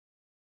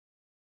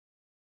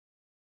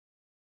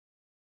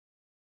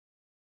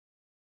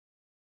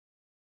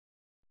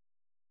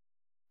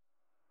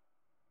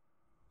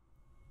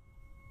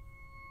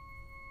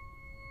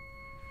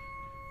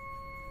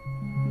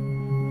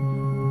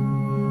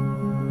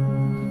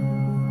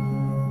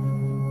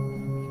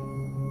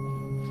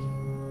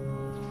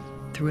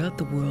throughout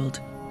the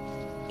world,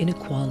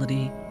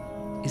 inequality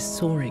is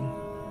soaring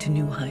to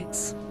new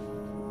heights.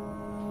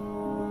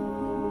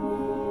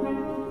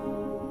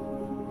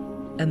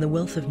 And the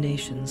wealth of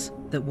nations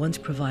that once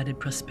provided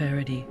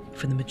prosperity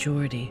for the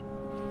majority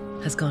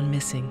has gone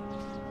missing.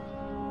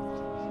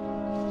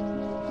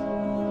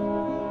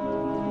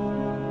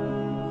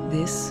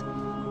 This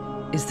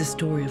is the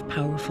story of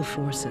powerful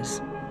forces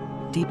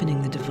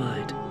deepening the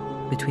divide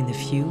between the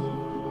few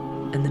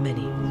and the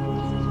many.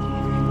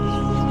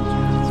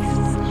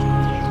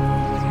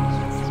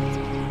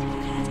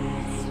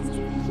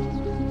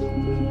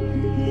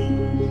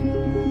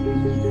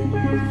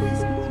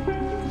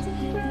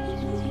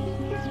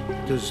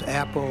 Does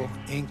Apple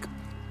Inc.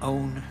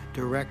 own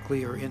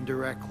directly or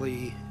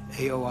indirectly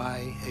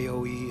AOI,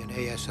 AOE, and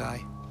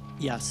ASI?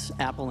 Yes,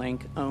 Apple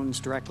Inc. owns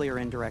directly or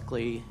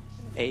indirectly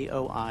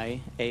AOI,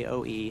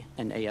 AOE,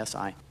 and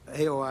ASI.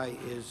 AOI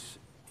is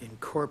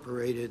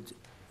incorporated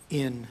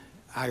in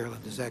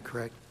Ireland, is that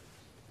correct?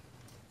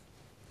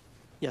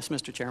 Yes,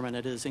 Mr. Chairman,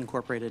 it is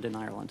incorporated in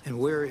Ireland. And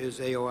where is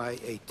AOI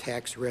a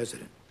tax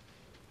resident?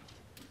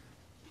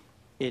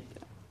 It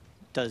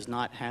does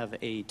not have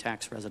a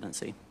tax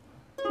residency.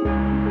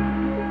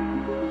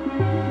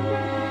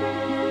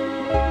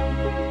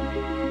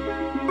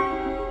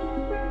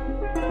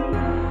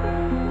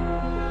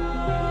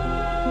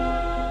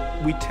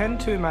 We tend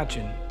to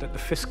imagine that the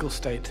fiscal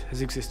state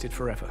has existed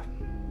forever.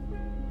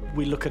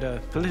 We look at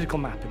a political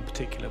map in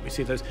particular, we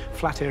see those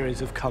flat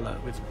areas of colour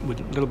with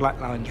little black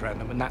lines around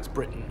them, and that's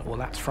Britain or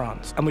that's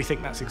France, and we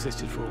think that's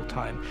existed for all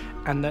time.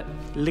 And that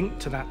linked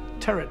to that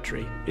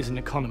territory is an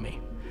economy,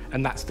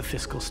 and that's the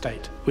fiscal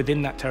state.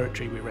 Within that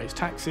territory we raise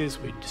taxes,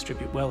 we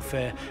distribute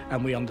welfare,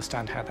 and we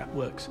understand how that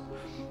works.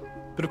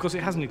 But of course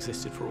it hasn't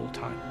existed for all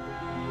time.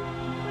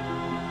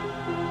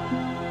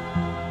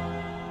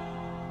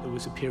 There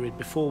was a period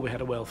before we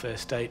had a welfare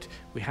state.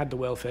 We had the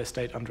welfare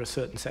state under a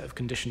certain set of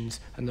conditions,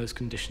 and those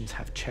conditions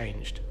have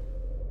changed.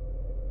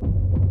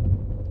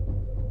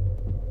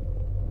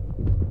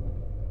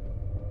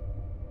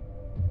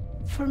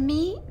 For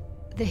me,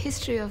 the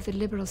history of the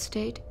liberal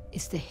state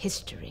is the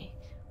history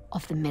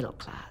of the middle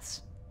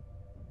class.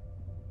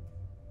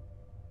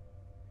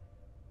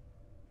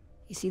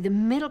 You see, the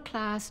middle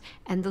class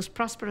and those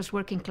prosperous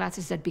working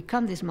classes that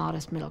become this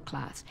modest middle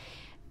class,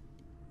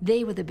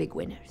 they were the big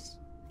winners.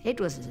 It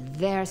was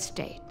their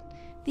state.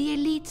 The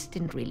elites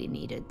didn't really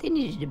need it. They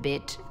needed a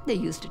bit. They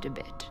used it a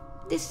bit.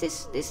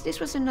 This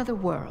was another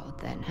world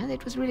then. Huh?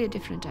 It was really a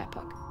different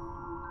epoch.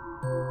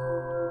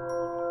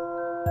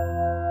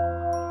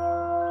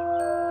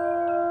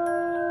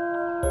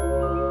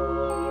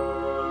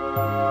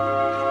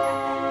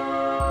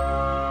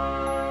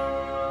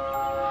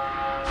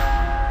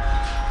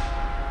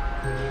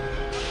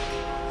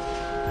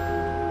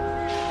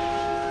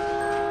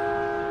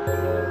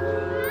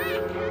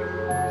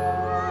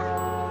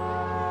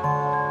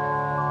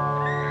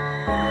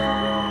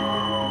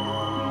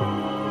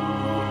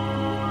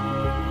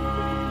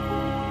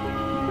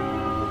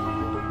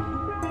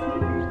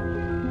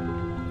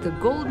 The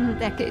golden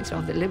decades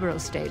of the liberal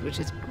state, which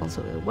is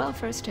also a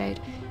welfare state,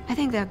 I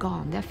think they're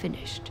gone, they're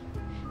finished.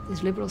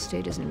 This liberal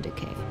state is in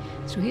decay.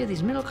 So here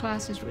these middle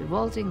classes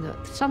revolting, the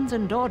sons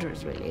and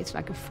daughters really, it's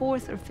like a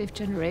fourth or fifth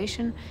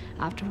generation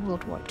after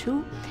World War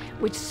II,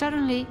 which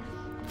suddenly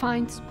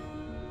finds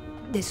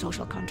this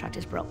social contract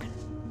is broken.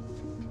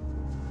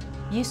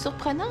 Il est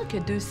surprenant que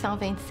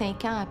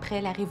 225 ans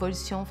après la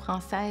Révolution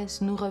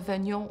française, nous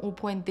revenions au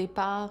point de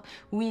départ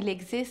où il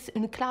existe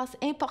une classe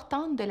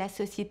importante de la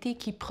société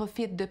qui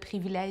profite de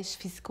privilèges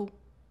fiscaux.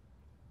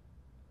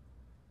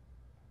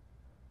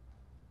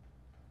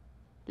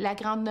 La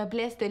grande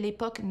noblesse de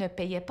l'époque ne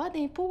payait pas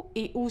d'impôts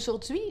et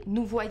aujourd'hui,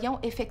 nous voyons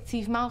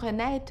effectivement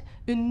renaître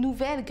une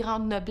nouvelle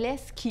grande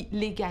noblesse qui,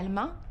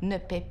 légalement, ne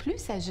paie plus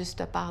sa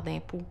juste part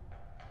d'impôts.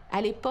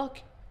 À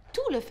l'époque,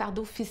 tout le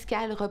fardeau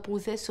fiscal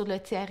reposait sur le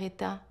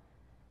tiers-État.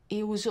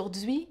 Et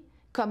aujourd'hui,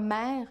 comme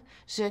mère,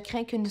 je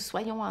crains que nous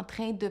soyons en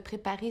train de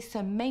préparer ce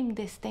même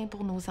destin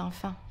pour nos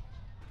enfants.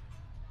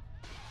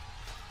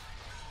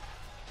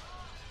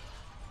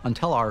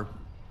 Until our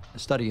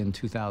study in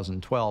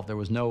 2012, there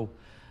was no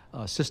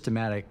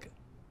systematic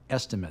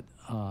estimate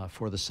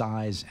for the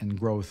size and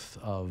growth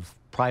of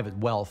private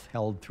wealth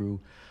held through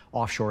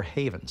offshore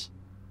havens.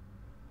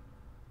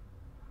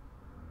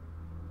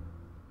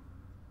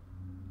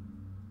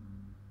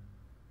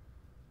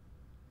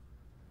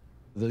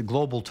 The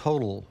global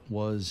total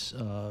was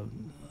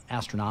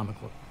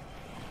astronomical.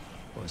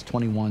 It was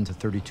 21 to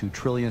 32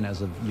 trillion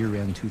as of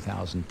year-end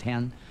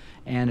 2010,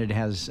 and it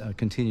has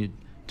continued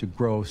to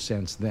grow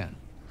since then.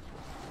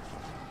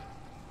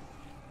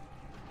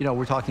 You know,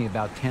 we're talking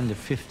about 10 to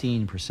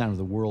 15% of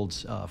the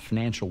world's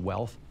financial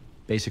wealth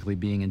basically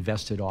being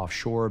invested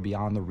offshore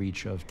beyond the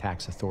reach of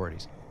tax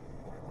authorities.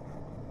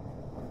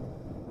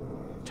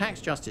 Tax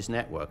Justice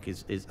Network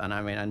is, and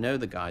I mean, I know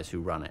the guys who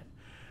run it.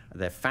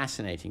 They're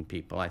fascinating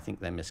people. I think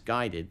they're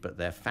misguided, but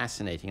they're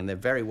fascinating, and they're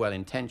very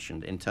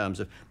well-intentioned in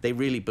terms of they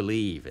really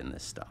believe in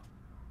this stuff.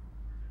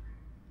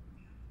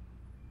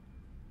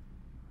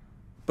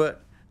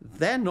 But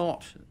they're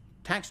not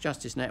Tax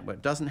Justice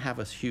Network doesn't have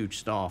a huge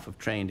staff of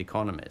trained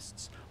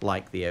economists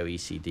like the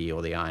OECD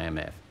or the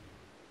IMF.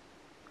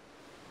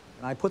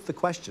 And I put the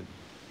question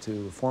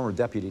to a former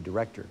deputy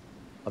director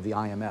of the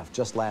IMF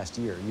just last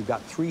year. You've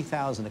got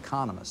 3,000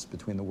 economists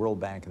between the World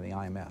Bank and the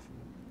IMF.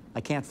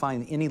 I can't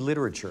find any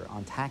literature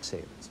on tax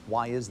havens.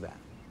 Why is that?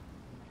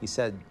 He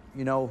said,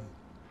 you know,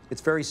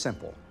 it's very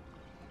simple.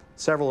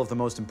 Several of the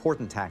most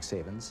important tax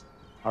havens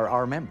are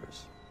our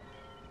members.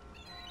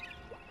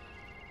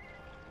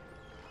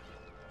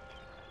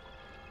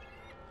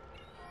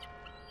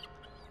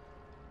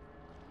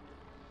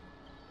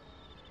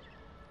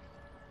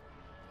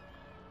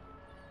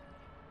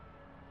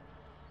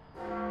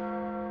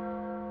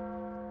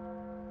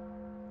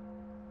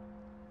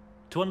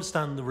 To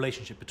understand the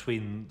relationship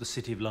between the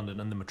City of London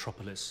and the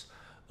metropolis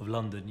of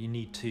London, you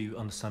need to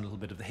understand a little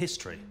bit of the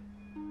history.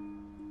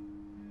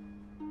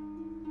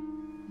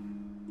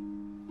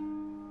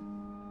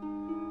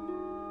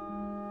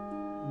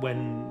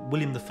 When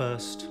William I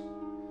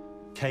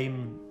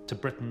came to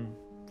Britain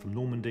from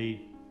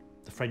Normandy,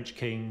 the French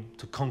king,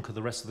 to conquer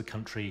the rest of the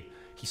country,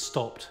 he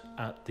stopped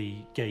at the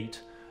gate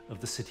of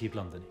the City of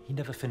London. He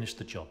never finished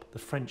the job. The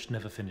French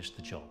never finished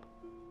the job.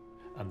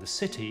 And the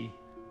city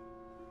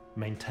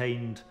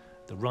maintained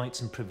the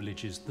rights and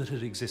privileges that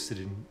had existed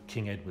in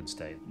King Edward's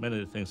day. Many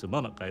of the things the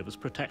monarch gave us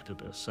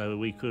protected us, so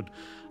we could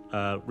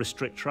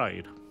restrict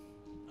trade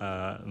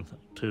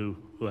to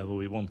whoever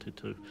we wanted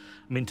to.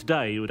 I mean,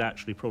 today you would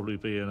actually probably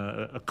be in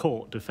a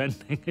court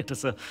defending it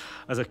as a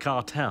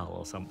cartel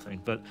or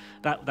something, but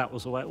that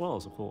was the way it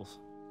was, of course.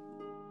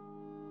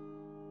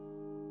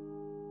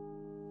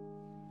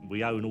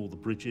 We own all the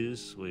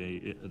bridges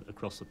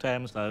across the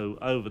Thames, so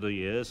over the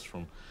years,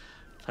 from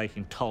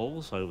taking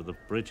tolls over the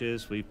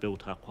bridges, we've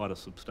built up quite a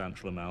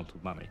substantial amount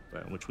of money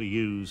there, which we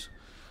use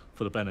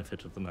for the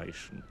benefit of the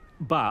nation.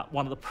 But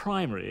one of the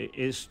primary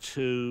is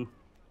to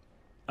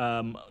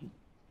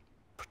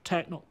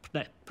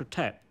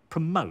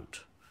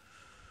promote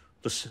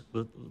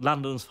the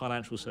London's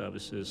financial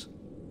services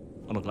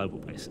on a global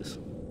basis.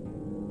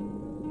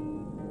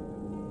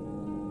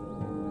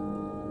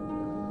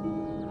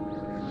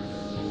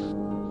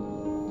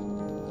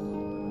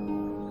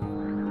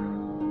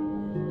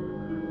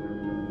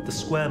 The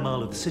square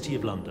mile of the City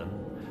of London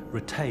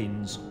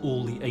retains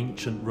all the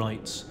ancient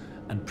rights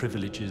and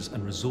privileges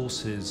and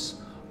resources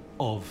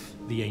of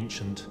the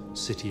ancient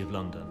City of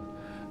London,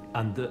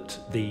 and that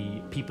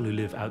the people who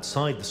live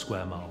outside the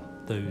square mile,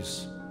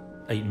 those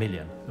 8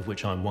 million, of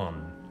which I'm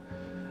one,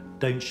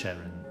 don't share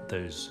in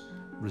those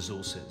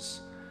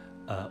resources,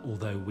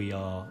 although we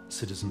are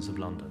citizens of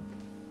London.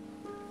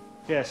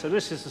 Yeah, so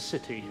this is the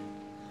city.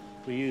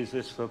 We use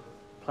this for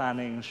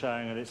planning,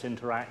 showing that it's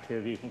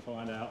interactive. You can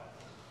find out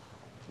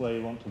where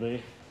you want to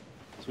be.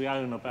 So we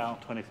own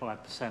about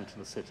 25% of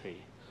the city,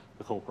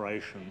 the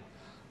corporation.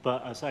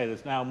 But I say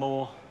there's now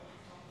more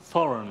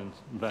foreign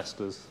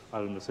investors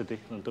own the city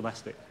than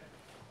domestic.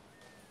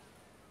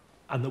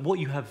 And that what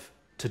you have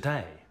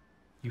today,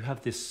 you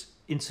have this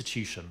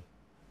institution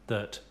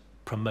that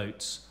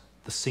promotes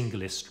the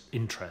singlest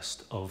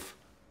interest of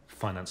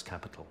finance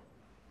capital.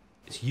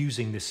 It's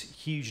using this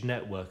huge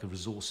network of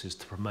resources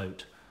to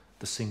promote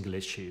the single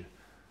issue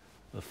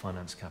of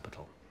finance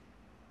capital.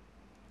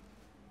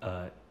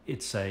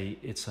 It's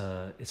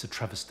a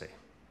travesty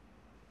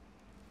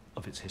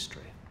of its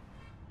history.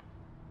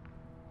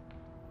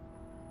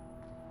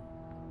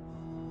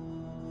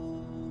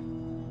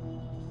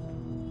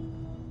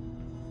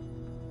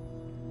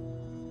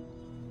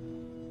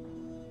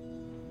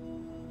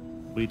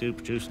 We do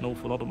produce an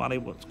awful lot of money.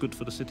 What's good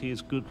for the city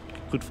is good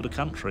for the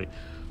country,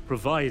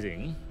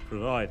 providing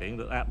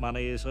that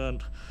money is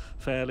earned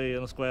fairly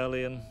and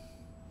squarely and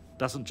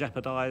doesn't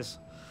jeopardise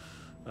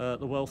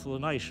the wealth of the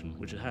nation,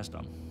 which it has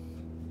done.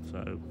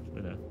 So,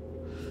 you know.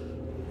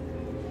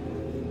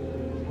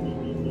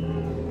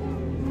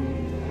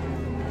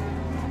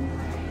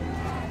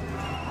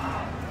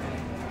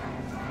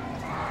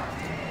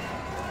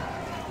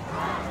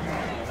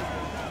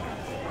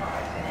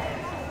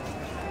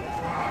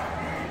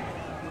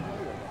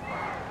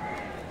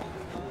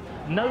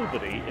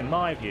 Nobody, in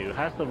my view,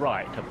 has the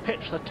right to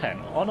pitch the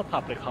tent on a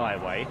public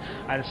highway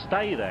and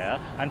stay there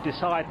and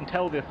decide and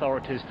tell the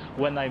authorities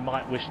when they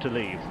might wish to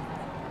leave.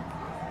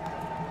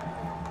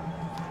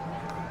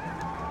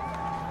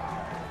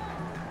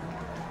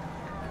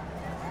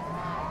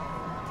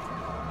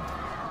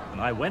 And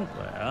I went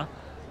there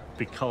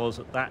because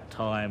at that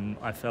time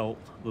I felt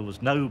there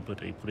was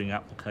nobody putting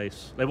up the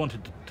case. They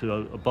wanted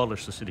to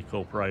abolish the city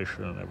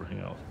corporation and everything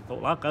else. I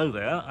thought, well, I'll go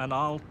there and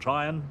I'll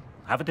try and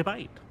have a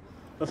debate.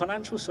 The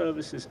financial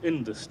services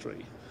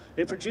industry,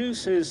 it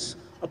produces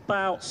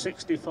about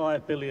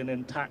 65 billion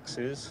in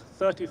taxes,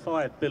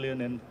 35 billion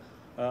in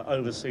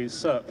overseas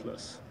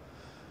surplus.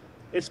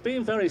 It's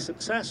been very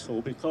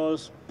successful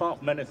because, apart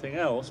from anything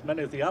else,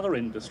 many of the other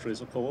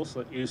industries, of course,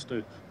 that used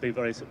to be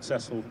very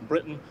successful in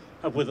Britain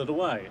have withered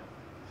away.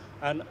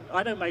 And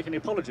I don't make any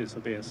apologies for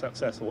being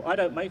successful. I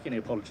don't make any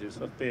apologies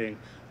for being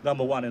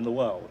 #1 in the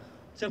world.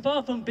 So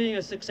far from being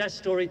a success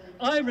story,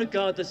 I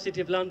regard the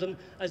City of London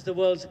as the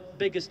world's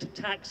biggest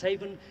tax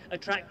haven,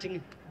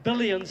 attracting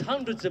billions,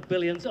 hundreds of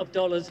billions of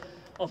dollars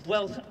of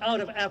wealth out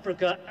of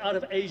Africa, out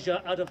of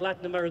Asia, out of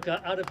Latin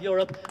America, out of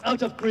Europe,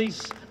 out of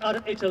Greece, out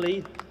of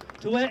Italy.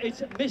 To where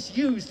it's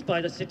misused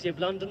by the City of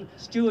London,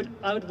 Stuart,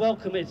 I would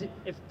welcome it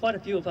if quite a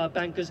few of our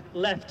bankers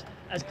left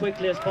as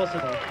quickly as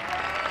possible.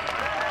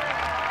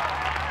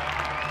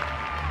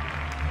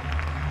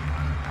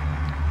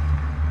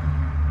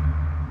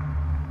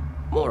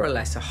 More or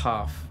less a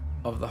half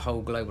of the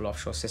whole global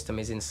offshore system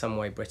is in some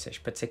way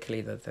British,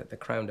 particularly the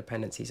Crown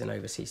dependencies and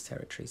overseas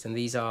territories. And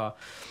these are,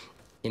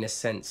 in a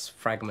sense,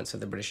 fragments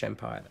of the British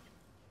Empire.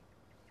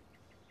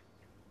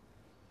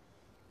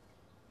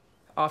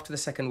 After the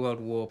Second World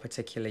War,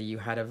 particularly, you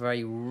had a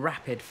very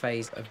rapid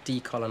phase of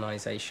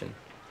decolonisation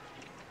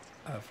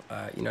of,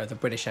 the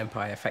British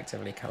Empire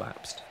effectively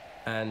collapsed.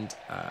 And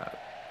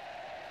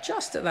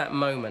just at that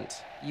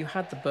moment, you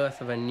had the birth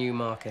of a new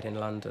market in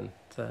London,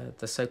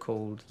 the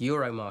so-called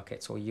euro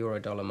markets or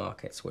euro-dollar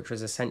markets, which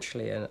was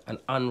essentially an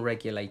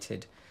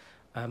unregulated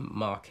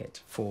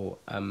market for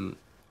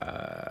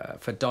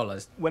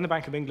dollars. When the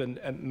Bank of England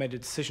made a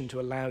decision to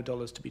allow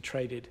dollars to be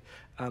traded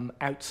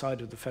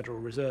outside of the Federal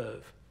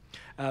Reserve,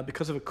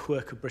 because of a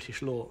quirk of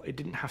British law, it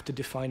didn't have to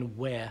define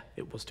where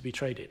it was to be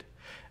traded.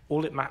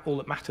 All that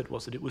mattered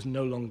was that it was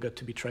no longer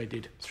to be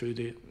traded through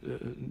the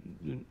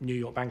New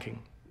York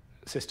banking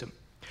system.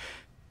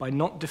 By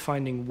not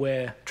defining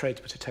where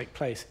trades were to take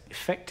place,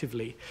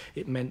 effectively,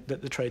 it meant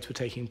that the trades were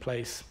taking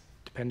place,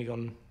 depending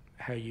on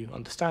how you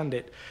understand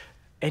it,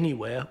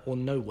 anywhere or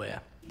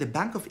nowhere. The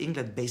Bank of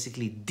England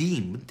basically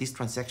deemed this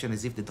transaction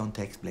as if they don't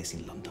take place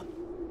in London.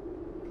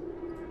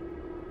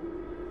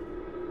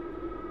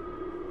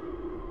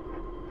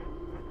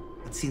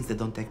 But since they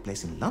don't take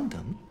place in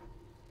London,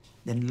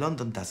 then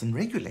London doesn't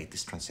regulate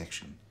this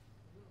transaction.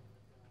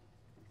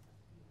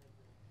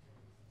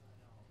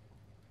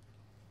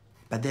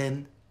 But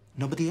then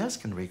nobody else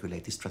can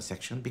regulate this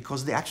transaction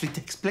because they actually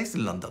takes place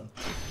in London.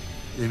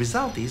 The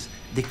result is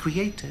they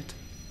created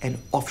an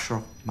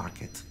offshore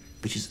market,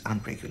 which is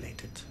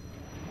unregulated.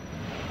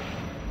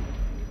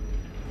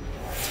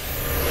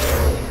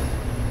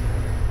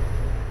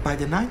 By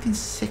the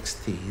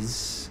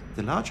 1960s,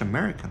 the large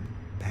American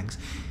banks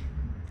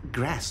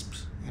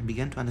grasped and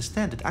began to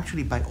understand that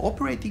actually by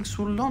operating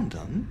through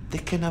London, they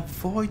can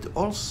avoid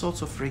all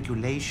sorts of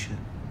regulation.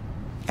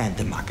 And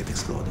the market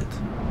exploded.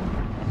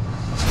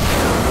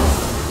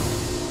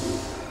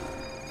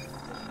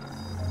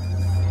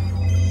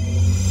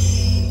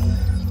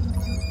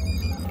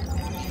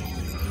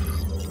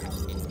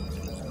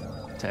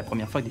 C'est la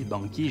première fois que des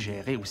banquiers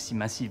géraient aussi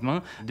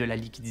massivement de la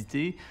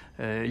liquidité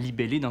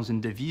libellée dans une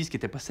devise qui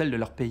n'était pas celle de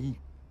leur pays.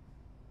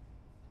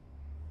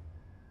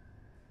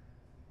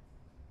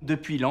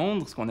 Depuis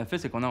Londres, ce qu'on a fait,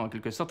 c'est qu'on a en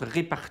quelque sorte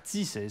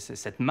réparti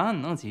cette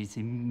manne, hein,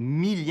 ces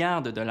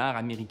milliards de dollars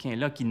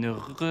américains-là qui ne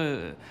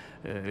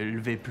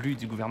relevaient plus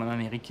du gouvernement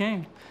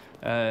américain,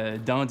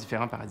 dans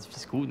différents paradis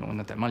fiscaux, dont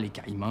notamment les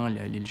Caïmans,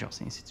 l'île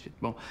Jersey, ainsi de suite.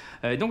 Bon.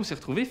 Donc, on s'est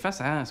retrouvé face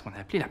à ce qu'on a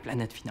appelé la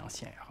planète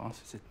financière. Hein.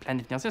 Cette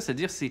planète financière,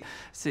 c'est-à-dire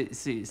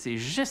ces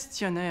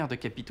gestionnaires de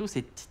capitaux,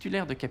 ces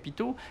titulaires de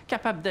capitaux,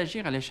 capables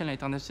d'agir à l'échelle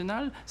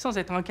internationale sans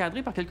être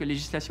encadrés par quelque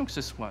législation que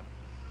ce soit.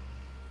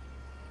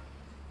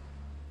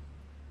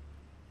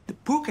 The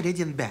poor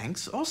Canadian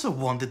banks also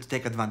wanted to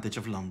take advantage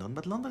of London,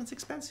 but London is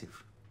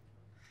expensive.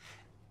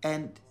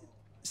 And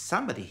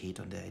somebody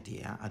hit on the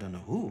idea, I don't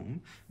know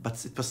whom,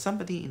 but it was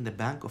somebody in the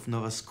Bank of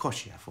Nova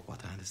Scotia, for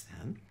what I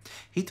understand,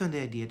 hit on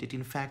the idea that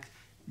in fact,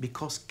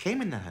 because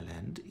Cayman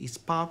Island is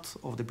part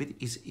of the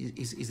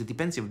is a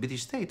dependency of the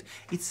British state,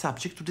 it's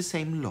subject to the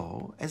same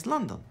law as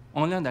London.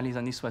 On a dans les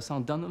années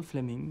 60 Donald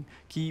Fleming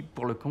qui,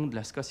 pour le compte de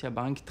la Scotia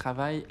Bank,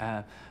 travaille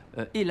à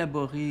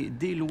élaborer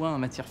des lois en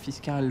matière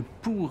fiscale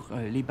pour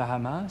les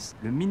Bahamas.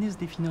 Le ministre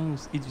des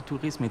Finances et du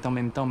Tourisme est en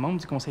même temps membre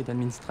du conseil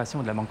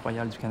d'administration de la Banque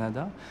royale du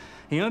Canada.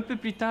 Et un peu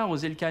plus tard, aux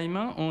îles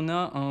Caïmans, on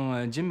a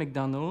en Jim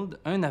McDonald,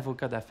 un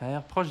avocat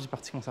d'affaires proche du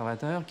Parti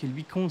conservateur, qui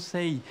lui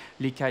conseille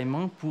les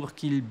Caïmans pour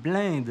qu'ils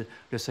blindent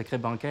le secret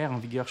bancaire en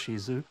vigueur chez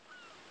eux.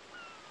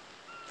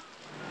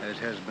 It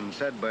has been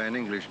said by an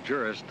English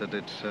jurist that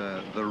it's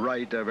the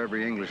right of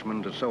every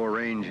Englishman to so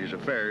arrange his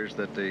affairs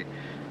that the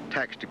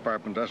tax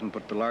department doesn't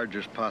put the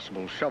largest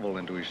possible shovel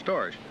into his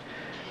stores.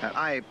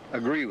 I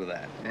agree with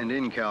that. And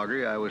in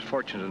Calgary, I was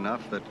fortunate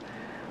enough that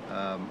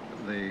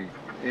the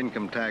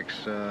income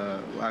tax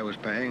I was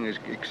paying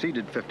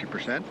exceeded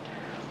 50%.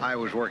 I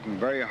was working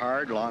very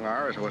hard, long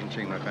hours. I wasn't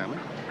seeing my family.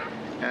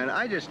 And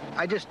I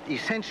just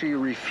essentially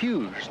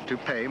refused to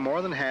pay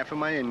more than half of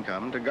my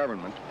income to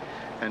government.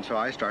 And so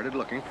I started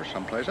looking for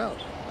someplace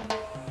else.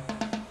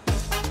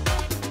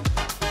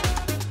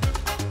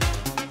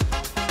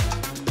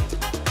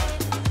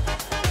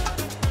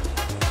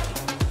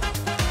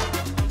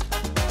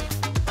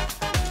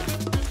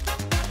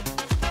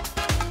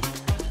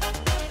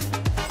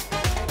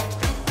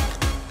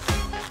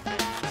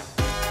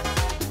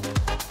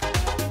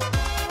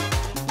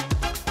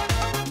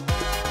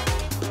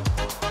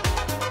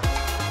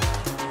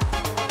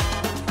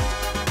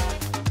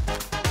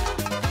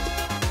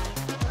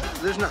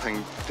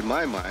 nothing, to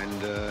my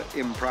mind,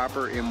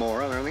 improper,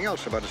 immoral, or anything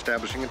else about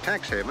establishing a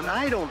tax haven.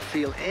 I don't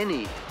feel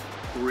any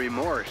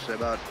remorse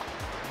about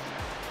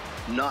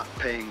not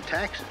paying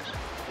taxes.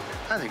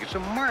 I think it's a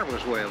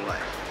marvelous way of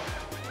life.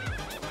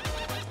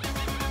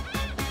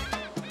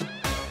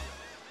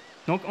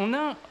 Donc, on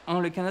a en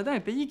le Canada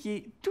un pays qui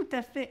est tout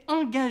à fait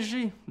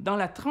engagé dans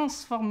la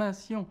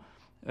transformation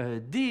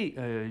des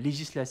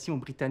législations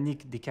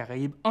britanniques des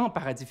Caraïbes en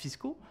paradis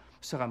fiscaux,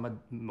 sera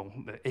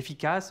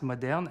efficace,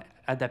 moderne,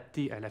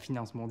 adapté à la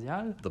finance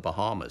mondiale. The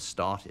Bahamas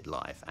started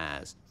life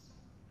as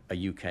a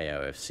UK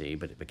OFC,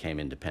 but it became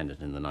independent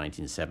in the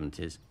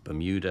 1970s.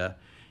 Bermuda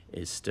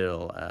is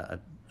still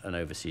an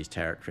overseas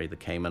territory. The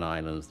Cayman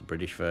Islands, the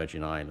British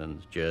Virgin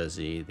Islands,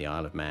 Jersey, the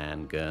Isle of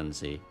Man,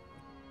 Guernsey.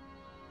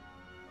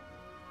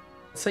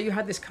 So you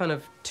had this kind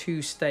of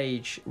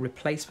two-stage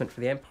replacement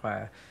for the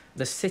empire.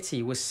 The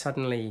city was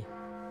suddenly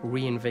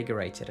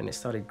reinvigorated and it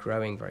started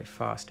growing very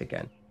fast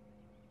again.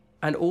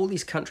 And all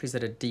these countries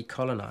that had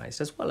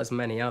decolonized, as well as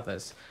many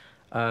others,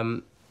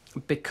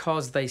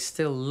 because they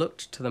still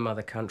looked to the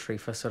mother country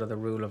for sort of the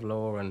rule of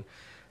law and,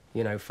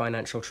 you know,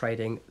 financial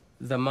trading,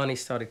 the money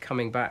started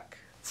coming back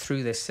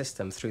through this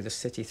system, through the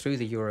city, through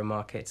the euro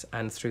markets,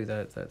 and through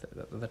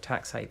the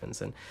tax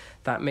havens. And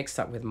that mixed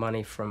up with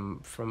money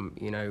from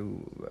you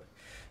know,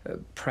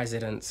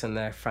 presidents and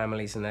their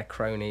families and their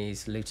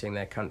cronies looting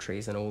their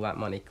countries, and all that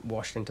money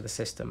washed into the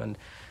system. And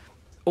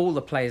all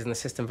the players in the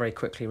system very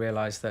quickly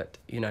realized that,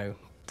 you know,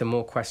 the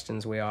more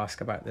questions we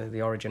ask about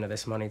the origin of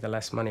this money, the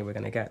less money we're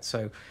going to get.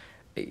 So,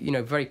 you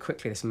know, very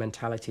quickly this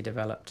mentality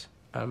developed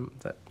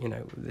that, you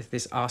know,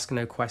 this ask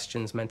no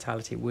questions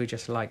mentality, we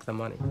just like the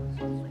money.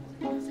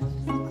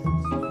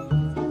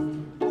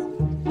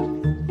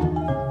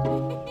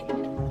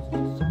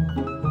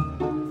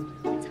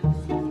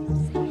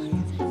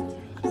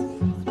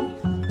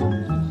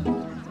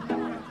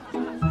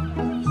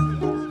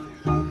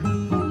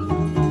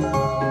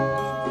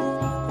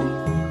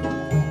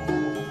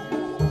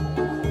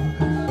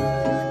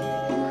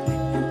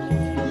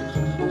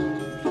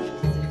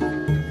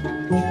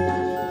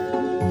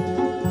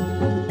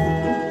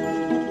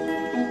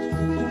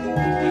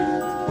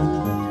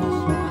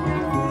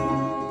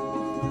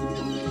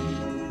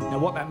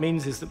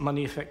 Means is that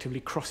money effectively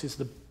crosses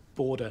the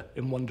border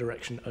in one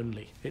direction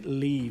only. It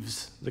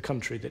leaves the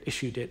country that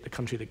issued it, the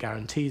country that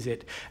guarantees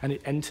it, and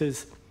it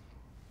enters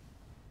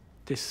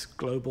this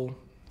global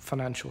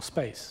financial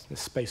space, this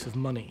space of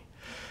money.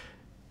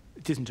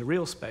 It isn't a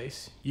real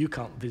space. You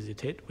can't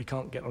visit it. We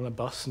can't get on a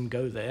bus and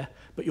go there,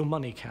 but your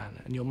money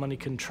can, and your money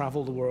can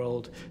travel the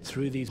world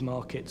through these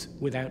markets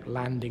without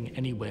landing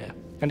anywhere,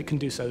 and it can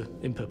do so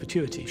in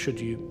perpetuity, should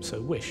you so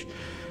wish.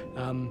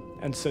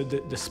 And so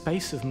the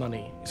space of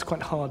money, it's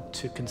quite hard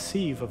to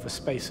conceive of a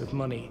space of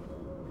money.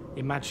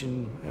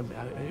 Imagine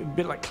a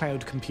bit like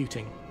cloud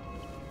computing.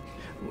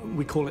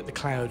 We call it the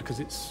cloud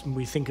because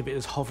we think of it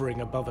as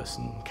hovering above us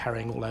and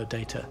carrying all our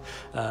data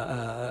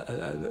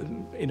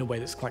in a way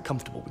that's quite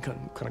comfortable. We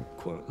kind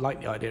of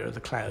like the idea of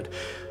the cloud.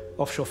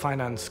 Offshore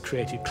finance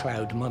created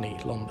cloud money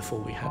long before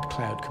we had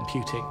cloud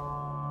computing.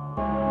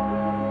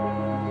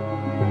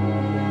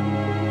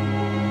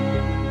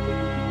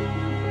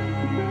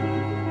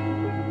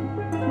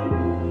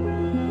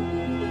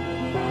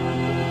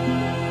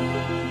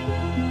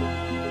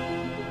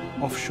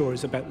 Offshore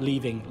is about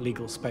leaving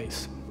legal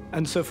space.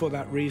 And so for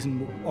that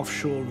reason,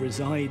 offshore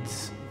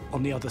resides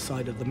on the other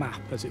side of the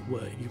map, as it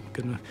were. You're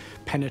going to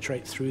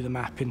penetrate through the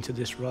map into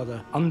this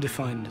rather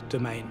undefined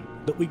domain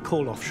that we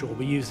call offshore.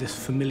 We use this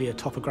familiar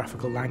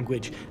topographical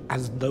language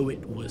as though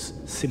it was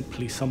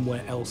simply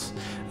somewhere else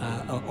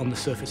on the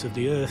surface of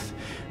the earth.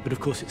 But of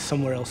course, it's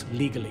somewhere else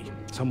legally,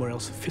 somewhere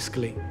else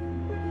fiscally.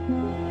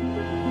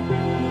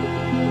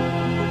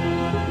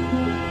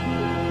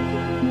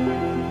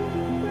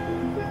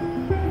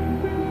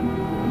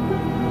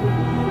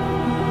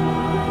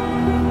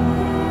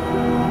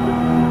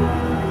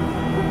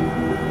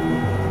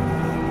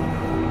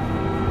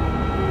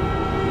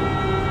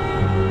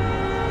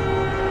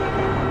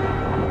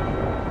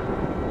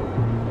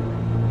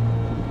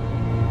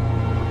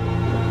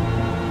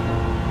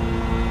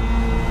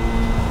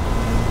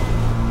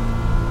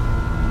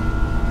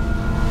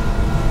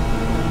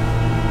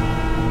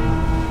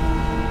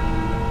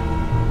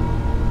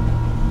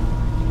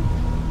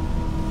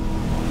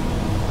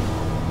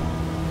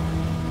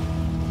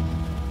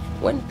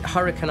 When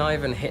Hurricane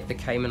Ivan hit the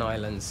Cayman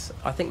Islands,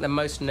 I think the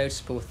most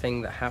noticeable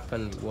thing that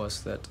happened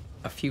was that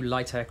a few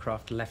light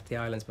aircraft left the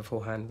islands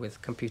beforehand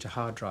with computer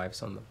hard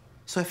drives on them.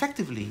 So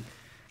effectively,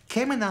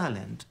 Cayman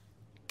Island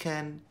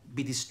can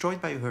be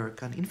destroyed by a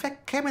hurricane. In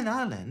fact, Cayman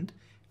Island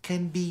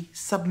can be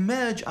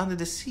submerged under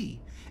the sea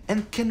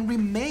and can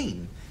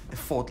remain the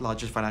fourth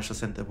largest financial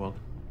center in the world.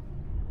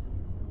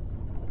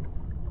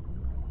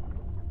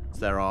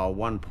 There are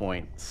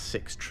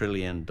 $1.6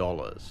 trillion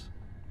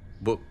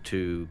booked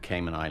to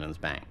Cayman Islands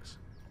banks.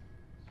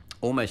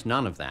 Almost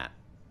none of that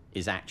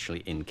is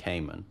actually in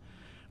Cayman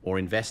or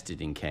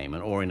invested in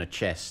Cayman or in a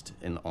chest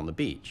on the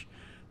beach.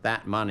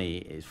 That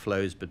money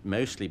flows but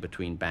mostly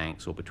between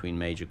banks or between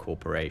major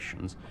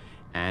corporations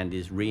and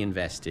is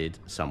reinvested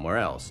somewhere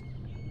else.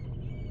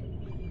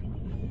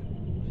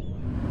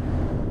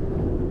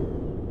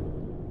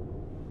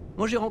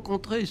 Moi, j'ai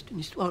rencontré, c'est une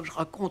histoire que je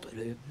raconte, elle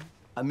est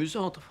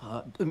amusante,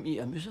 enfin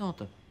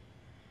demi-amusante.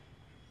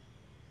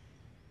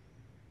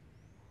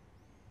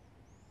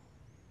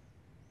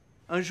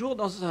 Un jour,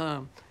 dans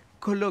un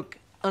colloque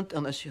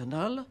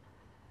international,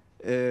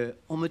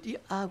 on me dit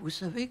 « Ah, vous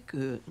savez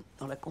que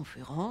dans la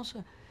conférence,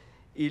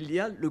 il y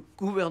a le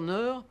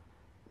gouverneur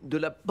de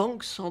la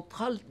Banque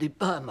centrale des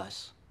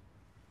Bahamas. »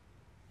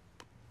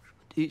 Je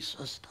me dis «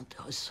 Ça, c'est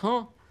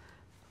intéressant.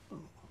 On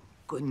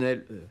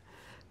connaît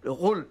le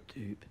rôle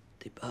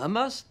des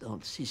Bahamas dans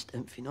le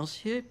système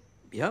financier.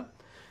 Bien.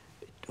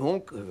 Et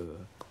donc,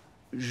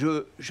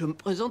 je me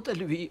présente à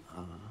lui,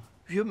 un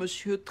vieux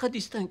monsieur très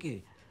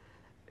distingué.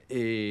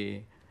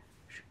 Et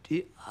je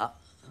dis, ah,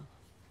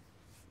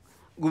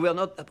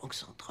 gouverneur de la Banque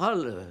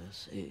centrale,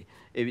 c'est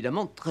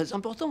évidemment très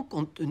important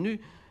compte tenu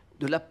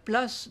de la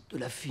place de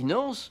la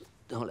finance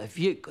dans la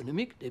vie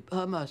économique des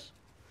Bahamas.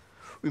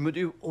 Il me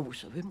dit, oh, vous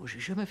savez, moi, j'ai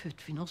jamais fait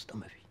de finance dans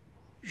ma vie.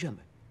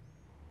 Jamais.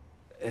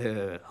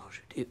 Alors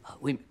je dis, ah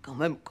oui, mais quand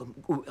même, comme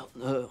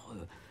gouverneur,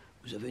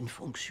 vous avez une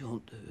fonction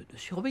de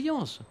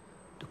surveillance,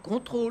 de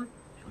contrôle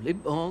sur les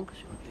banques,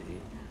 sur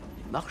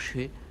les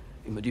marchés.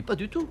 Il me dit, pas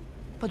du tout.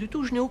 Pas du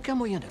tout, je n'ai aucun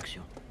moyen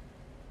d'action.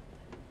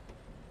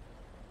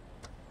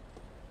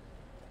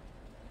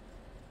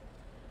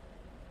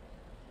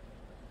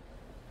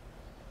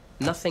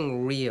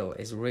 Nothing real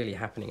is really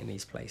happening in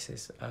these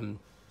places.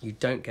 You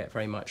don't get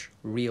very much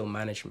real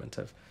management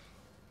of,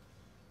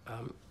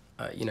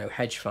 you know,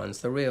 hedge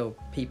funds. The real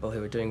people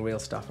who are doing real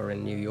stuff are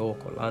in New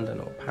York or London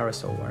or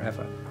Paris or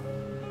wherever.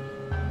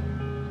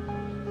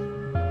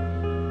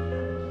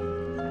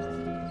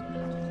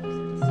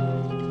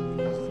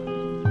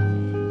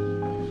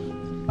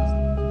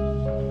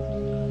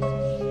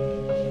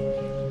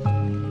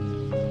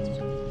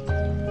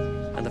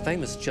 The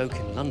famous joke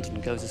in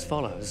London goes as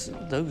follows: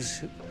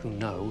 those who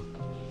know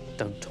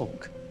don't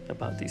talk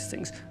about these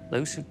things.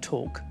 Those who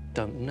talk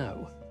don't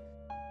know.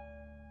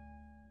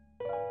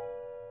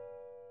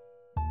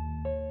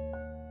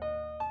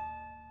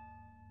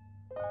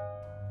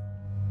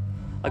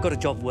 I got a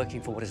job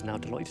working for what is now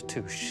Deloitte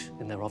Touche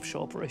in their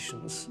offshore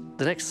operations.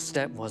 The next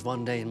step was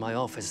one day in my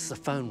office, the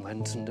phone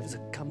went and there was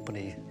a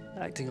company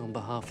acting on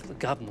behalf of the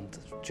government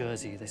of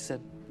Jersey. They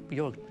said,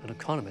 "You're an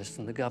economist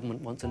and the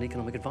government wants an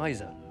economic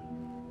advisor.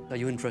 Are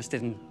you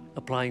interested in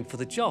applying for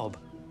the job?"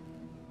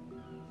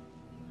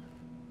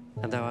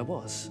 And there I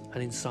was,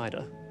 an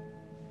insider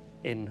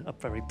in a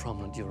very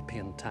prominent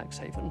European tax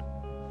haven,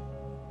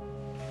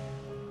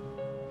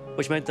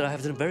 which meant that I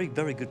was in a very,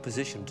 very good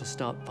position to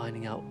start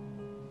finding out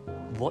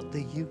what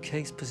the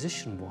UK's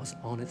position was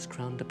on its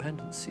crown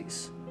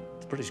dependencies.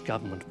 The British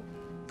government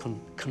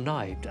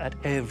connived at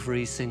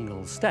every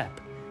single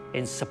step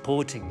in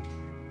supporting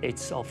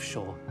its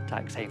offshore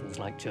tax havens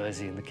like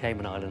Jersey and the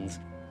Cayman Islands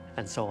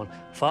and so on.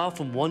 Far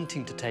from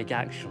wanting to take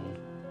action,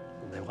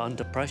 they were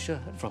under pressure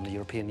from the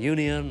European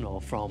Union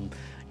or from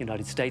the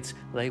United States.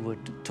 They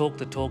would talk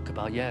the talk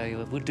about,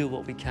 yeah, we'll do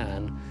what we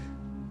can,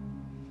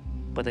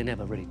 but they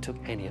never really took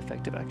any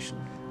effective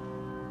action.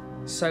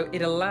 So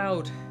it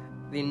allowed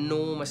the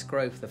enormous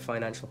growth of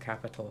financial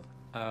capital,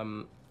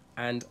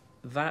 and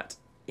that,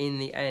 in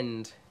the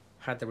end,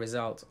 had the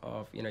result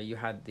of, you know, you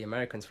had the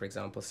Americans, for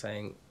example,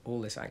 saying,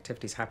 all this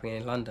activity is happening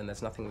in London,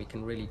 there's nothing we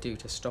can really do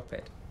to stop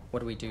it. What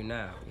do we do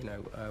now? You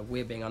know,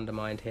 we're being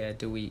undermined here.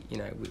 Do we, you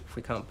know, if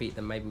we can't beat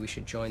them, maybe we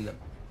should join them.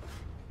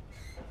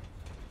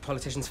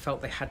 Politicians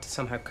felt they had to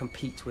somehow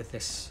compete with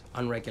this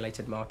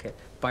unregulated market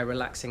by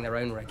relaxing their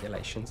own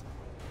regulations.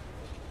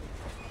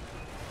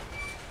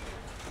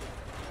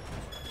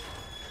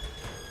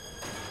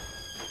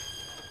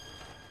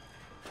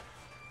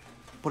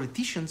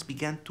 Politicians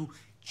began to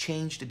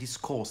change the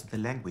discourse, the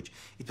language.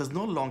 It was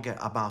no longer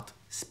about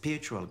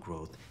spiritual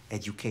growth,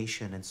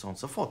 education, and so on and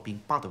so forth, being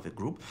part of a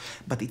group,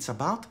 but it's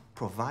about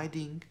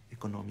providing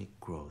economic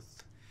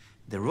growth.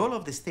 The role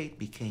of the state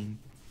became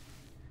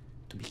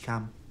to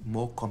become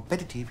more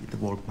competitive in the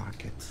world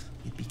market.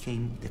 It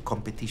became the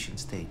competition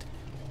state.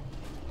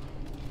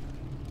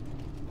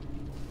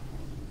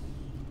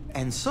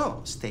 And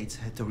so states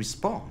had to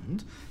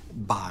respond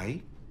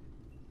by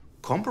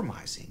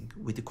compromising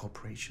with the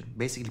corporation,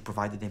 basically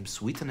provided them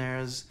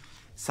sweeteners,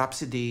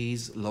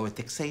 subsidies, lower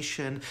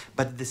taxation,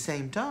 but at the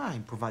same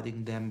time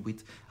providing them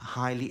with a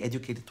highly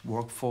educated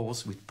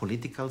workforce, with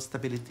political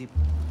stability.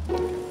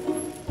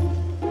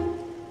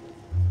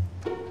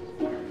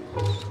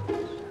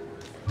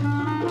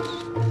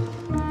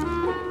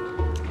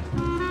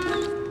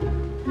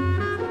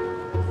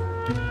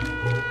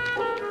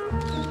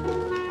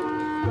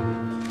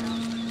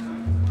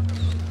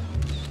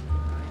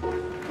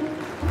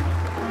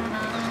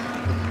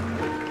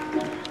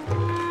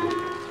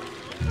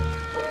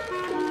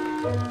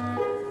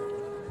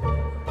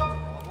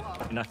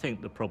 I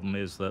think the problem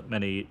is that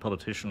many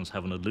politicians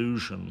have an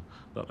illusion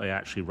that they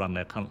actually run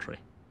their country,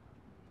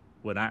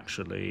 when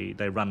actually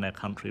they run their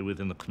country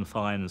within the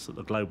confines that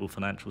the global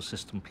financial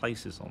system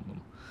places on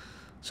them.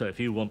 So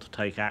if you want to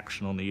take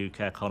action on the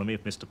UK economy,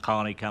 if Mr.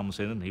 Carney comes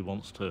in and he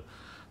wants to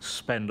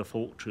spend a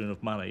fortune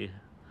of money,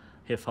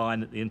 he'll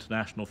find that the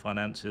international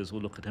financiers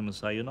will look at him and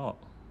say, you're not.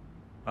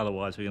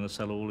 Otherwise, we're going to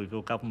sell all of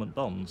your government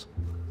bonds.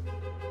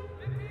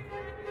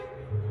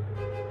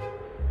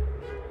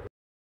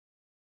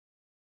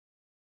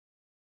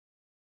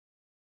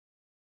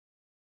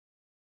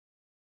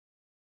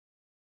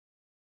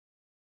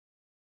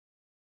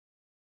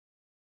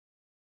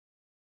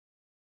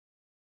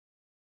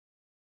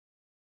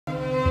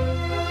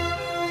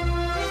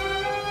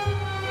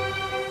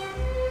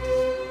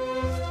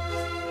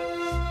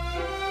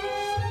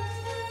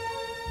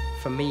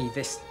 For me,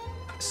 this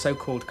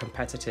so-called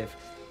competitive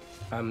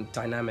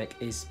dynamic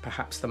is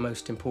perhaps the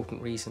most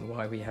important reason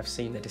why we have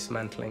seen the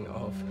dismantling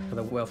of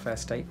the welfare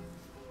state.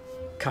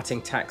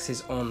 Cutting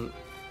taxes on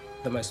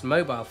the most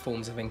mobile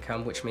forms of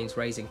income, which means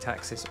raising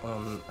taxes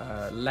on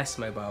less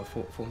mobile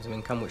forms of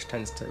income, which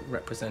tends to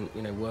represent,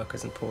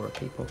 workers and poorer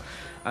people,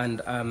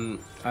 and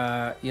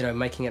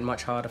making it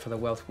much harder for the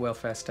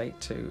welfare state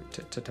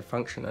to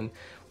function. And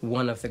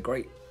one of the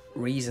great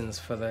reasons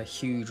for the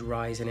huge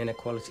rise in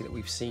inequality that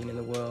we've seen in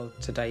the world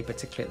today,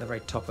 particularly at the very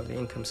top of the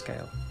income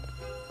scale.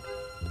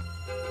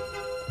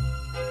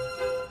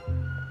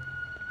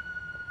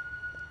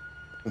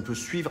 On peut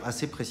suivre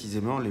assez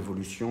précisément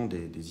l'évolution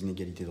des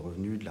inégalités de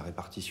revenus, de la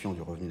répartition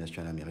du revenu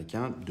national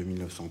américain de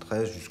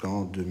 1913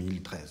 jusqu'en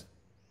 2013.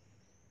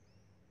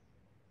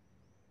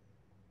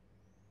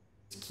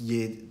 Ce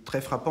qui est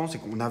très frappant, c'est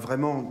qu'on a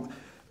vraiment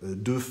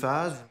deux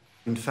phases.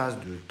 Une phase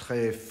de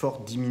très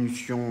forte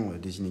diminution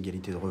des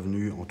inégalités de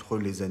revenus entre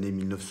les années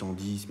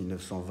 1910,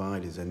 1920 et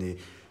les années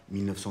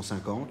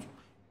 1950.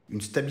 Une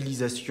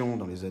stabilisation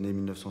dans les années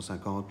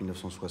 1950,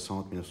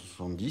 1960,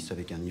 1970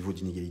 avec un niveau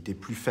d'inégalité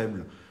plus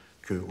faible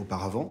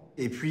qu'auparavant.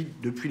 Et puis,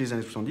 depuis les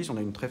années 70, on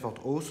a une très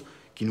forte hausse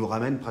qui nous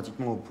ramène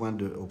pratiquement au point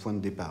de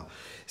départ.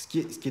 Ce qui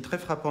est très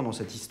frappant dans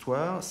cette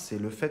histoire, c'est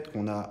le fait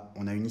qu'on a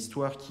une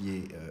histoire qui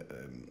est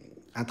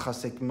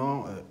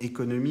intrinsèquement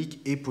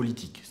économique et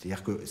politique.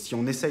 C'est-à-dire que si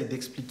on essaye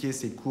d'expliquer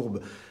ces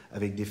courbes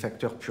avec des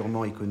facteurs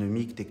purement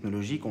économiques,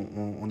 technologiques,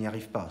 on n'y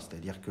arrive pas.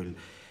 C'est-à-dire que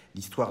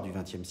l'histoire du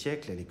XXe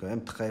siècle, elle est quand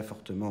même très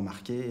fortement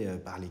marquée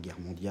par les guerres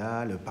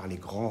mondiales, par les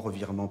grands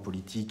revirements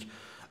politiques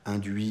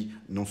induits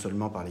non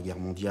seulement par les guerres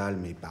mondiales,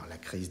 mais par la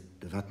crise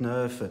de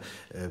 29,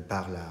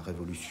 par la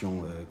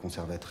révolution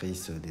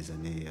conservatrice des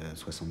années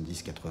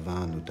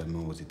 70-80,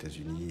 notamment aux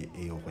États-Unis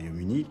et au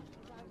Royaume-Uni.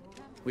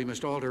 We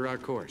must alter our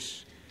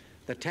course.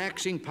 The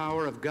taxing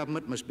power of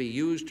government must be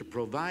used to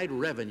provide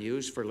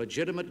revenues for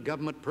legitimate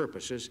government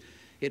purposes.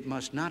 It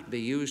must not be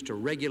used to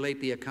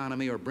regulate the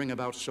economy or bring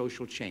about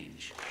social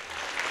change.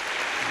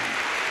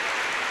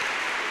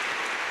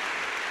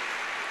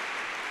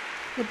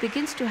 What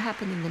begins to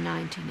happen in the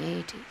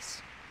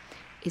 1980s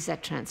is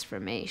that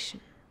transformation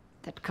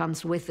that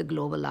comes with the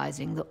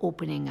globalizing, the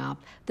opening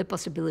up, the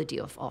possibility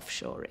of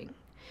offshoring.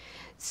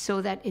 So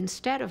that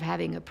instead of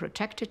having a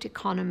protected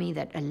economy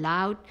that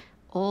allowed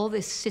all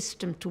this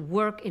system to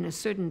work in a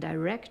certain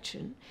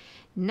direction,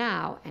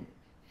 now,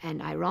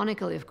 and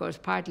ironically, of course,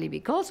 partly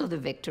because of the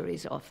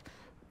victories of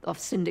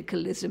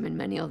syndicalism in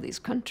many of these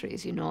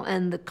countries,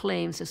 and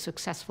the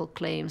successful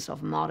claims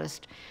of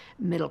modest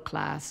middle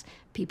class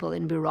people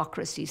in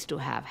bureaucracies to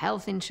have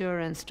health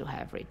insurance, to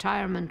have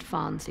retirement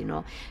funds,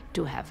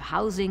 to have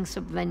housing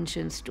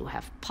subventions, to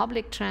have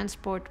public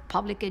transport,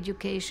 public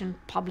education,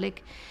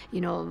 public, a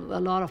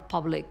lot of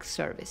public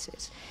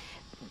services.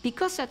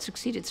 Because that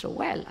succeeded so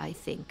well, I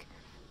think,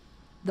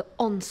 the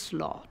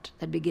onslaught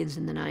that begins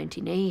in the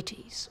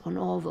 1980s on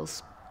all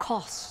those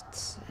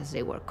costs, as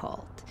they were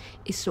called,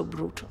 is so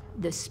brutal.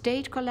 The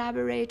state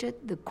collaborated,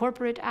 the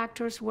corporate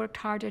actors worked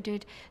hard at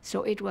it,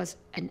 so it was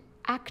an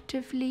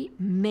actively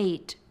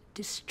made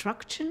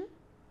destruction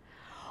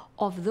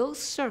of those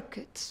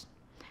circuits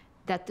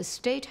that the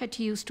state had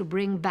used to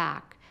bring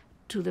back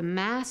to the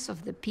mass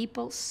of the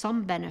people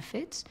some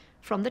benefits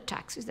from the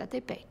taxes that they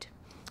paid.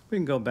 We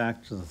can go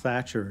back to the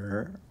Thatcher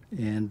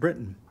era in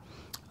Britain.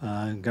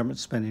 Government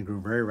spending grew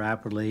very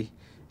rapidly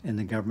in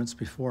the governments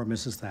before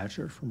Mrs.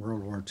 Thatcher from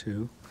World War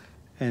II,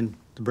 and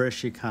the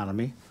British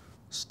economy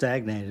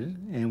stagnated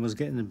and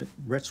the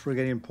rich were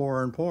getting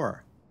poorer and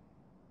poorer.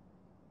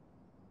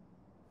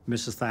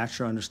 Mrs.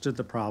 Thatcher understood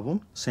the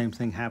problem. Same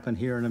thing happened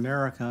here in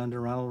America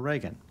under Ronald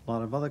Reagan. A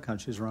lot of other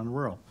countries around the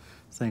world.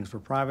 Things were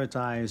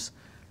privatized,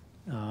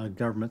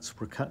 governments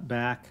were cut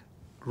back,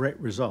 great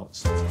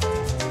results.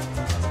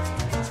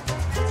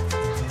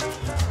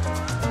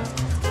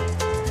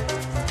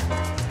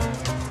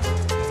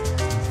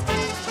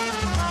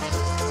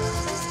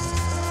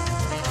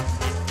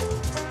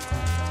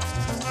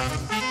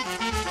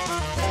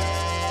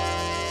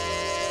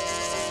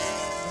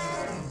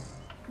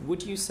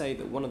 Would you say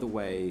that one of the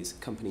ways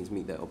companies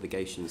meet their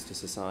obligations to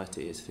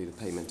society is through the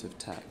payment of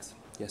tax?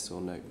 Yes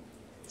or no?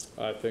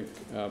 I think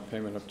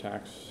payment of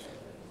tax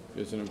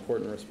is an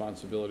important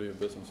responsibility of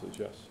businesses,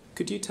 yes.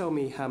 Could you tell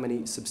me how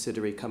many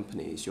subsidiary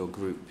companies your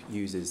group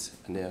uses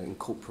and are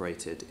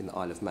incorporated in the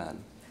Isle of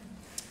Man?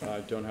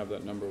 I don't have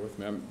that number with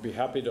me. I'd be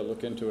happy to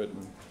look into it.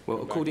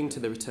 Well, according to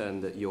the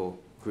return that your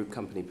group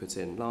company put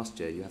in last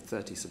year, you have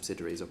 30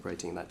 subsidiaries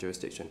operating in that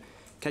jurisdiction.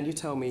 Can you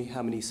tell me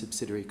how many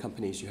subsidiary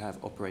companies you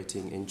have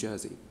operating in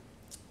Jersey?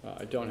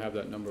 I don't have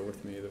that number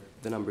with me either.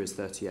 The number is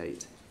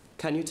 38.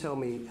 Can you tell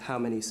me how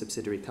many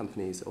subsidiary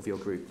companies of your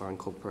group are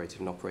incorporated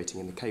and operating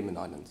in the Cayman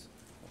Islands?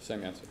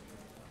 Same answer.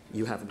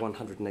 You have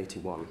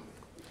 181.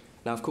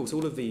 Now, of course,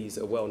 all of these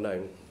are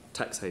well-known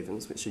tax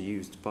havens which are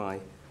used by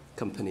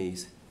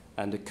companies,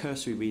 and a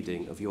cursory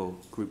reading of your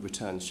group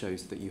returns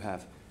shows that you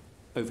have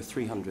over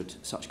 300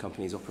 such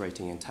companies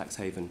operating in tax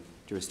haven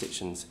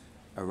jurisdictions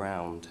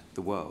around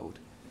the world.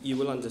 You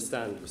will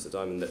understand, Mr.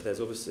 Diamond, that there's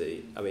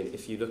obviously, I mean,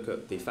 if you look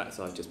at the facts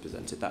I've just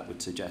presented, that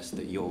would suggest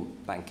that your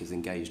bank is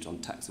engaged on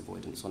tax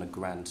avoidance on a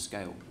grand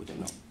scale, would it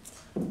not?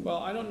 Well,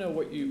 I don't know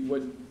what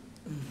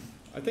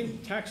I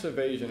think tax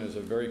evasion is a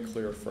very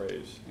clear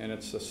phrase, and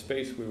it's a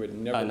space we would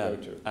never go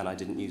to. And I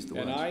didn't use the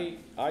word. And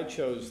I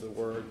chose the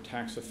word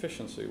tax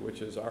efficiency,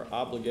 which is our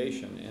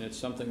obligation, and it's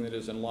something that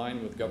is in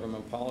line with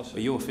government policy.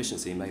 But your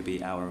efficiency may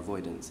be our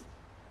avoidance.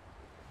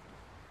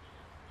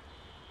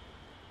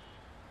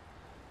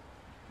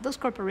 Those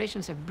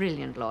corporations have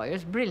brilliant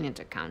lawyers, brilliant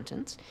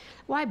accountants.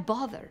 Why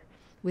bother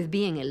with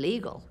being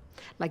illegal?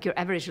 Like your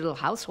average little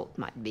household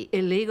might be,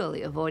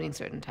 illegally avoiding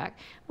certain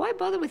tax. Why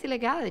bother with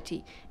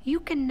illegality? You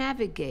can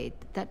navigate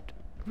that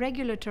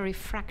regulatory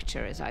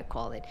fracture, as I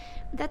call it,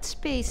 that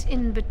space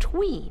in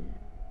between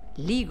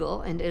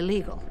legal and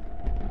illegal.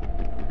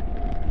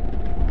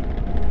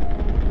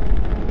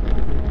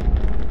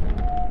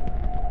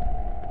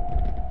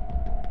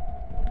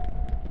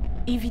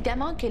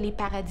 Évidemment que les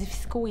paradis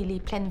fiscaux et les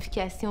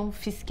planifications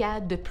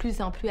fiscales de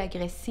plus en plus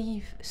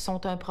agressives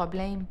sont un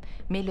problème,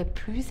 mais le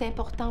plus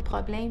important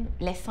problème,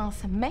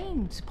 l'essence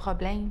même du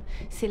problème,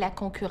 c'est la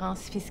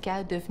concurrence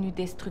fiscale devenue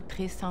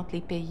destructrice entre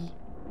les pays.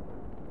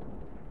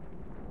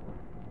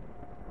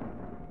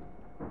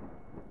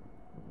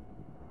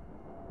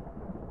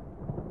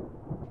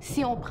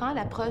 Si on prend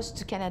l'approche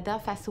du Canada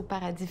face aux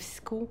paradis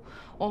fiscaux,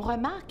 on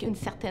remarque une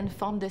certaine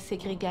forme de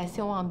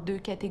ségrégation entre deux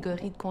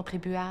catégories de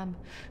contribuables.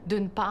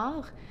 D'une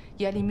part,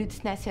 il y a les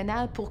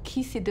multinationales pour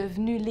qui c'est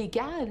devenu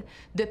légal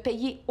de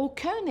payer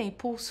aucun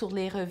impôt sur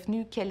les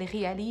revenus qu'elles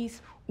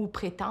réalisent ou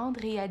prétendent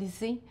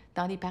réaliser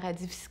dans les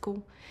paradis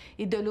fiscaux.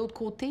 Et de l'autre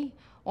côté,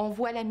 on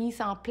voit la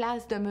mise en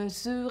place de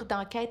mesures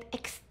d'enquête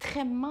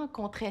extrêmement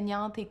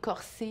contraignantes et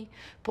corsées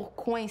pour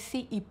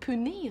coincer et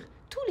punir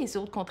tous les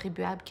autres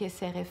contribuables qui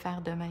essaieraient de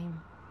faire de même.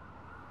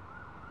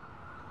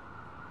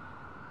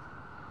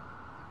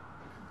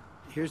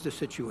 Here's the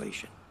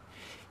situation.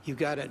 You've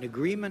got an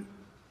agreement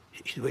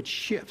which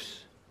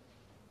shifts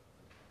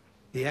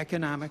the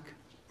economic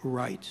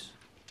rights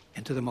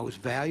into the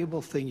most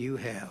valuable thing you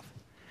have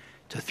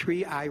to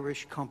 3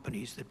 Irish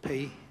companies that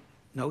pay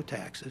no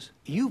taxes.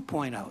 You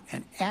point out,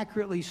 and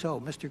accurately so,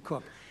 Mr.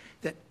 Cook,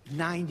 that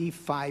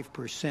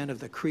 95% of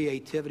the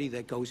creativity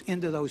that goes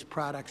into those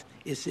products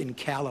is in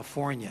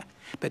California,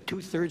 but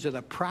 2/3 of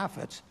the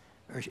profits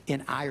are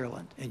in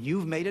Ireland. And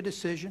you've made a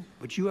decision,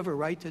 which you have a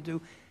right to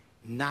do,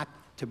 not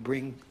to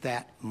bring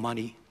that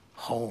money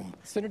home.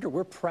 Senator,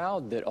 we're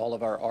proud that all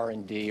of our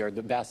R&D, or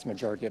the vast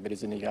majority of it,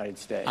 is in the United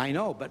States. I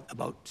know, but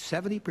about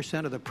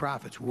 70% of the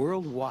profits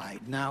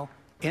worldwide now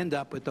end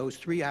up with those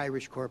 3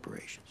 Irish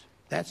corporations.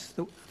 That's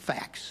the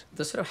facts.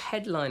 The sort of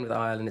headline with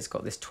Ireland has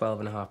got this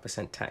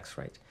 12.5% tax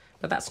rate,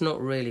 but that's not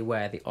really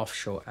where the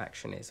offshore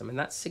action is. I mean,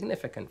 that's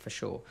significant for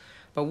sure.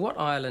 But what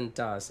Ireland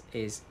does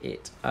is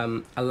it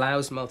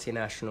allows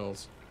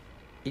multinationals,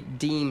 it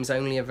deems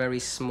only a very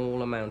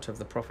small amount of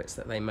the profits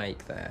that they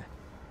make there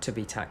to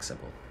be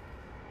taxable.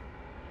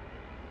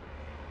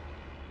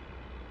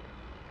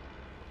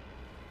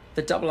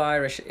 The double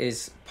Irish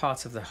is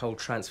part of the whole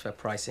transfer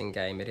pricing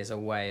game. It is a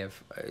way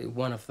of,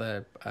 one of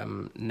the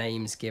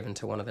names given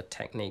to one of the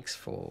techniques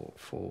for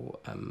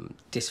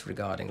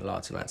disregarding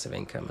large amounts of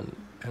income and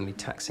only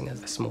taxing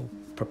a small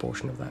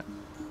proportion of that.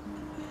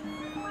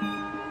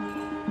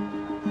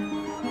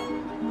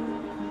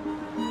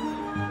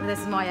 Well, this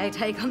is my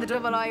take on the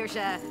double Irish.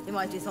 They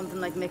might do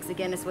something like mix a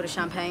Guinness with a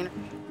champagne.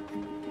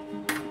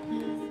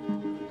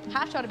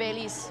 Half shot of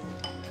Baileys,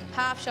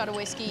 half shot of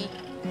whiskey.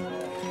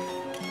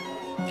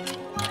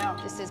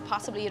 This is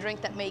possibly a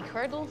drink that may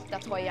curdle,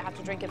 that's why you have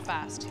to drink it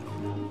fast.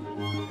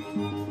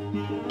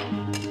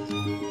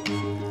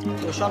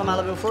 Do a shot of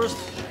Malibu first,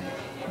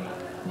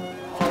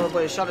 followed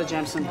by a shot of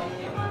Jameson.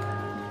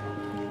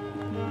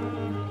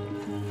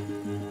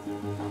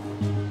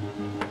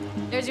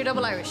 Here's your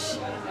double Irish.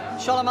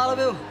 Shot of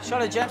Malibu,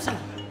 shot of Jameson,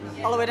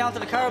 all the way down to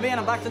the Caribbean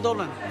and back to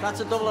Dublin.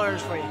 That's a double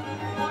Irish for you.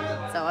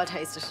 So I'll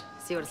taste it,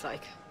 see what it's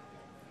like.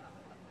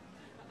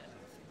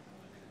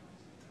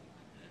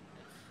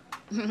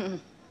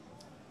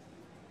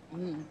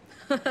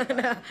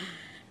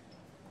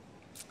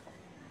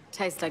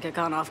 Tastes like a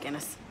gone-off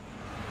Guinness.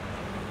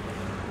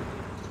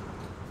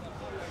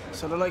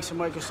 So the likes of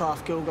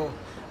Microsoft, Google,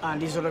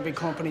 and these other big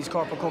companies,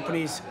 corporate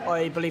companies,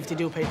 I believe they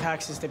do pay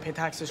taxes. They pay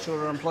taxes to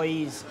their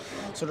employees.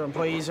 So their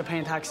employees are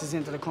paying taxes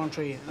into the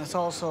country. And it's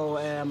also,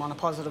 on a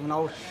positive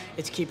note,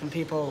 it's keeping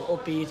people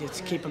upbeat,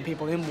 it's keeping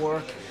people in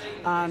work,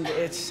 and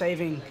it's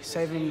saving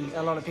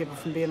a lot of people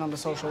from being on the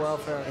social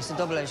welfare. It's a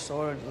double-edged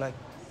sword. Like,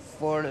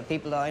 for the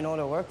people that I know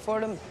that work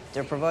for them,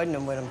 they're providing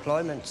them with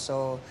employment.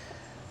 So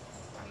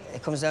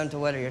it comes down to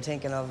whether you're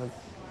thinking of,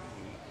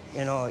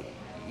 you know,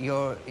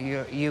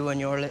 you and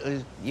your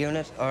little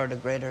unit, or the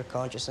greater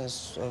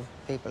consciousness of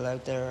people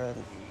out there.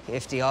 And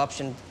if the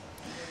option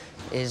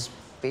is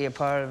be a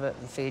part of it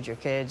and feed your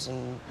kids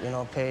and, you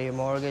know, pay your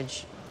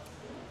mortgage,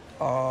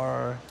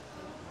 or,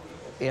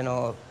 you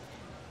know,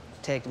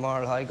 take the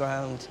moral high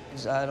ground,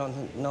 'cause I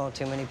don't know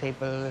too many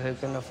people who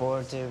can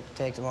afford to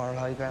take the moral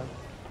high ground.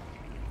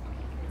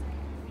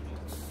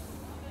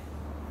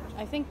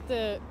 I think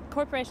the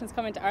corporations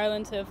coming to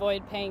Ireland to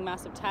avoid paying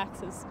massive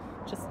taxes,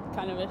 just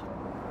kind of a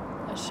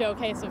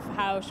showcase of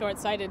how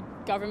short-sighted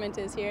government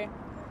is here.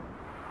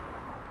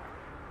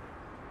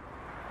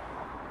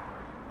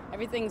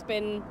 Everything's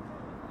been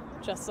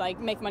just like,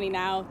 make money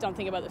now, don't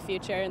think about the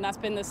future, and that's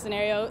been the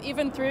scenario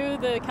even through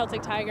the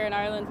Celtic Tiger in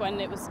Ireland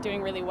when it was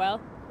doing really well.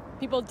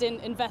 People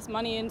didn't invest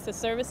money into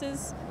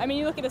services. I mean,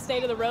 you look at the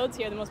state of the roads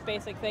here, the most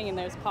basic thing, and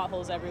there's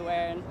potholes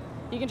everywhere, and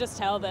you can just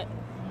tell that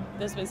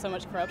there's been so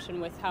much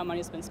corruption with how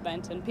money's been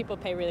spent, and people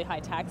pay really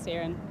high tax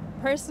here. And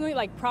personally,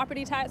 like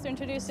property tax they're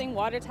introducing,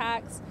 water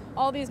tax,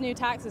 all these new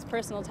taxes,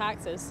 personal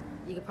taxes.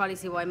 You could probably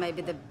see why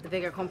maybe the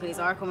bigger companies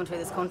are coming to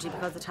this country,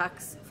 because the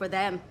tax for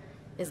them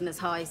isn't as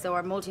high. So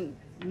our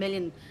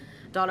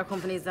multi-million-dollar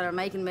companies that are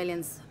making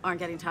millions aren't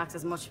getting taxed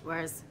as much,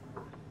 whereas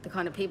the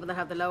kind of people that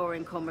have the lower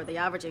income or the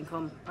average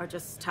income are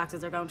just,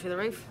 taxes are going through the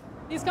roof.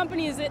 These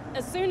companies,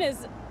 as soon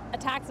as a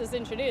tax is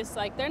introduced,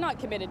 like, they're not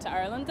committed to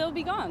Ireland, they'll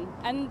be gone.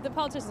 And the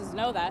politicians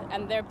know that,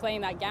 and they're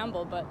playing that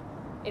gamble, but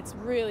it's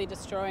really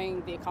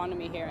destroying the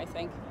economy here, I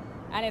think.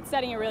 And it's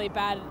setting a really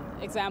bad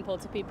example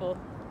to people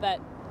that,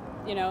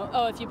 you know,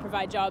 oh, if you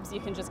provide jobs, you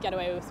can just get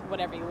away with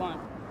whatever you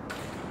want.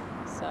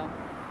 So.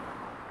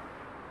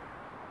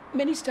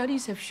 Many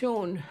studies have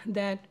shown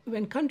that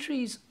when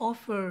countries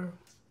offer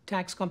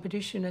tax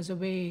competition as a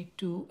way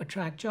to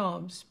attract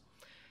jobs,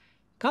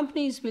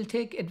 companies will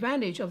take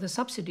advantage of the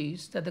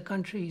subsidies that the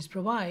countries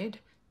provide,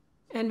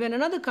 and when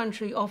another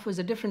country offers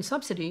a different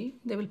subsidy,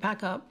 they will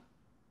pack up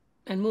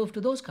and move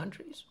to those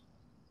countries.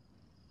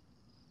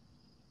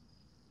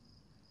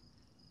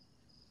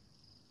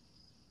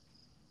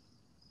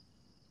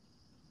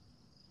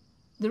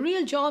 The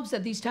real jobs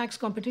that these tax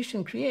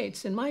competition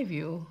creates, in my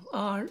view,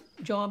 are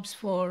jobs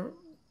for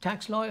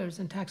tax lawyers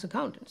and tax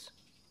accountants.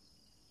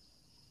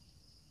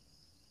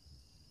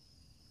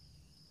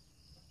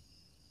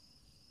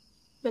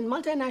 When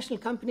multinational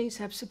companies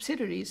have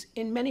subsidiaries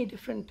in many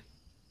different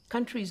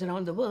countries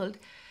around the world,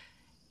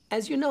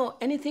 as you know,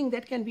 anything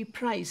that can be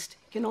priced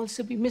can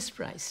also be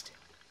mispriced.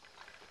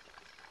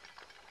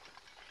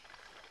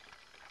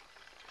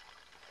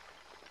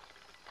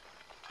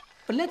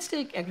 But let's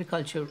take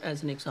agriculture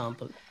as an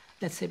example.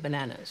 Let's say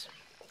bananas.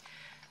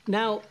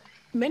 Now,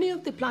 many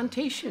of the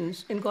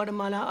plantations in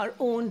Guatemala are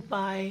owned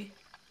by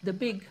the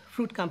big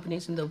fruit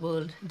companies in the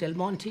world, Del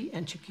Monte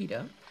and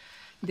Chiquita.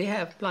 They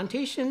have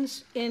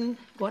plantations in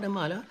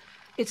Guatemala.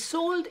 It's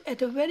sold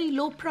at a very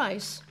low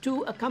price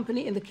to a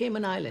company in the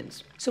Cayman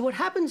Islands. So what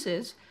happens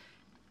is,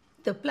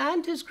 the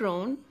plant is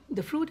grown,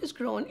 the fruit is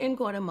grown in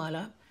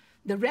Guatemala.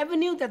 The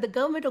revenue that the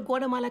government of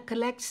Guatemala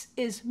collects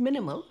is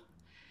minimal.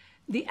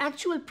 The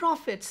actual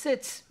profit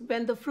sits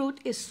when the fruit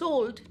is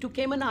sold to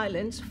Cayman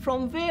Islands,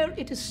 from where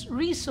it is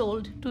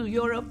resold to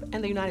Europe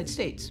and the United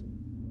States.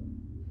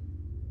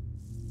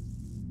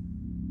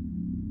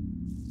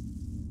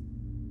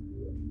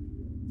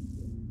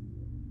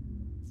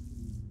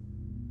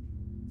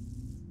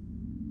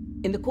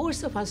 In the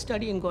course of our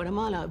study in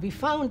Guatemala, we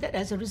found that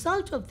as a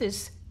result of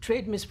this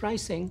trade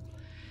mispricing,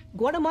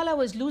 Guatemala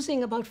was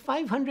losing about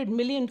 $500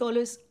 million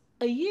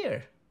a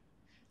year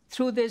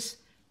through this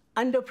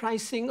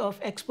underpricing of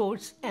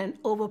exports and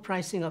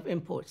overpricing of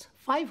imports.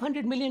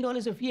 $500 million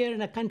a year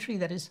in a country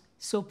that is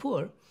so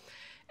poor.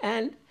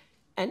 And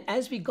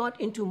as we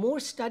got into more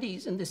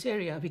studies in this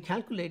area, we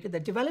calculated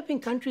that developing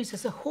countries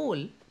as a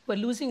whole were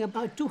losing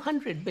about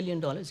 $200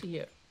 billion a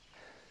year.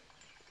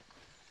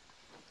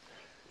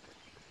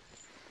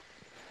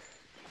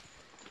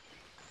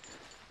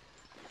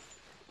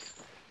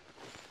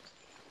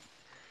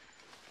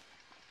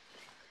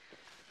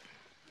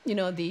 You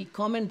know, the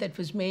comment that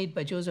was made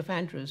by Joseph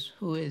Andrews,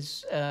 who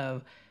is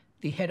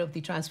the head of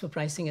the transfer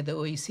pricing at the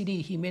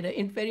OECD, he made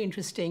a very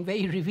interesting,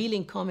 very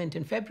revealing comment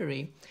in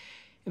February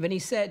when he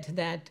said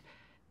that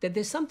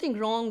there's something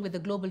wrong with the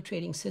global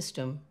trading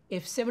system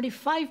if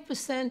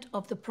 75%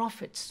 of the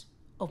profits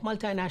of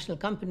multinational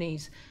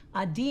companies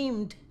are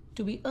deemed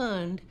to be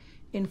earned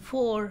in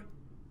 4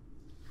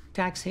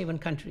 tax haven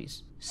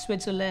countries: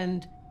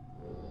 Switzerland,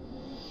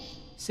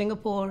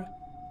 Singapore,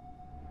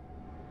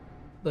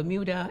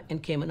 Bermuda,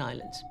 and Cayman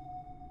Islands.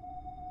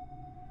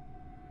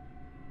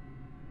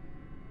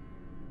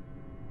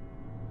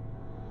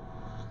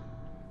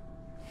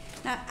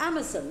 Now,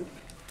 Amazon,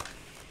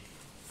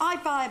 I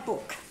buy a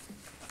book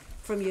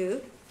from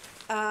you.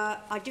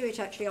 I do it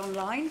actually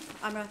online.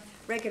 I'm a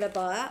regular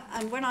buyer,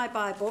 and when I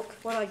buy a book,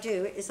 what I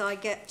do is I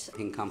get...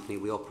 In company,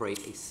 we operate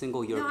a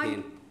single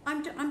European... No,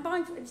 I'm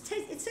buying...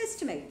 It says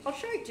to me, I'll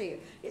show it to you.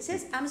 It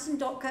says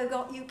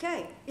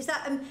amazon.co.uk. Is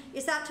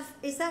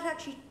that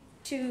actually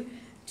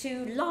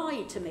to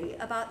lie to me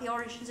about the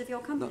origins of your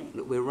company?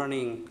 No, we're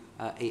running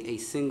a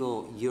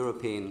single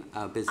European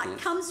business.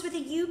 It comes with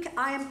a UK...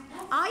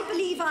 I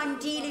believe I'm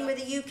dealing with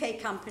a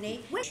UK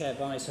company. Share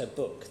buys her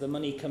book. The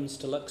money comes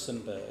to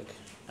Luxembourg,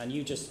 and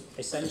you just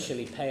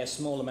essentially pay a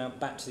small amount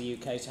back to the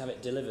UK to have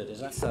it delivered. Is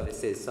that...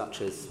 Services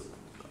such as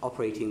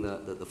operating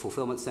the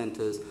fulfillment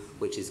centres,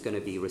 which is going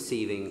to be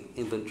receiving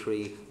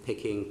inventory,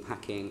 picking,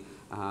 packing,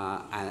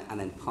 and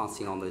then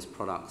passing on those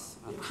products.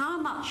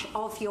 How much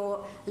of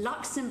your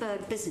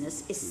Luxembourg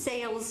business is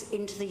sales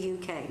into the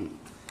UK?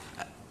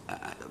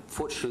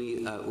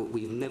 Fortunately,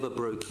 we've never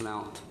broken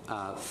out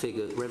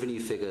revenue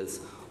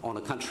figures on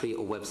a country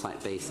or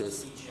website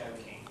basis.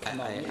 Come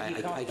on,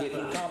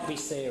 you can't be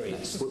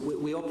serious.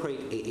 We operate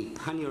a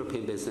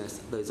pan-European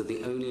business. Those are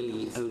the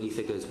only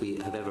figures we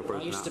have ever broken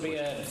out. I used to be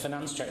a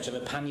finance director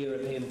of a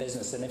pan-European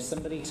business, and if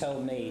somebody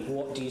told me,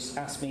 what do you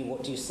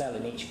sell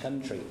in each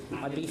country,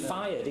 I'd be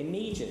fired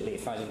immediately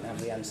if I didn't have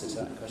the answer to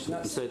that question.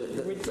 That's so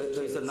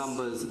those are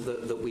numbers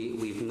that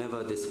we've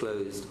never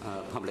disclosed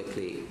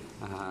publicly.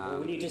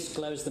 Will you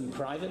disclose them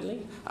privately?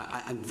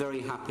 I'm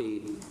very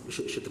happy,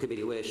 should the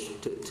committee wish,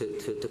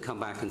 to come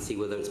back and see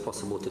whether it's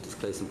possible to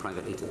disclose them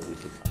privately. Je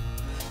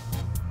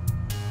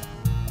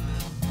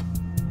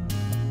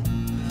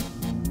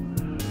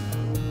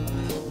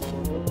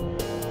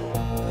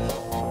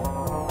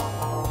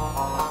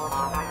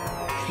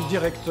suis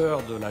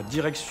directeur de la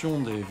direction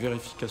des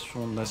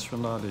vérifications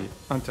nationales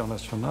et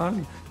internationales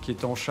qui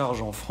est en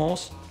charge en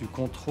France du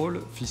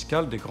contrôle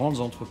fiscal des grandes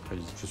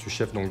entreprises. Je suis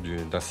chef donc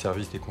d'un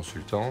service des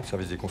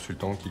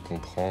consultants qui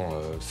comprend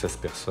 16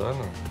 personnes.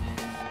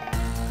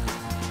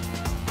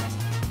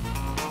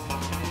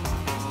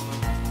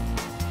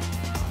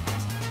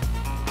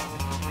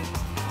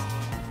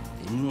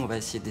 Nous, on va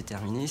essayer de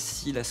déterminer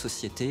si la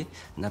société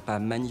n'a pas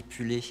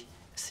manipulé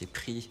ses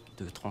prix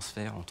de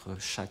transfert entre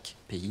chaque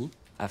pays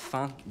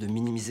afin de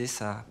minimiser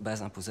sa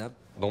base imposable.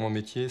 Dans mon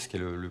métier, ce qui est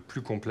le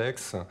plus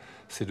complexe,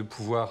 c'est de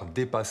pouvoir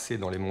dépasser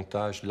dans les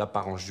montages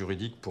l'apparence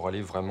juridique pour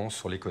aller vraiment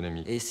sur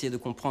l'économie. Et essayer de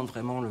comprendre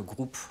vraiment le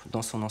groupe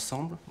dans son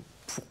ensemble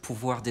pour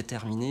pouvoir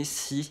déterminer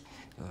si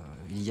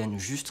il y a une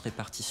juste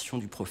répartition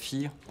du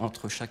profit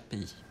entre chaque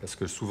pays. Parce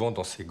que souvent,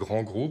 dans ces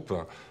grands groupes,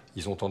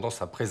 ils ont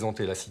tendance à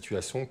présenter la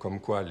situation comme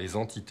quoi les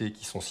entités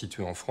qui sont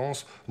situées en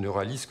France ne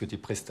réalisent que des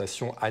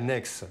prestations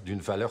annexes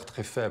d'une valeur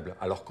très faible,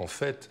 alors qu'en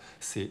fait,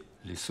 c'est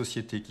les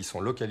sociétés qui sont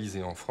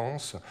localisées en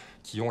France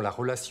qui ont la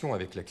relation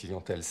avec la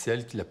clientèle. C'est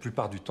elles qui, la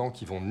plupart du temps,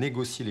 qui vont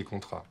négocier les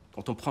contrats.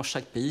 Quand on prend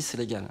chaque pays, c'est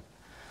légal.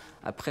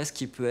 Après, ce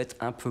qui peut être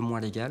un peu moins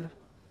légal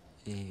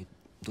et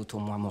d'autant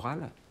moins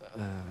moral,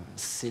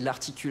 c'est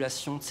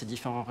l'articulation de ces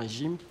différents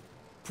régimes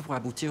pour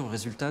aboutir au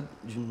résultat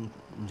d'une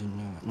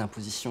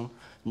imposition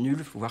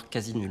nulle, voire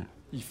quasi nulle.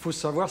 Il faut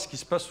savoir ce qui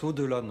se passe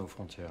au-delà de nos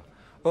frontières.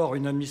 Or,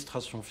 une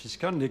administration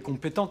fiscale n'est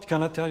compétente qu'à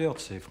l'intérieur de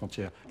ses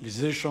frontières.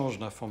 Les échanges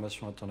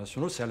d'informations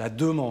internationaux, c'est à la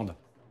demande.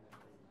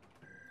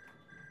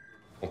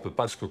 On ne peut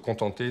pas se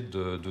contenter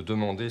de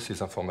demander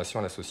ces informations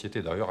à la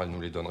société. D'ailleurs, elle ne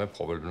nous les donnerait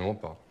probablement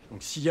pas.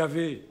 Donc s'il y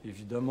avait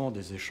évidemment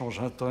des échanges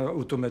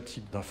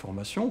automatiques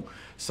d'informations,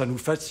 ça nous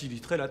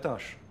faciliterait la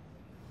tâche.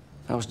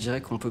 Alors je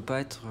dirais qu'on ne peut pas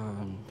être,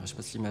 je ne sais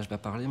pas si l'image va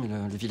parler, mais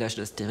le village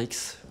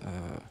d'Astérix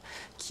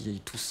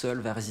qui tout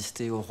seul va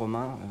résister aux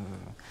Romains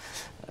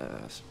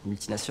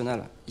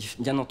multinationales.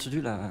 Bien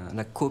entendu,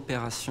 la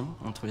coopération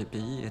entre les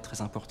pays est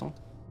très importante.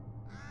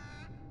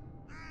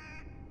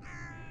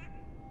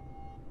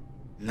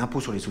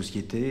 L'impôt sur les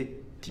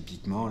sociétés,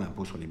 typiquement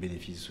l'impôt sur les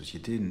bénéfices de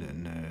sociétés,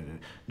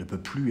 ne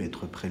peut plus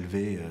être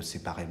prélevé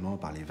séparément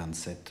par les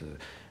 27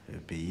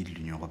 pays de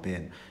l'Union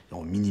européenne.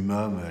 Au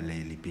minimum,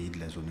 les pays de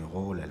la zone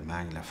euro,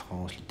 l'Allemagne, la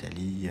France,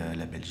 l'Italie,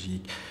 la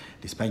Belgique,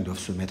 l'Espagne doivent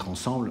se mettre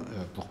ensemble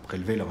pour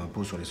prélever leur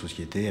impôt sur les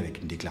sociétés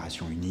avec une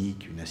déclaration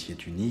unique, une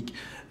assiette unique,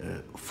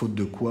 faute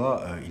de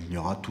quoi il n'y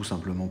aura tout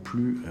simplement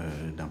plus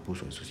d'impôt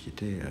sur les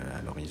sociétés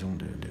à l'horizon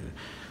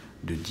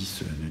de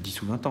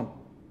 10 ou 20 ans.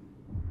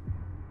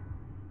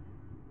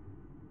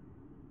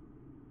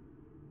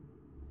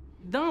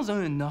 Dans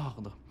un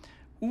ordre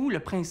où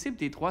le principe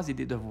des droits et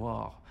des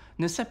devoirs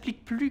ne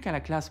s'applique plus qu'à la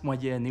classe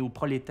moyenne et aux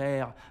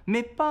prolétaires,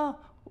 mais pas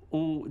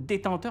aux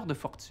détenteurs de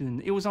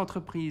fortune et aux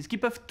entreprises qui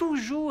peuvent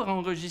toujours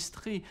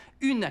enregistrer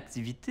une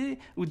activité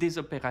ou des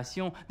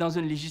opérations dans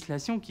une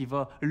législation qui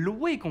va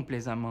louer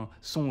complaisamment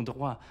son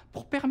droit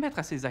pour permettre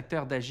à ces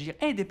acteurs d'agir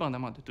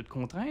indépendamment de toute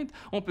contrainte,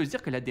 on peut se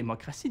dire que la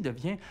démocratie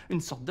devient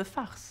une sorte de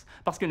farce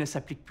parce qu'elle ne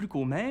s'applique plus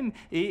qu'aux mêmes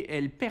et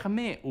elle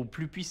permet aux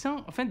plus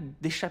puissants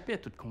d'échapper à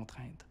toute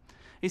contrainte.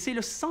 Et c'est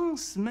le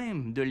sens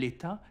même de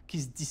l'État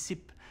qui se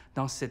dissipe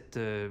dans cette,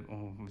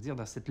 on va dire,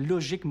 dans cette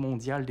logique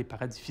mondiale des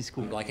paradis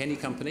fiscaux. Like any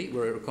company,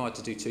 we're required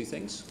to do two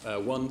things.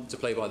 One, to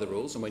play by the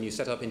rules, and when you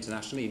set up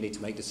internationally, you need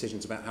to make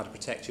decisions about how to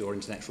protect your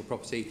intellectual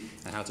property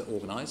and how to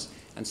organise.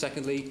 And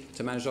secondly,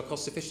 to manage our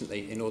costs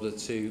efficiently in order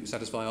to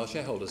satisfy our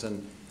shareholders.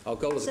 And our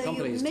goal as a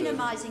company is to... So you're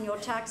minimising your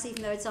tax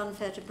even though it's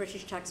unfair to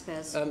British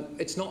taxpayers?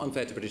 It's not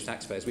unfair to British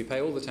taxpayers. We pay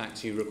all the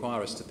tax you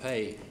require us to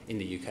pay in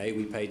the UK.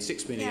 We paid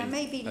 £6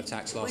 million of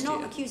tax last year.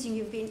 We're not accusing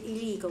you of being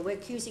illegal, we're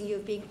accusing you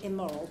of being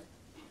immoral.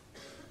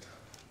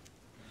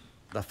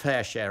 The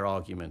fair share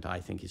argument, I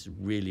think, is a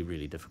really,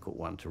 really difficult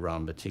one to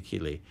run,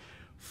 particularly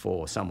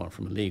for someone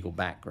from a legal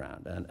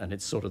background. And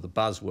it's sort of the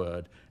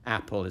buzzword,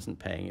 Apple isn't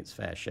paying its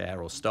fair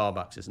share or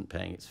Starbucks isn't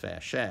paying its fair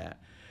share.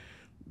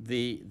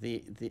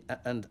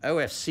 And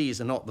OFCs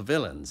are not the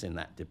villains in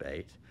that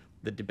debate.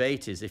 The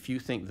debate is if you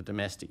think the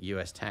domestic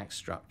US tax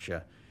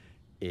structure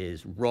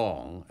is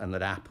wrong and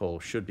that Apple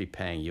should be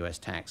paying US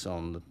tax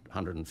on the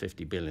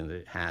 $150 billion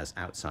that it has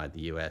outside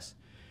the US,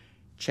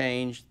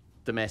 change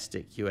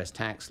domestic US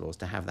tax laws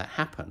to have that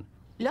happen.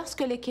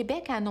 Lorsque le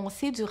Québec a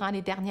annoncé durant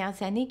les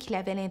dernières années qu'il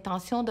avait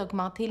l'intention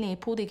d'augmenter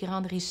l'impôt des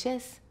grandes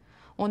richesses,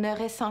 on a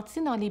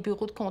ressenti dans les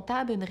bureaux de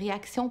comptables une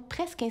réaction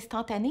presque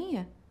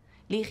instantanée.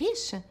 Les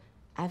riches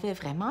avaient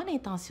vraiment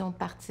l'intention de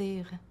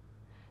partir.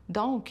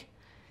 Donc,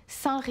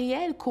 sans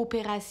réelle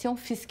coopération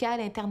fiscale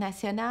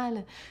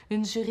internationale,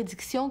 une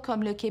juridiction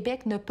comme le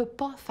Québec ne peut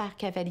pas faire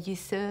cavalier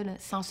seul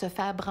sans se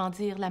faire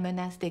brandir la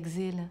menace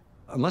d'exil.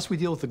 Unless we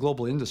deal with the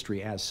global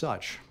industry as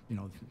such,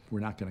 we're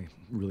not going to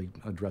really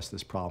address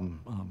this problem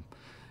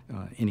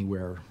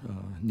anywhere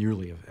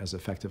nearly as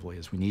effectively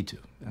as we need to.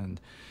 And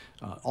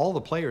all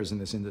the players in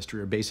this industry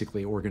are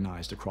basically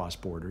organized across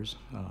borders.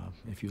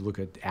 If you look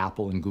at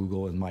Apple and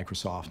Google and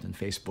Microsoft and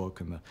Facebook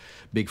and the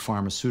big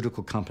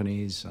pharmaceutical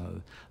companies,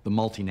 the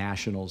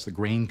multinationals, the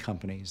grain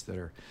companies that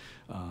are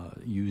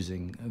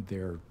using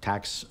their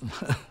tax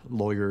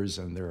lawyers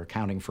and their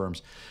accounting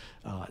firms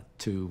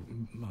to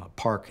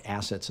park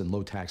assets in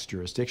low-tax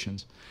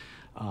jurisdictions.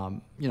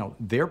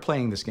 They're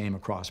playing this game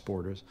across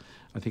borders.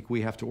 I think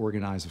we have to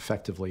organize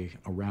effectively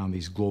around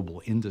these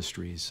global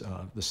industries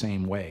the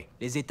same way.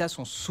 Les États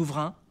sont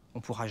souverains, on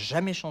ne pourra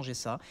jamais changer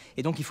ça,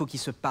 et donc il faut qu'ils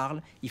se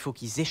parlent, il faut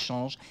qu'ils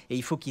échangent, et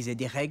il faut qu'ils aient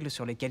des règles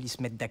sur lesquelles ils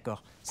se mettent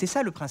d'accord. C'est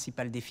ça le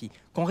principal défi,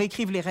 qu'on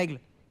réécrive les règles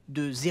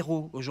de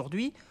zéro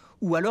aujourd'hui,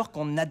 ou alors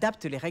qu'on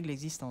adapte les règles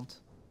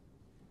existantes.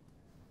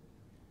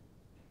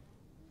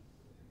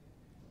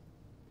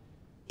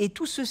 Et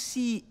tout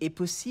ceci est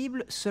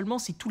possible seulement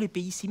si tous les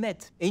pays s'y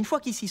mettent. Et une fois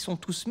qu'ils s'y sont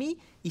tous mis,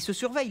 ils se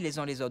surveillent les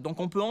uns les autres. Donc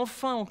on peut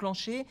enfin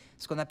enclencher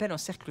ce qu'on appelle un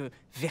cercle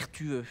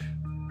vertueux.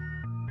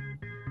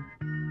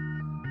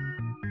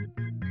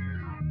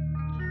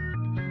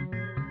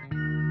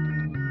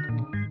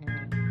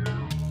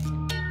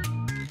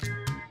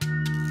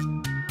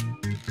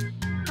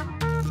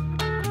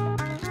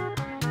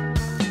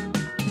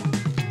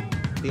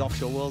 The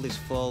offshore world is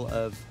full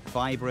of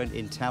vibrant,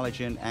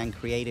 intelligent, and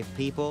creative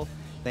people.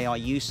 They are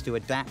used to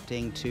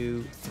adapting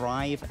to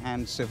thrive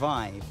and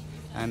survive,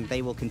 and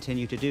they will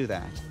continue to do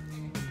that.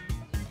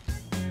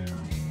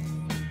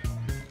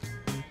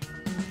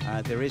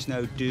 There is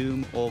no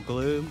doom or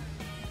gloom.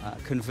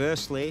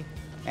 Conversely,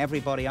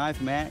 everybody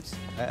I've met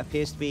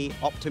appears to be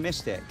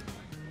optimistic.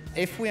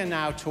 If we are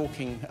now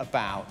talking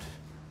about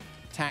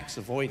tax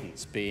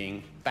avoidance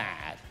being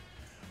bad,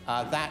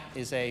 that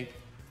is a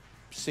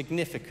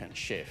significant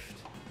shift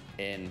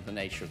in the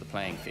nature of the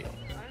playing field.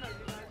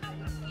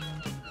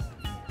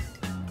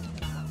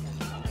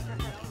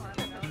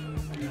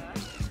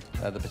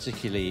 The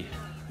particularly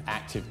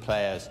active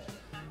players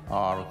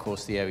are, of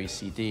course, the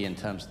OECD in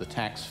terms of the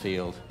tax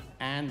field.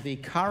 And the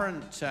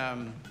current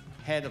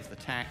head of the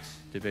tax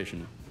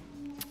division,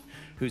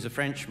 who's a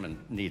Frenchman,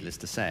 needless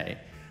to say,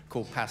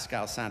 called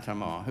Pascal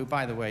Saint-Amand, who,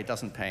 by the way,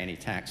 doesn't pay any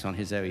tax on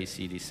his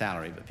OECD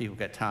salary, but people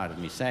get tired of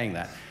me saying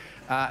that.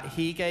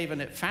 He gave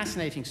a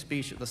fascinating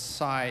speech at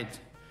the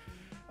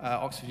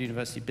Oxford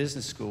University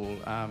Business School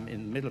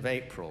in the middle of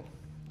April,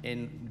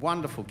 in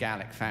wonderful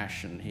Gallic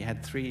fashion. He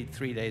had three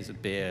days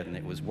of beard, and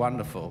it was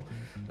wonderful,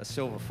 a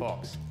silver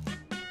fox.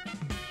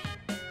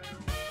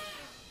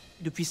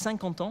 Depuis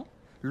 50 ans,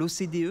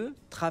 l'OCDE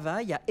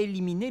travaille à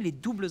éliminer les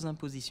doubles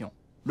impositions.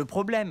 Le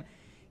problème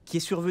qui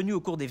est survenu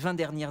au cours des 20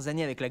 dernières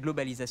années avec la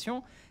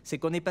globalisation, c'est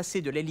qu'on est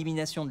passé de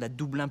l'élimination de la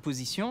double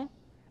imposition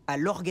à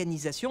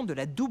l'organisation de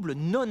la double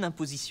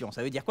non-imposition.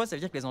 Ça veut dire quoi? Ça veut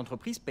dire que les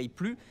entreprises ne payent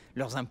plus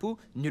leurs impôts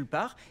nulle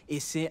part, et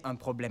c'est un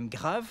problème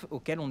grave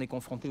auquel on est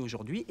confronté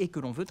aujourd'hui et que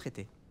l'on veut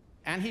traiter.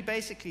 And he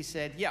basically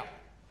said, yeah,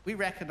 we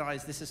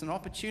recognize this is an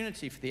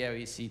opportunity for the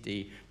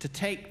OECD to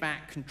take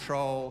back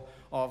control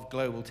of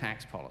global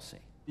tax policy.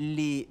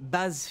 Les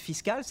bases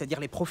fiscales, c'est-à-dire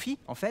les profits,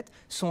 en fait,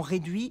 sont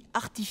réduits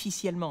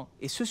artificiellement.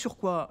 Et ce sur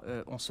quoi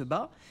on se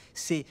bat,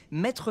 c'est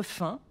mettre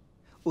fin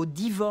au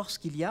divorce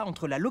qu'il y a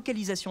entre la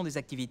localisation des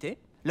activités,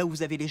 là où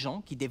vous avez les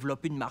gens qui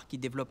développent une marque, qui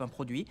développent un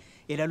produit,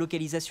 et la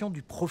localisation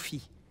du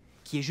profit,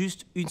 qui est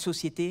juste une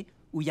société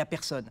où il n'y a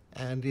personne.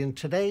 And in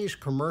today's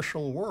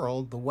commercial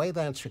world, the way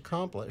that's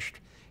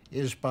accomplished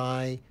is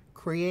by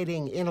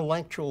creating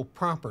intellectual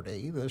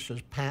property, this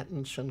is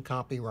patents and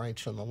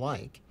copyrights and the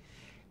like,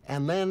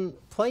 and then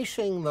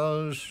placing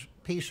those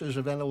pieces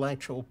of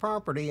intellectual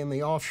property in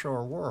the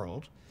offshore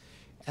world,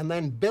 and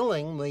then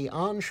billing the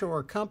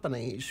onshore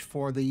companies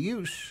for the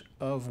use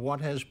of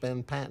what has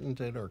been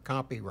patented or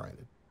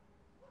copyrighted.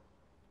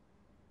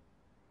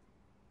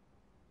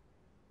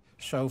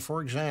 So,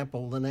 for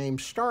example, the name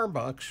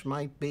Starbucks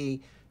might be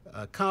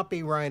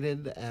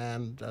copyrighted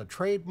and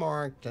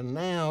trademarked, and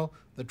now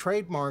the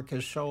trademark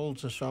is sold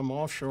to some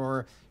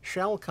offshore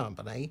shell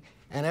company,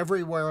 and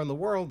everywhere in the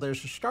world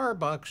there's a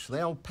Starbucks,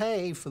 they'll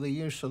pay for the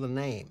use of the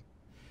name.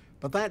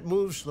 But that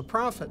moves the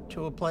profit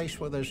to a place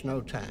where there's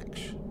no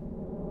tax.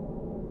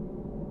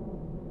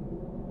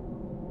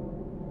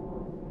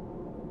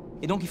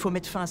 Et donc il faut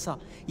mettre fin à ça.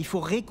 Il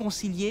faut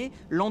réconcilier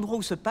l'endroit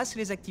où se passent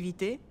les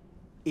activités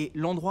et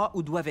l'endroit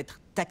où doivent être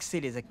taxées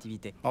les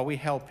activités. Are we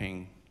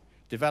helping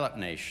developed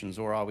nations,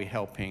 or are we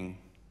helping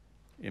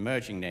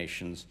emerging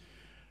nations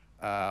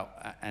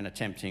and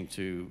attempting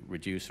to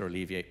reduce or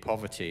alleviate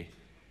poverty,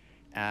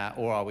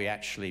 or are we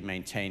actually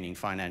maintaining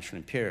financial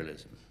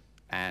imperialism?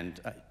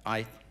 And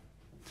I'm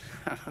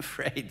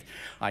afraid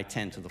I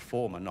tend to the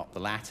former, not the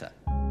latter.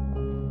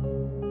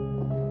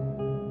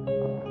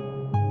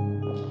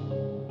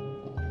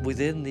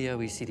 Within the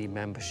OECD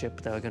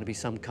membership, there are going to be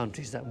some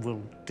countries that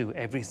will do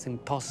everything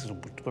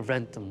possible to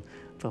prevent them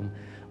from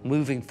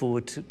moving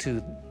forward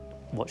to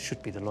what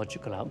should be the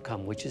logical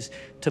outcome, which is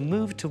to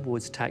move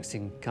towards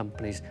taxing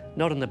companies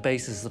not on the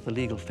basis of the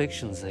legal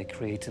fictions they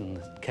create in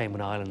the Cayman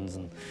Islands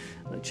and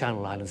the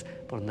Channel Islands,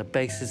 but on the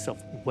basis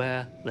of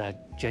where their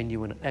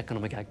genuine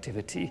economic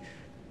activity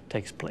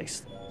takes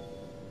place.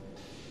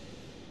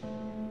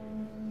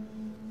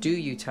 Do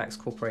you tax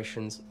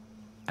corporations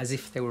as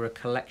if they were a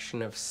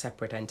collection of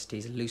separate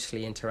entities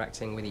loosely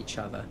interacting with each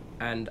other?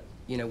 And,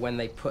 you know, when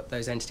they put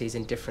those entities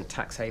in different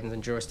tax havens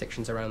and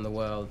jurisdictions around the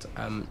world,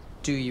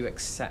 do you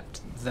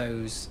accept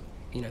those,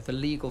 you know, the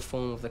legal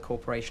form of the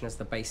corporation as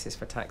the basis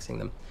for taxing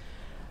them?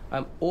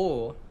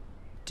 Or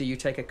do you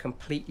take a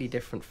completely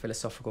different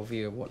philosophical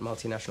view of what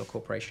multinational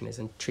corporation is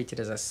and treat it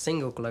as a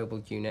single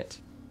global unit,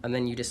 and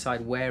then you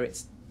decide where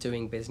it's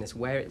doing business,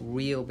 where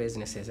real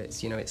business is?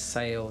 It's, you know, it's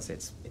sales,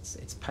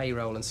 it's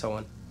payroll and so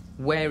on.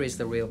 Where is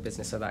the real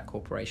business of that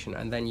corporation?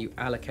 And then you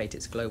allocate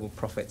its global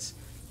profits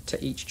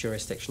to each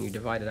jurisdiction. You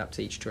divide it up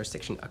to each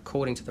jurisdiction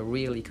according to the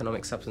real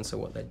economic substance of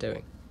what they're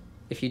doing.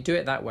 If you do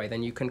it that way,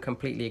 then you can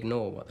completely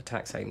ignore what the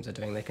tax havens are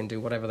doing. They can do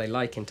whatever they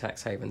like in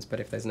tax havens, but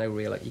if there's no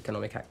real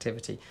economic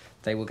activity,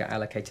 they will get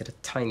allocated a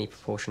tiny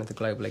proportion of the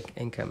global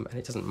income, and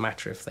it doesn't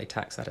matter if they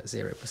tax that at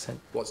 0%.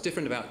 What's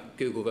different about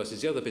Google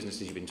versus the other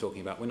businesses you've been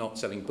talking about, we're not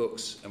selling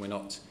books and we're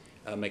not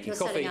making You're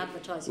coffee. selling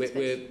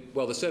advertising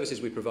Well, the services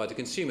we provide to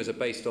consumers are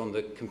based on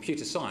the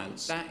computer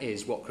science. That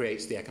is what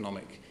creates the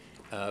economic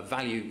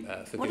value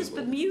for Google. What does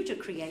Bermuda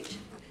create?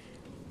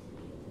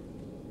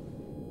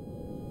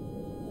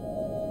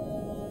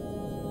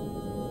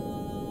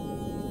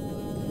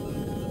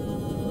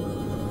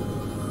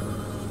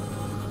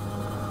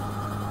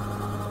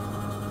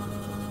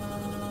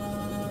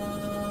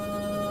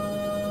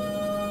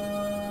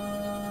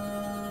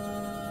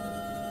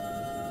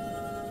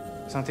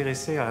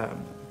 S'intéresser à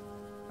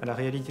la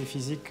réalité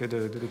physique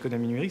de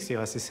l'économie numérique,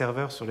 c'est-à-dire à ces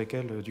serveurs sur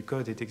lesquels du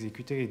code est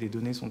exécuté et des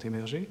données sont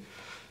émergées,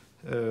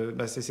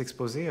 c'est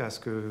s'exposer à ce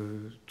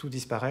que tout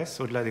disparaisse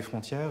au-delà des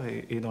frontières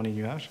et dans les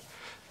nuages.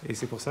 Et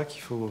c'est pour ça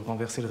qu'il faut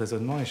renverser le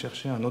raisonnement et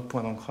chercher un autre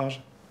point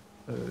d'ancrage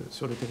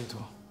sur le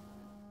territoire.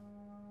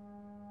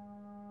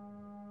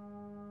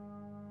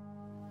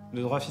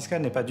 Le droit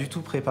fiscal n'est pas du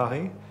tout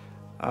préparé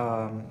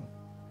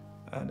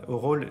au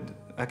rôle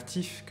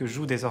actif que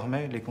jouent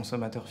désormais les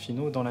consommateurs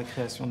finaux dans la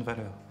création de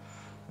valeur.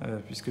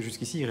 Puisque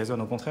jusqu'ici, il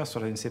raisonne au contraire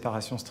sur une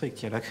séparation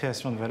stricte. Il y a la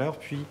création de valeur,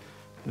 puis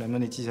la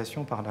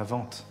monétisation par la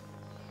vente.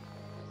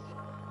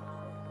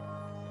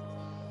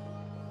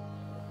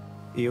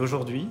 Et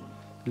aujourd'hui,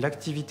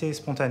 l'activité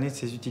spontanée de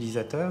ces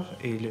utilisateurs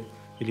et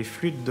les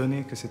flux de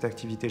données que cette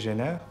activité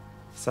génère,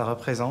 ça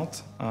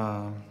représente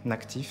un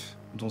actif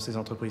dont ces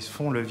entreprises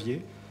font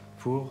levier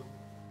pour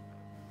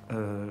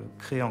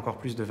créer encore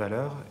plus de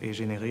valeur et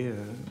générer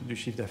du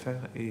chiffre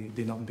d'affaires et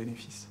d'énormes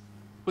bénéfices.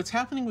 What's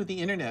happening with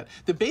the internet,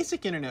 the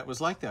basic internet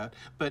was like that,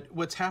 but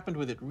what's happened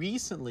with it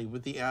recently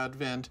with the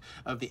advent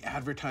of the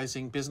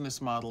advertising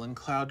business model and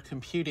cloud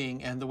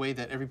computing and the way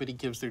that everybody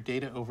gives their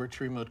data over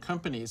to remote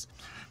companies,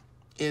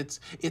 it's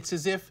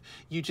as if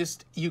you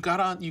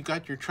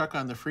got your truck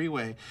on the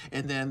freeway,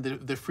 and then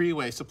the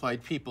freeway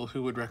supplied people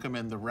who would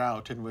recommend the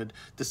route and would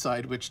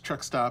decide which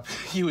truck stop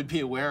you would be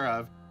aware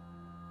of.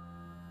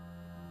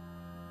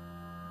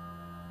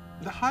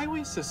 The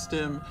highway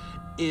system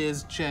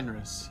is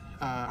generous.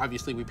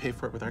 Obviously, we pay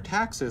for it with our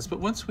taxes, but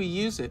once we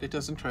use it, it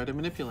doesn't try to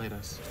manipulate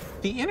us.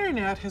 The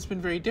internet has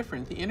been very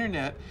different. The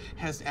internet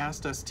has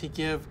asked us to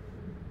give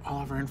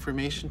all of our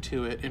information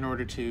to it in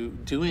order to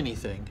do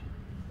anything.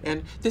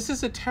 And this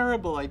is a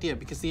terrible idea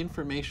because the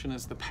information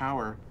is the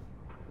power.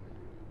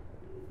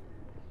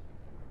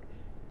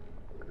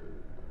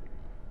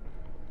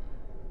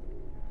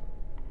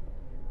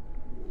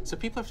 So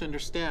people have to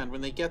understand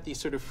when they get these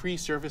sort of free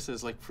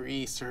services like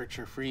free search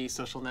or free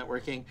social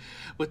networking,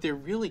 what they're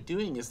really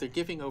doing is they're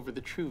giving over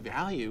the true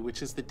value,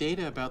 which is the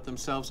data about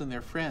themselves and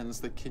their friends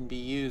that can be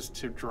used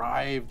to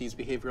drive these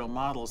behavioral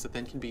models that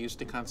then can be used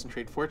to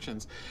concentrate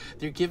fortunes.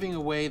 They're giving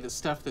away the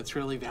stuff that's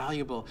really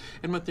valuable,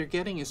 and what they're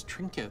getting is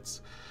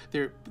trinkets.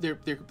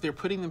 They're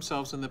putting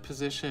themselves in the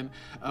position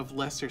of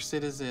lesser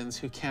citizens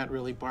who can't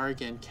really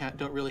bargain,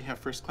 don't really have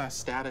first-class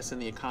status in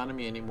the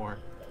economy anymore.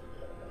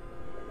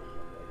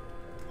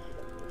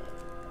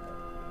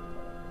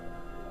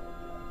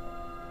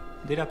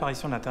 Dès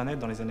l'apparition de l'Internet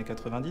dans les années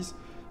 90,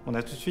 on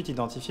a tout de suite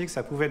identifié que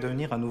ça pouvait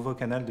devenir un nouveau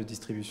canal de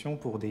distribution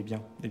pour des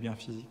biens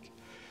physiques.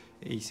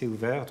 Et il s'est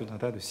ouvert tout un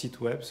tas de sites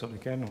web sur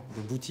lesquels,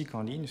 de boutiques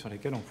en ligne sur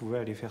lesquelles on pouvait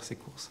aller faire ses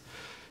courses.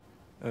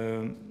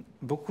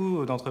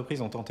 Beaucoup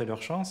d'entreprises ont tenté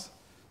leur chance,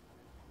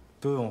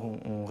 peu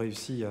ont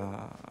réussi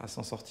à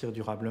s'en sortir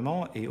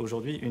durablement, et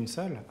aujourd'hui une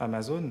seule,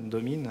 Amazon,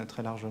 domine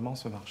très largement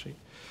ce marché.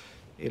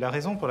 Et la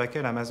raison pour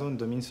laquelle Amazon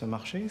domine ce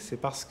marché, c'est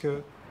parce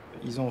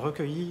qu'ils ont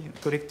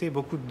collecté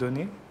beaucoup de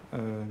données,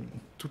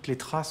 toutes les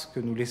traces que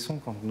nous laissons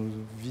quand nous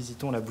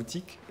visitons la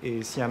boutique.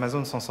 Et si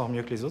Amazon s'en sort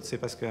mieux que les autres, c'est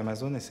parce que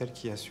Amazon est celle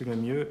qui a su le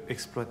mieux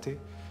exploiter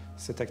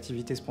cette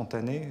activité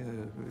spontanée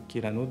qui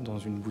est la nôtre dans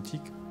une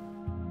boutique.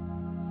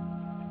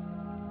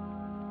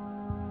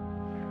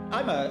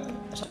 And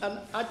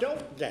I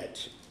don't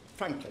get,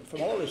 frankly,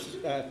 from all this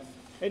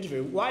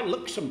interview, why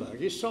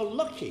Luxembourg is so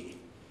lucky.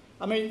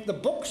 I mean, the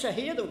books are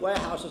here, the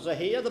warehouses are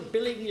here, the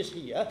billing is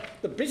here,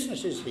 the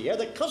business is here,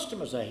 the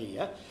customers are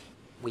here.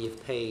 We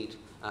have paid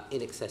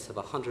in excess of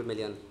 100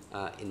 million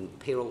in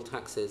payroll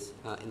taxes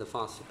in the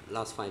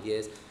last 5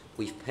 years.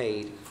 We've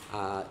paid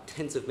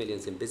tens of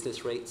millions in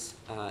business rates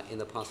in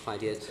the past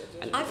 5 years.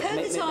 And I've heard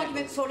this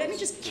argument before. Let me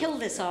just kill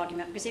this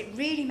argument because it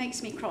really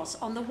makes me cross.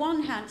 On the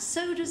one hand,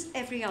 so does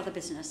every other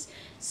business.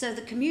 So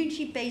the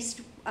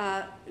community-based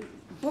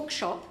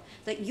bookshop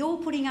that you're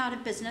putting out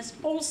of business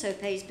also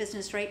pays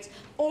business rates,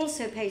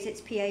 also pays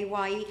its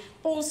PAYE,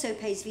 also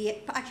pays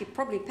actually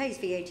probably pays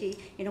VAT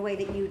in a way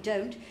that you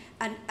don't,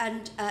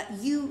 and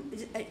you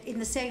in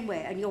the same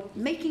way, and you're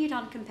making it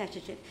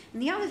uncompetitive.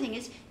 And the other thing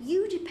is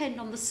you depend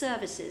on the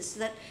services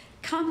that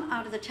come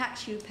out of the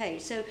tax you pay.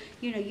 So,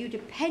 you know, you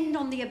depend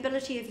on the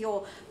ability of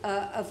your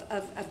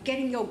of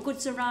getting your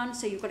goods around,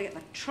 so you've got to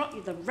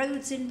get the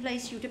roads in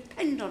place, you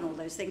depend on all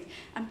those things.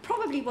 And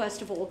probably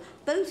worst of all,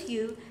 both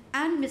you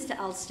and Mr.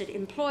 Alsted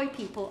employ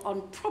people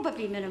on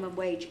probably minimum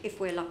wage if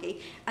we're lucky,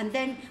 and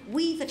then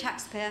we, the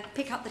taxpayer,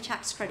 pick up the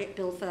tax credit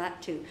bill for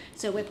that too.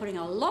 So we're putting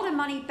a lot of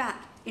money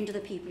back into the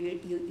people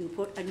you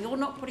put, and you're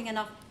not putting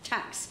enough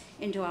tax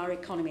into our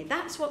economy.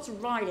 That's what's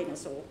riding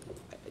us all.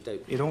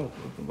 Et donc,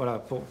 voilà,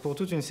 pour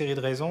toute une série de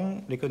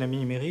raisons, l'économie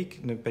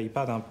numérique ne paye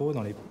pas d'impôts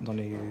dans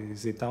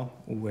les États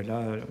où elle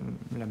a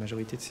la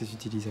majorité de ses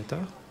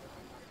utilisateurs.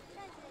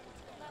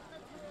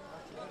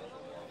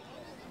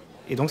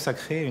 Et donc, ça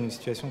crée une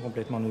situation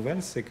complètement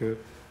nouvelle, c'est que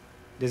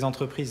des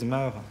entreprises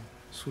meurent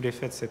sous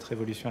l'effet de cette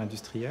révolution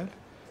industrielle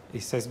et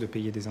cessent de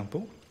payer des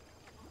impôts.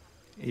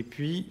 Et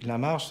puis, la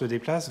marge se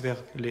déplace vers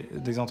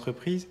des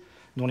entreprises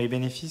dont les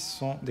bénéfices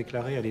sont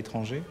déclarés à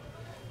l'étranger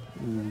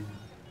ou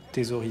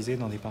thésaurisés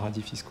dans des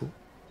paradis fiscaux.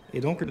 Et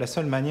donc, la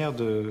seule manière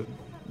de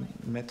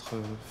mettre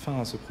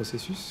fin à ce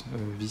processus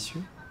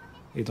vicieux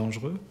et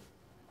dangereux,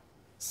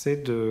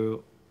 c'est de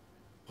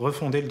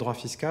refonder le droit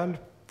fiscal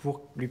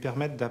pour lui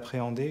permettre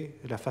d'appréhender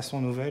la façon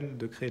nouvelle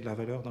de créer de la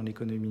valeur dans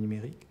l'économie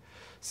numérique.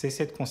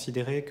 C'est de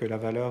considérer que la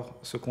valeur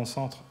se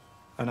concentre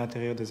à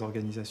l'intérieur des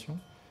organisations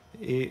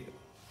et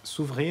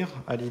s'ouvrir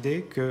à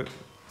l'idée que,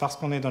 parce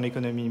qu'on est dans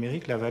l'économie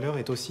numérique, la valeur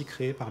est aussi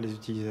créée par les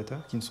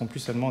utilisateurs, qui ne sont plus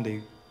seulement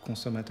des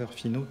consommateurs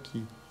finaux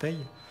qui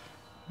payent,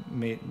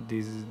 mais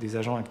des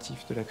agents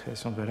actifs de la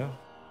création de valeur.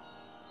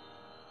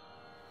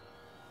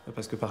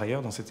 Parce que par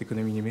ailleurs, dans cette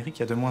économie numérique,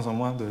 il y a de moins en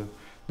moins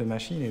de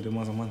machines et de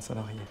moins en moins de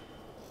salariés.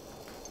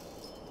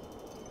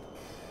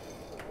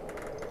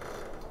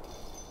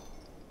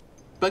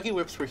 Buggy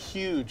whips were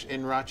huge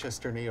in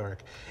Rochester, New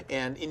York.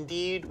 And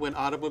indeed, when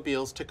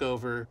automobiles took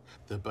over,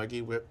 the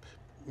buggy whip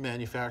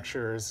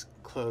manufacturers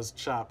closed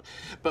shop.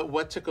 But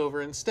what took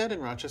over instead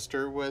in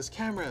Rochester was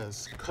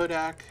cameras.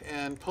 Kodak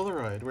and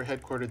Polaroid were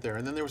headquartered there.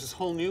 And then there was this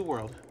whole new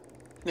world.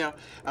 Now,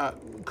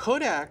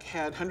 Kodak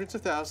had hundreds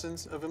of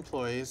thousands of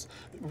employees,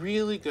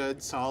 really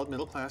good, solid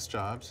middle-class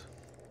jobs.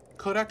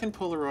 Kodak and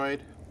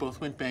Polaroid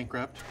both went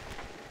bankrupt.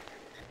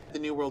 The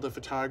new world of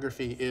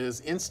photography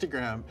is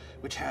Instagram,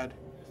 which had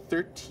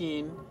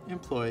 13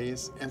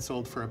 employees and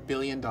sold for $1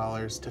 billion to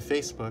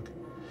Facebook.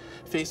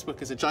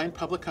 Facebook is a giant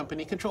public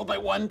company controlled by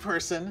one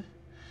person.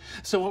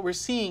 So what we're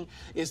seeing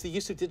is the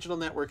use of digital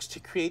networks to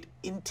create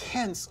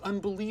intense,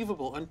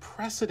 unbelievable,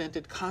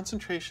 unprecedented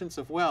concentrations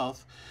of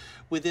wealth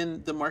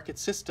within the market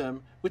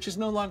system, which is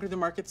no longer the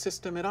market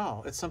system at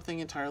all. It's something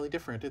entirely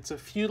different. It's a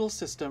feudal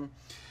system,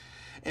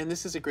 and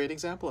this is a great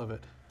example of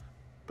it.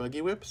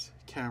 Buggy whips,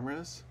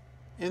 cameras,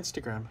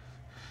 Instagram.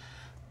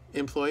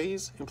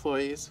 Employees,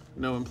 employees,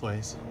 no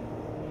employees.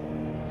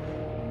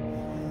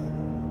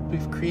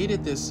 We've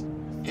created this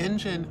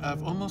engine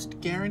of almost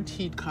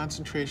guaranteed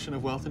concentration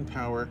of wealth and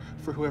power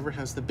for whoever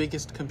has the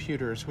biggest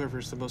computers, whoever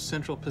has the most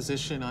central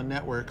position on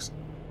networks.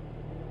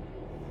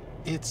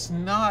 It's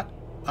not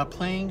a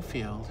playing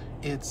field,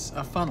 it's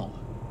a funnel.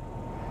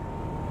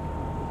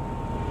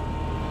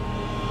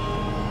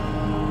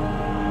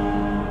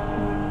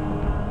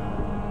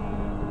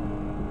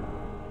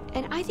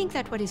 And I think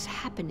that what is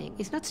happening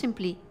is not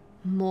simply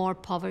more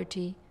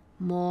poverty,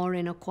 more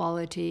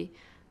inequality,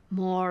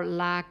 more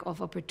lack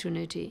of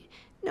opportunity.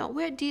 No,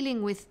 we're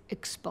dealing with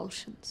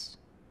expulsions.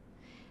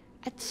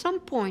 At some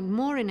point,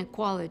 more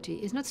inequality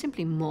is not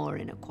simply more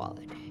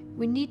inequality.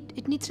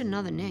 It needs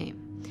another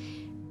name.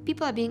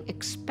 People are being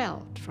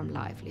expelled from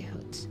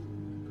livelihoods.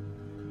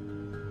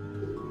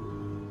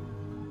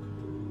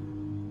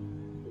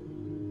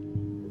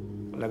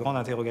 La grande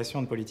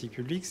interrogation de politique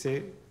publique,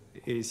 c'est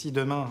et si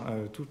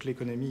demain toute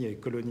l'économie est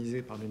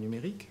colonisée par le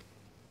numérique,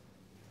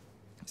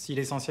 si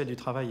l'essentiel du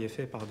travail est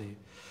fait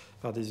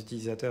par des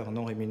utilisateurs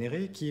non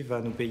rémunérés, qui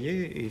va nous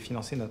payer et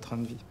financer notre train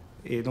de vie?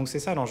 Et donc c'est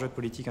ça l'enjeu de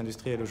politique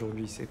industrielle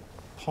aujourd'hui, c'est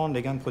prendre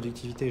les gains de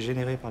productivité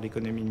générés par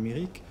l'économie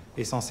numérique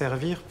et s'en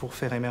servir pour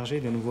faire émerger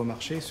de nouveaux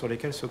marchés sur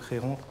lesquels se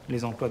créeront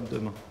les emplois de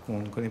demain, qu'on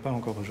ne connaît pas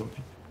encore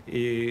aujourd'hui.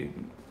 Et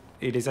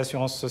les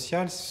assurances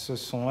sociales, ce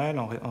sont elles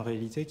en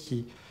réalité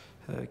qui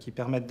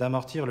permettent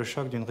d'amortir le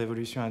choc d'une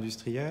révolution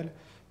industrielle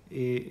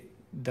et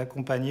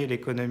d'accompagner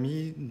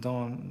l'économie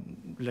dans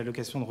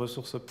l'allocation de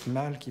ressources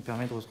optimales qui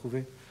permet de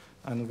retrouver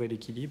un nouvel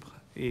équilibre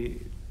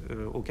et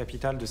au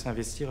capital de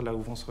s'investir là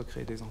où vont se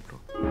recréer des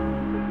emplois.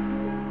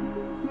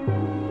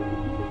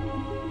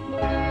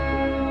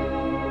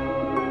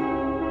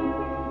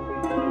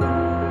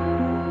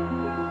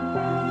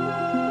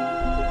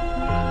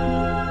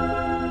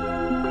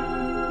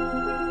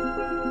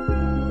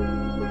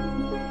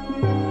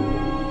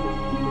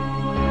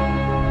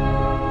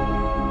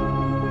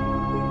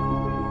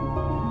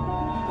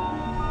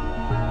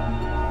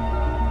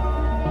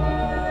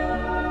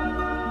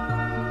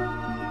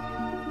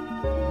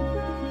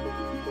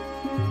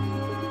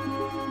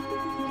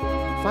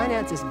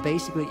 Finance is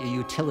basically a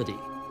utility.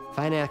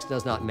 Finance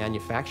does not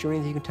manufacture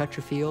anything you can touch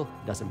or feel,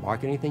 doesn't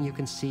market anything you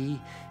can see.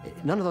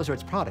 None of those are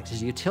its products.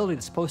 It's a utility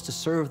that's supposed to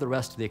serve the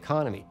rest of the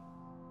economy.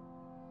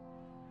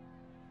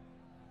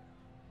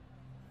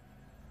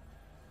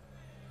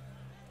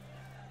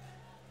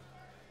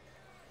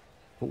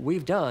 What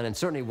we've done, and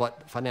certainly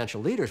what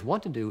financial leaders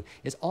want to do,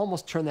 is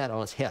almost turn that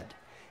on its head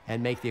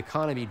and make the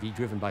economy be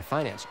driven by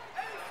finance.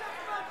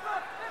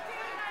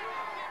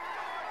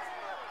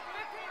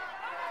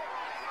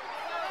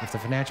 If the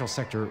financial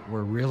sector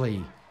were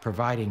really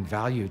providing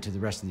value to the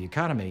rest of the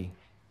economy,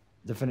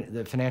 the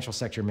financial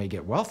sector may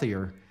get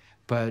wealthier,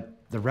 but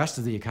the rest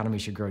of the economy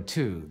should grow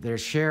too. Their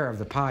share of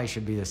the pie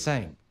should be the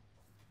same.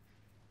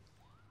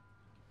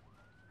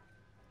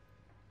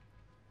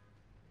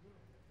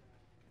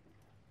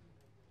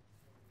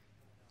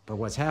 But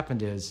what's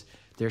happened is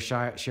their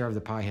share of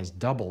the pie has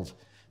doubled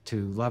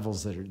to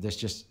levels that's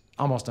just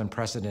almost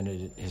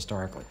unprecedented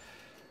historically.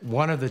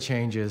 One of the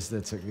changes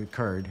that's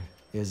occurred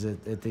is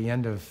that at the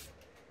end of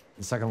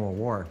the Second World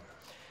War,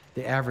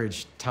 the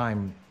average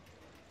time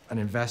an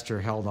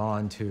investor held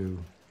on to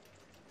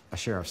a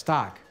share of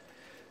stock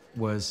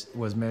was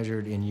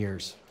measured in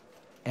years.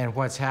 And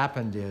what's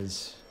happened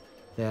is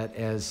that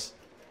as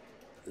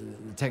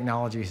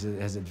technology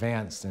has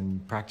advanced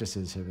and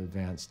practices have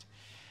advanced,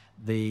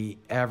 the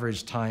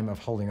average time of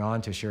holding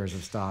on to shares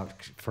of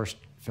stock first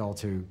fell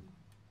to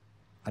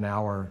an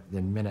hour,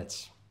 then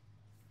minutes.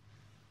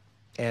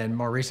 And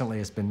more recently,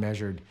 it's been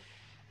measured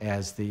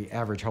as the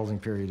average holding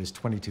period is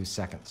 22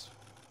 seconds.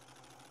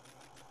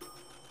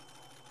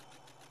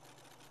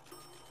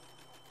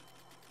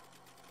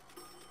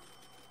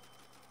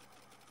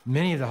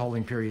 Many of the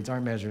holding periods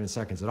aren't measured in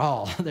seconds at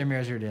all. They're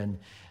measured in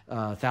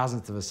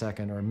thousandths of a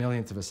second or a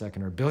millionth of a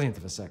second or a billionth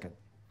of a second.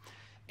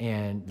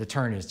 And the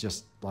turn is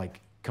just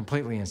like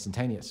completely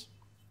instantaneous.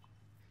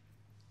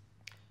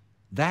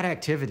 That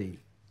activity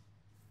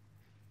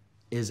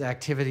is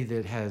activity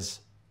that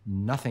has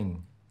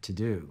nothing to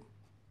do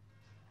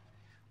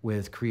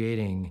with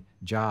creating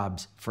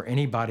jobs for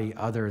anybody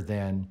other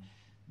than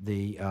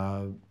the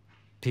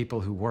people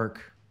who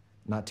work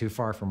not too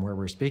far from where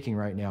we're speaking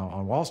right now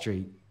on Wall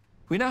Street.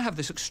 We now have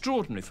this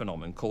extraordinary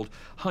phenomenon called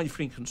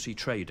high-frequency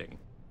trading.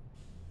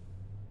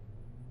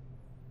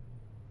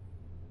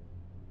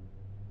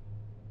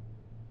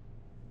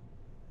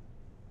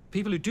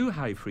 People who do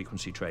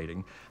high-frequency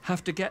trading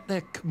have to get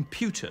their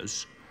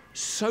computers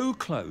so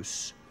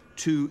close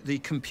to the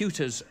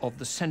computers of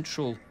the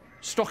central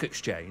stock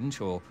exchange,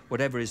 or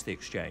whatever is the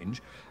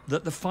exchange,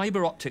 that the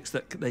fiber optics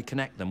that they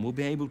connect them will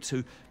be able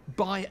to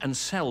buy and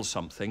sell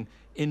something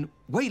in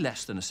way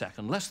less than a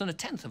second, less than a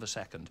tenth of a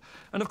second.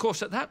 And of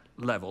course, at that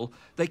level,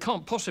 they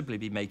can't possibly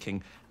be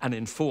making an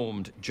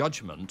informed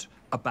judgment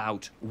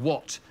about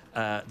what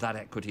that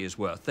equity is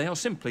worth. They are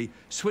simply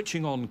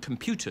switching on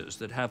computers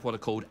that have what are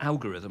called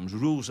algorithms,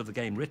 rules of the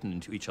game written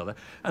into each other,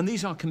 and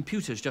these are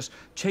computers just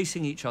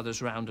chasing each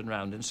other's round and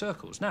round in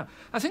circles. Now,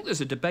 I think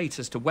there's a debate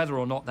as to whether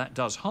or not that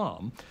does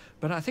harm,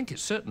 but I think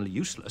it's certainly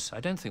useless.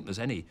 I don't think there's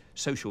any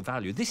social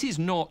value. This is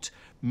not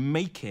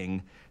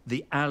making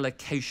the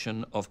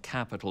allocation of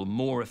capital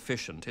more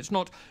efficient. It's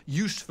not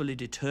usefully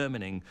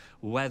determining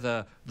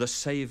whether the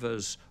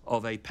savers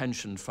of a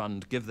pension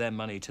fund give their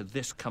money to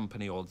this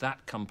company or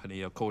that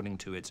company according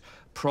to its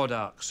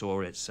products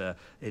or its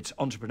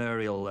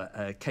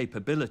entrepreneurial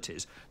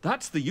capabilities.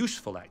 That's the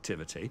useful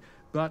activity,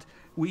 but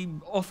we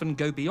often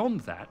go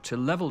beyond that to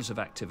levels of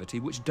activity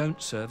which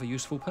don't serve a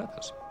useful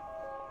purpose.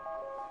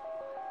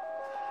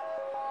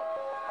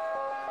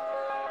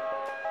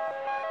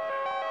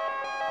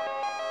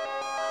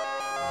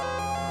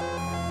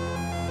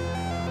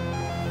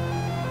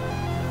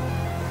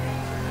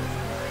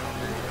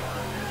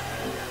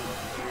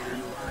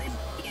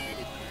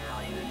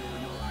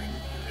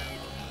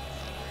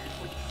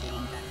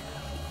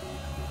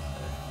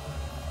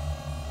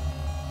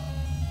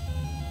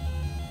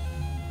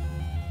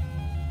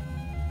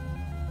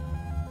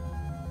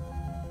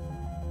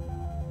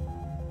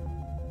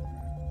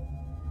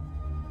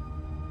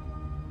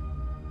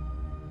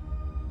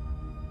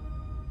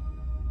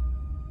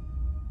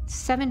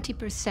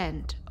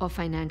 "70% of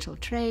financial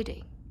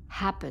trading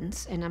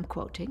happens," and I'm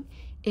quoting,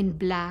 "in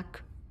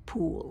black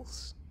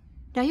pools."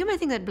 Now, you might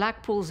think that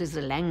black pools is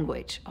the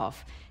language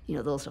of,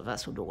 those of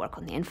us who do work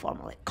on the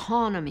informal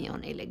economy,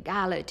 on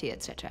illegality,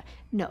 etc.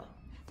 No,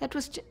 that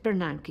was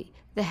Bernanke,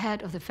 the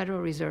head of the Federal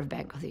Reserve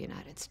Bank of the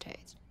United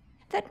States.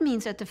 That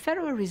means that the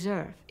Federal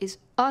Reserve is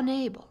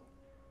unable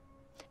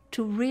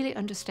to really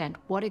understand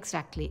what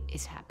exactly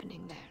is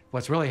happening there.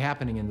 What's really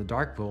happening in the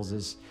dark pools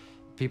is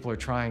people are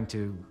trying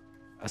to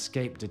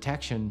escape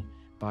detection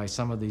by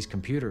some of these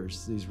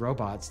computers, these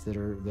robots that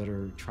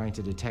are trying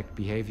to detect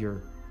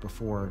behavior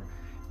before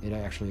it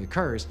actually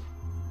occurs.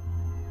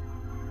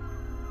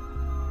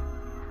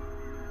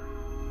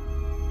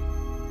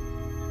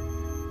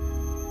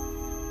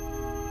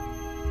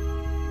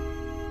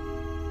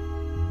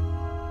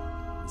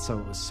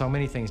 So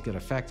many things get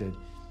affected,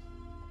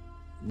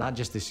 not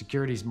just the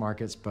securities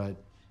markets, but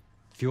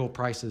fuel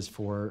prices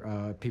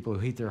for people who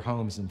heat their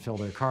homes and fill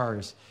their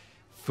cars,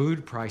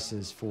 food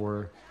prices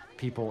for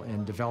people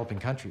in developing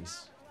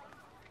countries.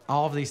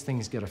 All of these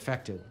things get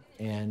affected,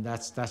 and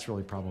that's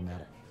really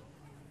problematic.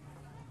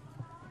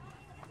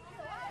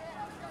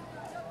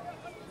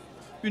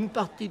 Une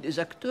partie des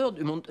acteurs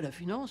du monde de la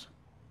finance,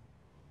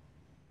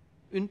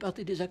 une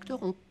partie des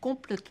acteurs ont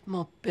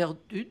complètement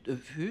perdu de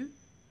vue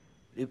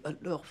les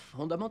valeurs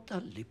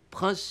fondamentales, les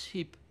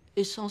principes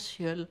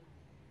essentiels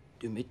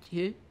du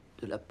métier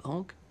de la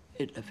banque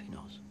et de la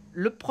finance.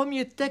 Le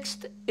premier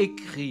texte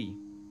écrit,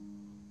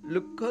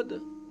 le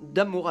code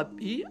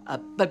d'Hammurabi à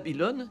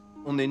Babylone,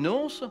 on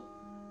énonce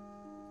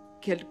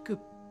quelques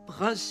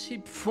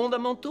principes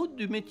fondamentaux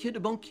du métier de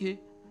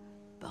banquier.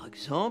 Par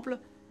exemple,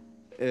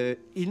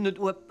 il ne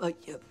doit pas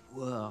y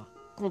avoir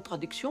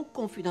contradiction,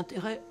 conflit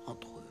d'intérêt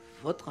entre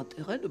votre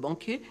intérêt de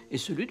banquier et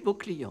celui de vos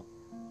clients.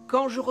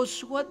 Quand je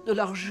reçois de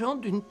l'argent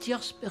d'une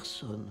tierce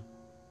personne,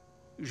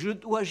 je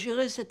dois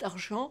gérer cet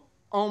argent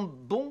en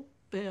bon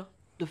père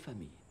de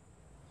famille.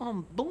 En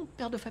bon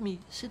père de famille,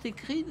 c'est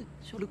écrit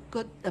sur le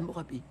code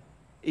d'Hammurabi.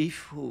 Et il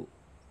faut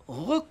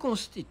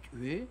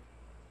reconstituer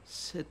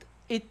cette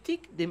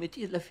éthique des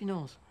métiers de la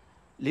finance,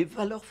 les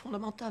valeurs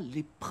fondamentales,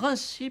 les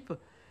principes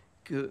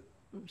que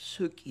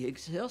ceux qui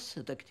exercent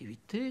cette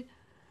activité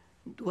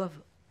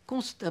doivent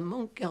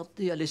constamment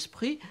garder à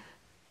l'esprit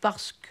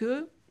parce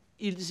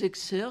qu'ils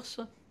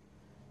exercent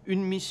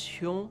une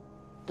mission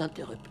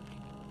d'intérêt public.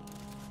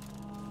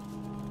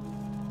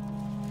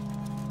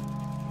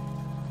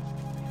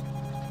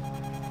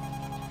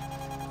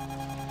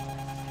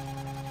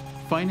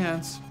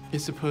 Finance is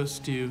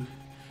supposed to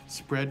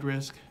spread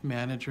risk,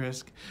 manage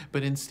risk,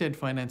 but instead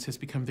finance has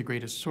become the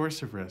greatest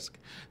source of risk.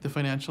 The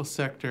financial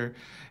sector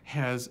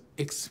has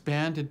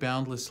expanded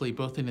boundlessly,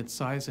 both in its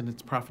size and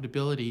its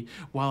profitability,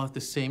 while at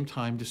the same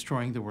time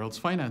destroying the world's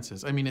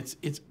finances. I mean, it's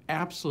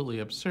absolutely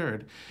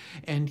absurd.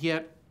 And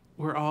yet,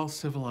 we're all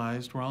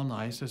civilized, we're all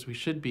nice, as we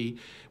should be.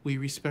 We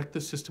respect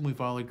the system we've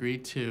all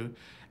agreed to,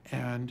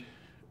 and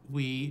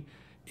we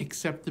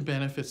accept the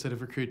benefits that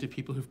have accrued to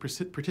people who've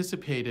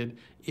participated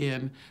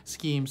in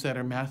schemes that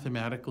are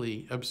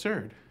mathematically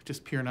absurd,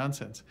 just pure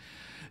nonsense.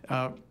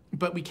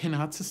 But we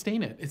cannot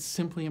sustain it. It's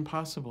simply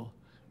impossible.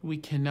 We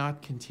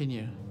cannot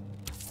continue.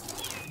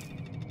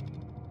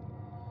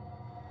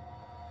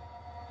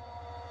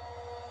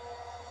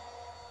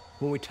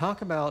 When we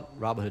talk about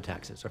Robinhood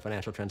taxes or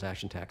financial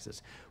transaction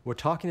taxes, we're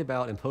talking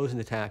about imposing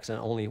the tax on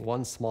only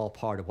one small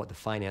part of what the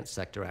finance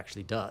sector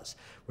actually does.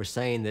 We're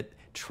saying that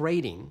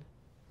trading,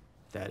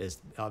 that is,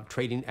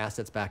 trading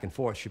assets back and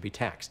forth, should be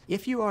taxed.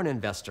 If you are an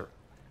investor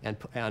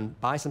and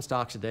buy some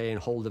stocks today and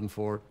hold them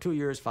for 2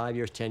 years, 5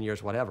 years, 10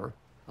 years, whatever,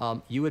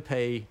 you would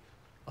pay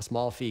a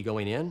small fee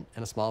going in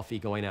and a small fee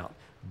going out.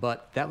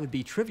 But that would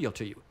be trivial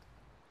to you.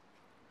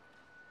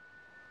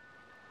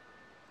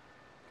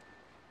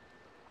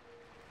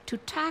 to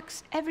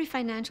tax every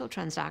financial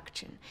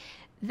transaction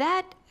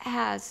that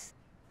has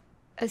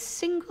a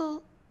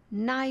single,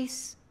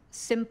 nice,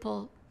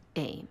 simple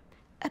aim,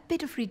 a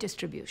bit of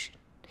redistribution.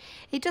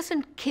 It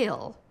doesn't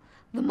kill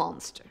the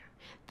monster,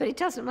 but it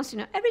doesn't,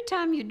 every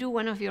time you do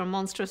one of your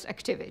monstrous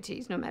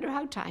activities, no matter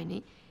how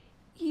tiny,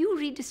 you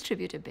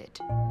redistribute a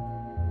bit.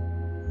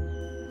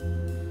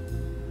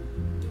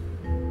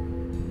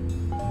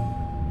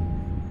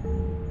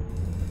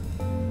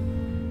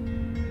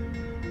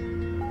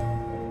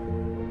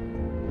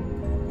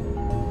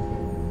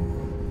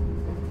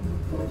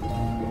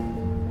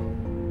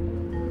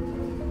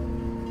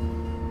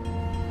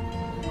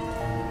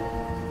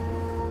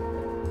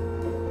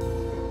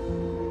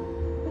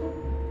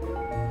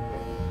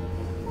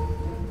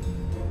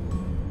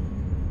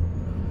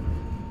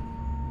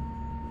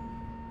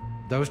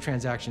 Those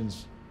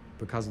transactions,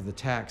 because of the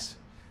tax,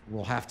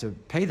 will have to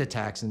pay the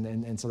tax,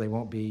 and so they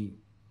won't be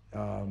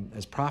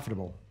as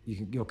profitable.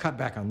 You'll cut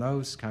back on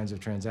those kinds of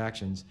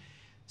transactions.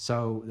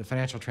 So the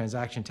financial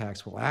transaction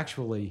tax will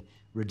actually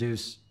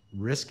reduce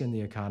risk in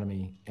the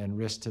economy and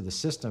risk to the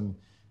system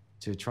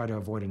to try to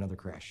avoid another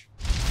crash.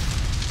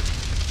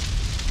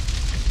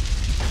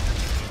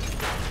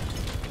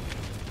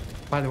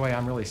 By the way,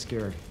 I'm really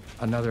scared.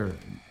 Another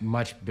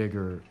much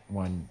bigger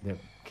one that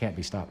can't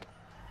be stopped.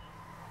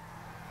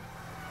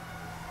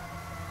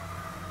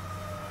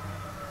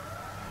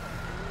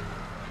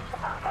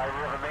 You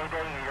have a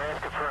mayday, you're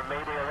asking for a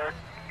mayday alert?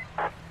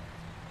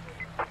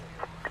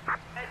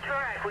 That's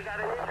correct, we got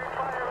an injured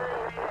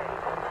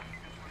fireman.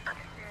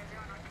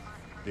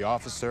 The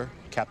officer,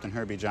 Captain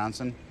Herbie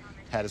Johnson,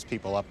 had his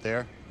people up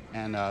there,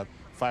 and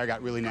fire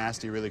got really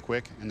nasty really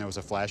quick, and there was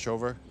a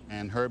flashover,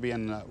 and Herbie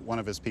and one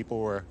of his people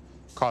were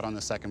caught on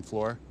the second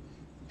floor,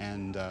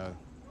 and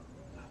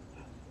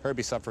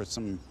Herbie suffered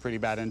some pretty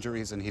bad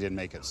injuries, and he didn't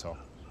make it, so.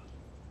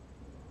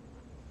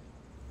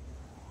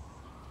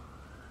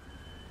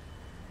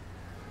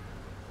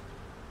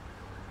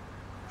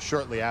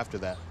 Shortly after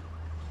that,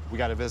 we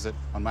got a visit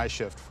on my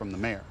shift from the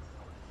mayor.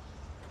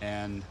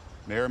 And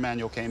Mayor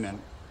Emanuel came in.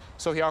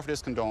 So he offered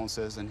his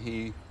condolences, and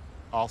he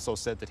also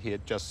said that he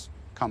had just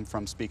come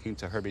from speaking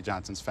to Herbie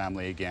Johnson's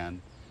family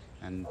again,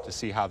 and to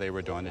see how they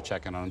were doing, to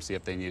check in on them, see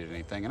if they needed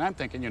anything. And I'm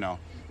thinking,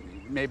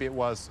 maybe it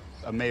was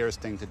a mayor's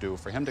thing to do.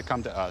 For him to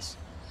come to us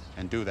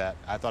and do that,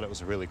 I thought it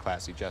was a really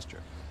classy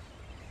gesture.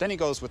 Then he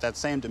goes with that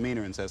same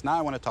demeanor and says, now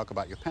I want to talk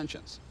about your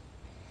pensions.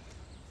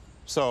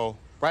 So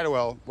right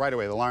away,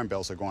 the alarm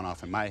bells are going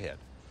off in my head,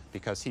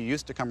 because he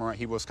used to come around,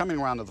 he was coming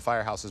around to the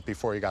firehouses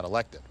before he got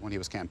elected, when he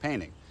was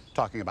campaigning,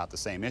 talking about the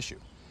same issue.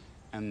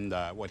 And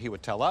what he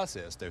would tell us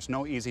is, there's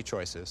no easy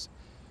choices.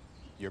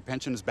 Your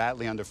pension is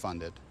badly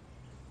underfunded.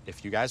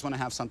 If you guys want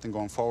to have something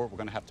going forward, we're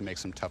going to have to make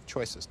some tough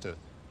choices to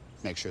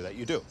make sure that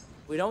you do.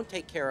 We don't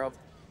take care of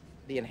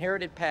the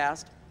inherited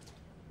past,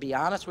 be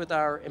honest with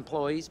our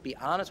employees, be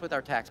honest with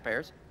our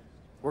taxpayers,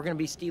 we're going to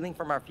be stealing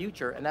from our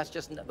future, and that's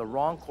just the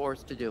wrong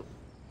course to do.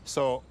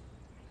 So,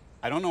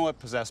 I don't know what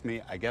possessed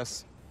me. I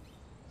guess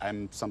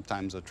I'm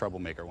sometimes a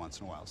troublemaker once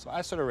in a while. So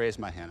I sort of raised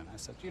my hand and I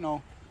said,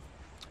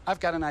 I've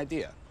got an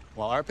idea.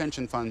 While our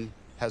pension fund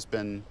has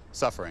been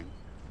suffering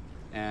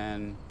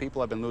and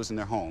people have been losing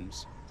their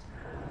homes,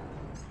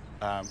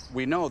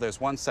 we know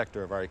there's one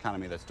sector of our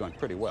economy that's doing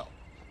pretty well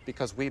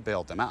because we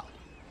bailed them out.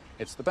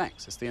 It's the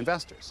banks, it's the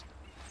investors.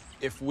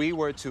 If we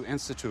were to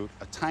institute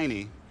a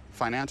tiny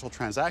financial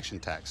transaction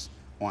tax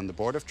on the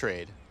Board of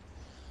Trade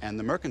and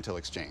the Mercantile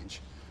Exchange,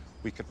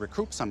 we could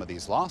recoup some of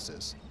these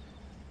losses,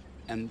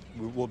 and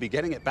we'll be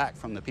getting it back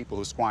from the people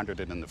who squandered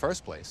it in the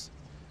first place.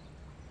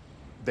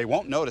 They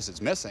won't notice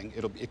it's missing.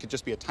 It could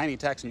just be a tiny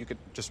tax, and you could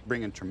just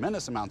bring in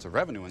tremendous amounts of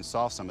revenue and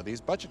solve some of these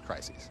budget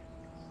crises.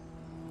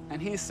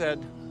 And he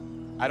said,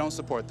 I don't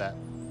support that.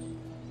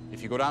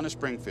 If you go down to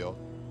Springfield,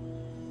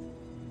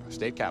 our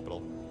state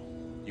capital,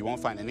 you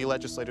won't find any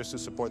legislators who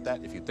support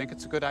that. If you think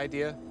it's a good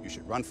idea, you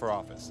should run for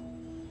office.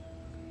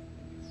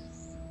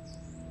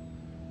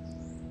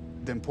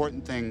 The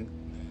important thing,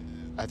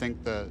 I think,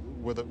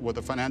 with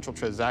the financial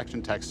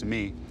transaction tax to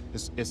me,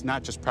 is it's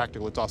not just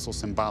practical, it's also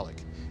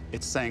symbolic.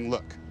 It's saying,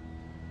 look,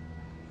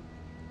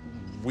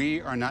 we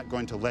are not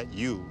going to let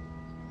you,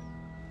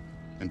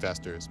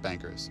 investors,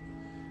 bankers,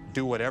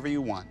 do whatever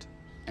you want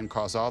and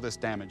cause all this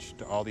damage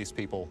to all these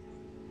people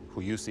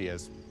who you see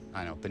as,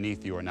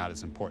 beneath you or not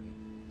as important.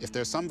 If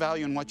there's some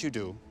value in what you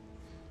do,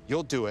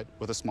 you'll do it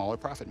with a smaller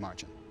profit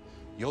margin.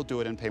 You'll do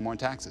it and pay more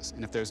taxes.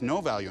 And if there's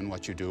no value in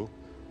what you do,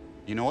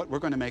 you know what? We're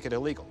going to make it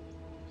illegal.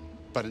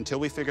 But until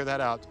we figure that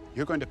out,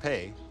 you're going to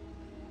pay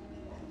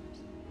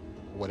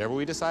whatever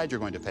we decide you're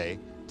going to pay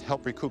to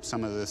help recoup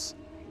some of this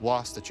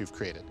loss that you've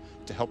created,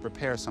 to help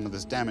repair some of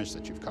this damage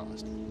that you've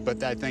caused.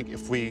 But I think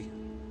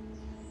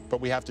but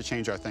we have to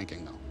change our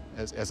thinking, though,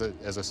 as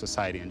a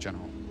society in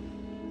general.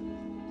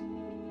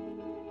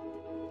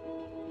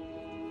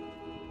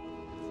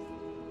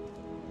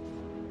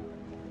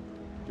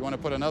 Do you want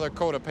to put another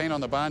coat of paint on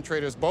the bond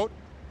trader's boat?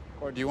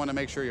 Or do you want to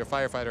make sure your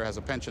firefighter has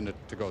a pension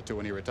to go to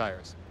when he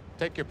retires?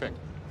 Take your pick.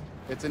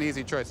 It's an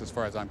easy choice as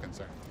far as I'm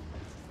concerned.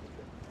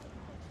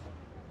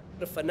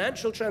 The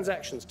financial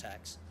transactions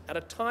tax, at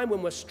a time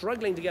when we're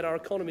struggling to get our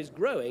economies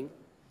growing,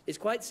 is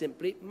quite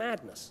simply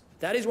madness.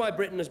 That is why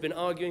Britain has been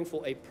arguing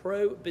for a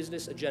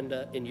pro-business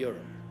agenda in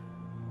Europe.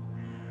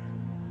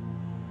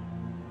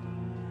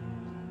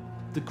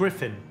 The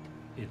griffin,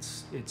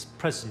 it's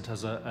present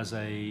as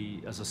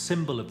a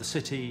symbol of the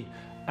city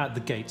at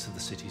the gates of the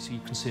city, so you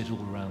can see it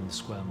all around the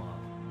square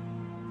mile.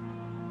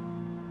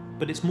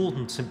 But it's more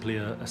than simply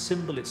a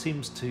symbol. It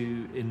seems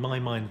to, in my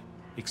mind,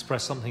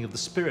 express something of the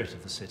spirit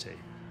of the city.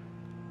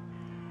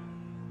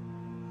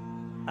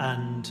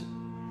 And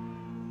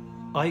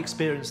I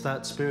experience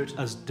that spirit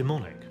as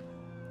demonic,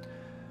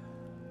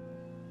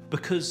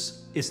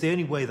 because it's the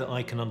only way that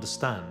I can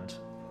understand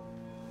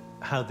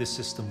how this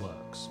system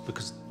works,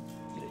 because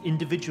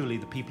individually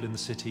the people in the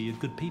city are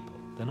good people.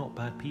 They're not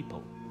bad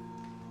people.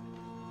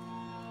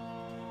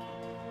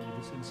 May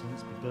this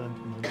incense be burned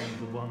in the name of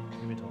the one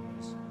whom it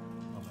honours.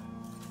 Amen.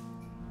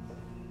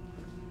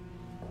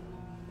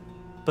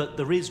 But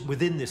there is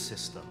within this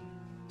system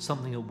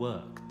something at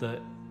work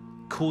that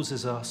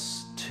causes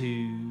us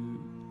to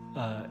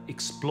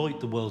exploit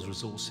the world's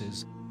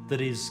resources, that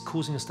is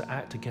causing us to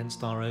act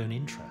against our own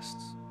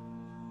interests.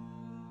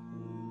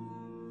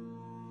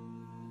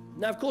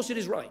 Now, of course, it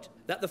is right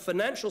that the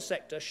financial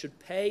sector should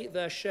pay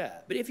their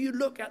share. But if you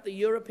look at the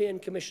European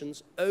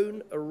Commission's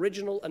own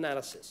original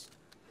analysis,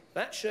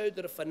 that showed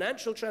that a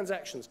financial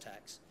transactions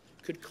tax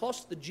could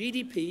cost the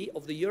GDP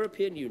of the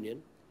European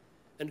Union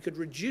and could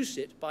reduce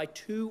it by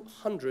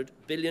 200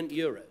 billion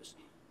euros.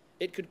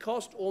 It could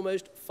cost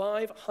almost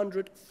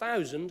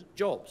 500,000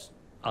 jobs.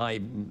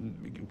 I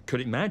could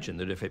imagine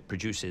that if it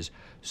produces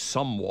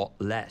somewhat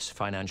less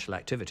financial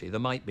activity, there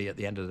might be, at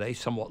the end of the day,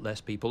 somewhat less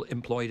people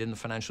employed in the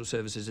financial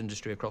services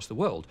industry across the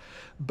world.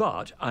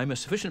 But I'm a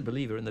sufficient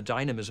believer in the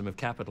dynamism of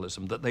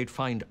capitalism that they'd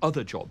find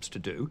other jobs to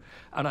do.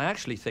 And I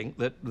actually think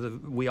that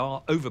we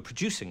are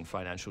overproducing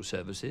financial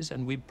services,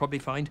 and we'd probably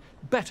find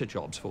better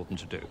jobs for them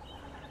to do.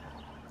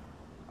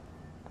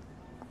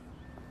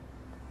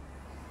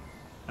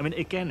 I mean,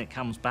 again, it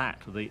comes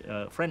back to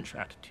the French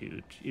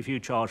attitude. If you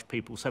charge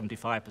people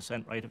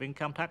 75% rate of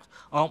income tax,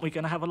 aren't we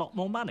going to have a lot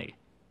more money?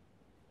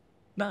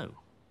 No,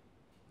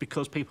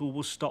 because people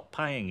will stop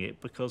paying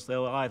it because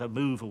they'll either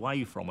move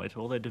away from it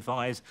or they'll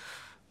devise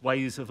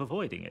ways of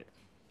avoiding it.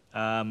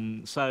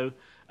 And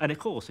of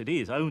course, it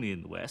is only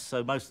in the West,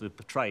 so most of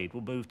the trade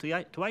will move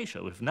to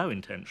Asia with no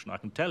intention, I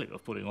can tell you,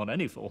 of putting on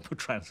any form of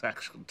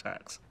transaction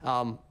tax.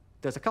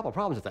 There's a couple of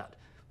problems with that.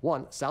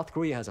 One, South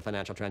Korea has a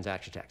financial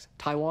transaction tax.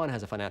 Taiwan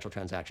has a financial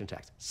transaction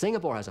tax.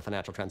 Singapore has a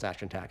financial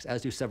transaction tax,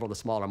 as do several of the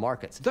smaller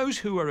markets. Those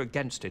who are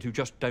against it, who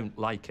just don't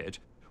like it,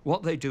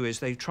 what they do is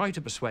they try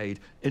to persuade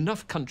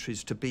enough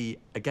countries to be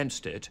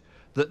against it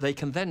that they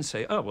can then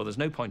say, oh, well, there's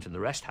no point in the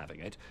rest having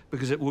it,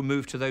 because it will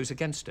move to those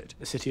against it.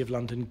 The City of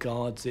London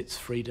guards its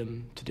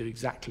freedom to do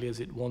exactly as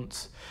it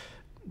wants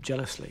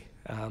jealously.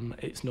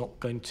 It's not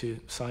going to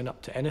sign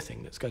up to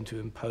anything that's going to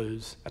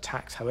impose a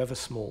tax, however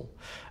small,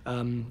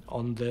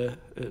 on the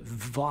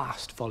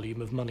vast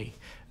volume of money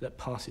that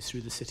passes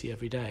through the city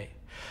every day.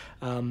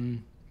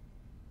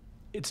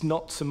 It's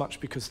not so much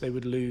because they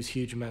would lose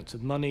huge amounts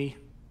of money.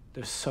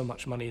 There's so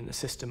much money in the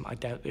system, I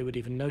doubt they would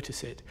even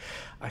notice it.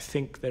 I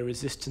think their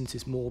resistance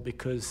is more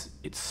because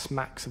it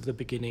smacks of the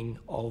beginning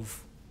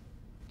of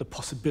the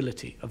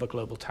possibility of a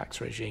global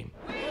tax regime.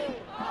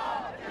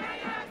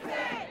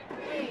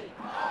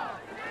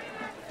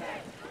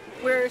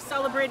 We're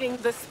celebrating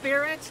the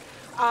spirit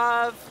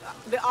of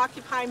the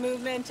Occupy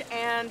movement,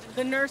 and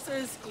the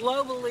nurses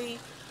globally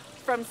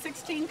from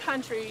 16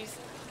 countries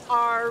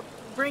are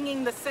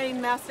bringing the same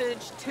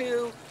message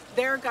to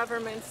their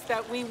governments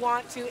that we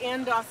want to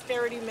end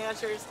austerity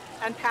measures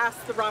and pass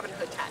the Robin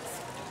Hood tax.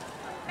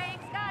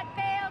 Banks got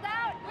bailed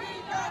out. We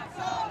got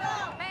sold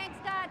out. Banks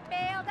got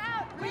bailed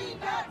out. We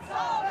got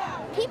sold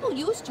out. People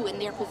used to, in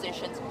their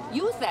positions,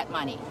 use that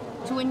money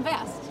to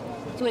invest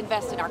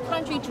in our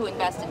country, to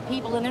invest in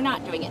people, and they're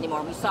not doing it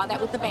anymore. We saw that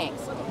with the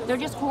banks. They're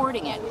just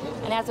hoarding it.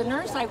 And as a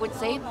nurse, I would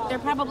say they're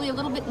probably a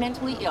little bit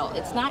mentally ill.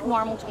 It's not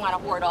normal to want to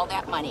hoard all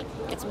that money.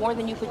 It's more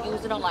than you could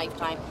use in a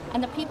lifetime,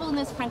 and the people in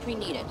this country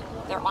need it.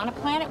 They're on a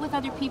planet with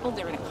other people,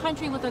 they're in a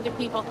country with other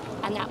people,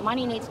 and that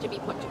money needs to be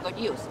put to good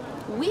use.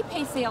 We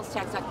pay sales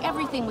tax on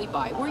everything we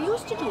buy. We're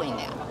used to doing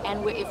that.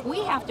 And if we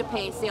have to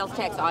pay sales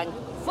tax on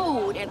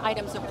food and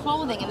items of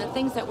clothing and the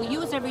things that we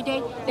use every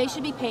day, they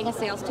should be paying a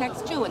sales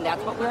tax too, and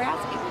that's what we're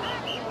asking.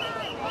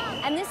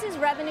 And this is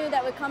revenue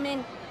that would come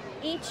in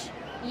each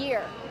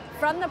year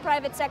from the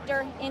private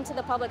sector into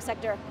the public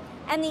sector.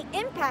 And the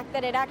impact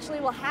that it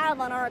actually will have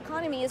on our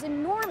economy is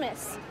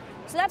enormous.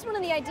 So that's one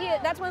of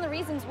the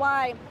reasons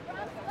why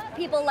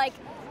people like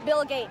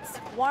Bill Gates,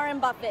 Warren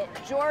Buffett,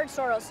 George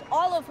Soros,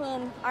 all of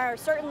whom are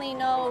certainly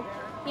no,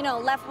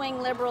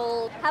 left-wing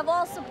liberal, have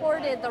all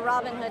supported the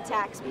Robin Hood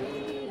tax.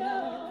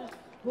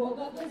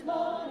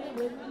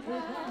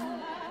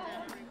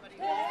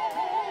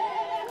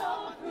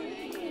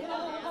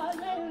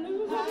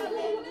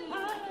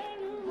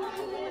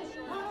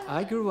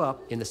 I grew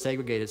up in the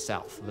segregated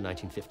South of the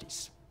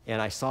 1950s,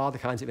 and I saw the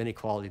kinds of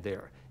inequality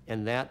there,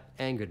 and that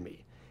angered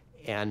me.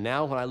 And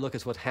now when I look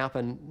at what's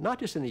happened, not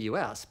just in the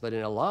US, but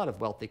in a lot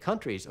of wealthy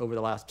countries over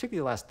the last,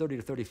 particularly the last 30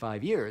 to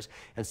 35 years,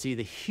 and see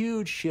the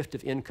huge shift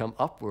of income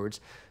upwards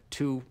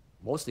to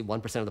mostly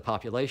 1% of the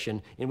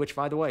population, in which,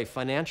 by the way,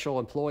 financial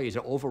employees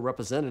are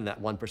overrepresented in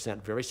that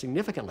 1% very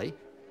significantly.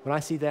 When I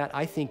see that,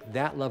 I think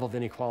that level of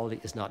inequality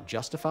is not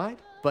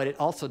justified, but it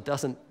also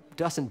doesn't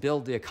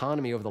build the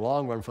economy over the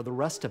long run for the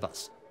rest of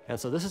us. And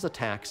so this is a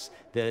tax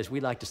that, as we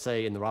like to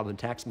say in the Robin Hood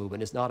tax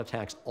movement, is not a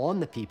tax on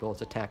the people,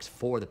 it's a tax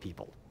for the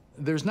people.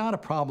 There's not a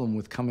problem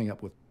with coming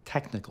up with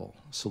technical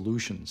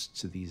solutions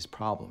to these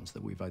problems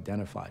that we've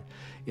identified.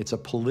 It's a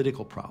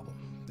political problem.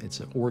 It's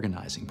an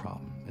organizing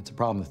problem. It's a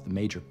problem that the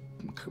major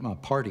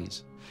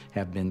parties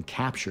have been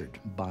captured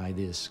by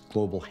this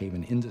global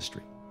haven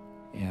industry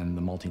and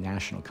the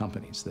multinational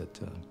companies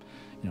that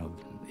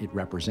it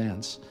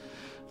represents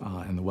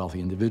and the wealthy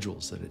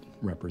individuals that it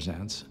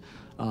represents.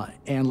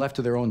 And left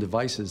to their own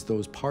devices,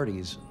 those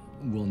parties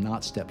will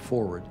not step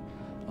forward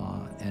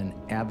and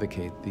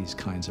advocate these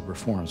kinds of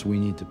reforms. We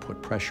need to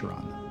put pressure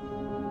on them.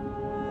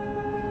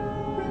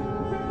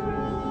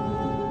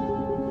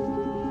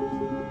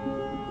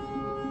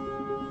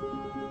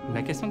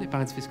 La question des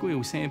paradis fiscaux est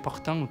aussi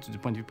importante du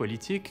point de vue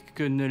politique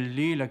que ne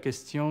l'est la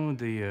question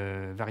des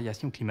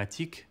variations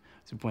climatiques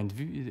du point de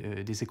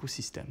vue des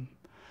écosystèmes.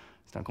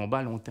 C'est un combat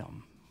à long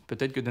terme.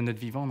 Peut-être que de notre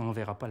vivant, on n'en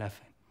verra pas la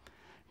fin.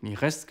 Mais il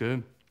reste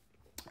que,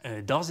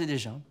 d'ores et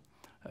déjà,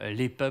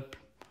 les peuples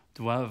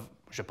doivent,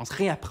 je pense,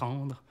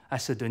 réapprendre à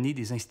se donner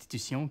des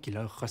institutions qui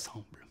leur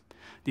ressemblent.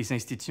 Des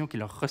institutions qui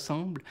leur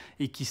ressemblent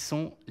et qui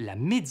sont la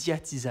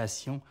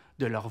médiatisation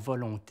de leur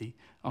volonté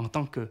en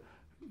tant que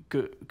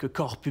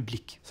corps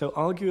public. So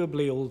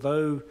arguably,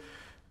 although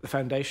the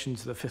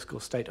foundations of the fiscal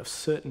state have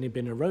certainly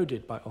been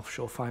eroded by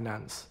offshore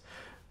finance,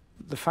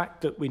 the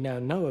fact that we now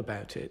know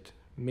about it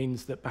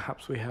means that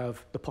perhaps we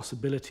have the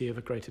possibility of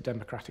a greater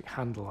democratic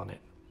handle on it.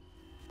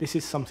 This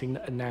is something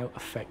that now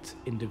affects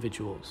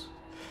individuals.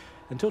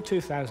 Until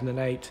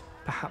 2008,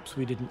 perhaps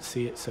we didn't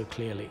see it so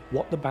clearly.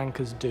 What the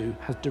bankers do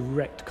has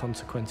direct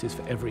consequences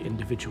for every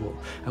individual,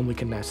 and we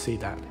can now see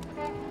that.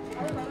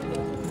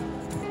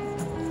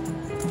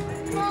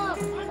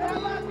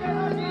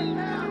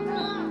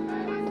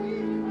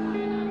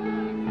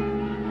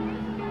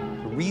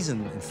 The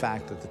reason, in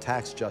fact, that the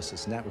tax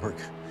justice network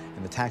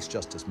and the tax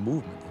justice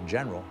movement in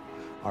general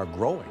are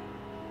growing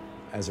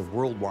as a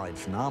worldwide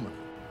phenomenon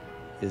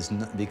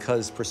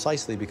is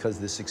precisely because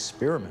this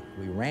experiment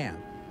we ran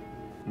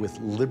with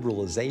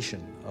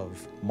liberalization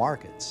of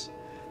markets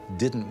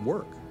didn't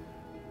work.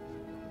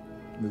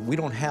 I mean, we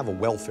don't have a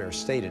welfare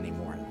state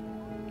anymore.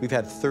 We've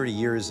had 30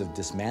 years of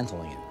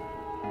dismantling it.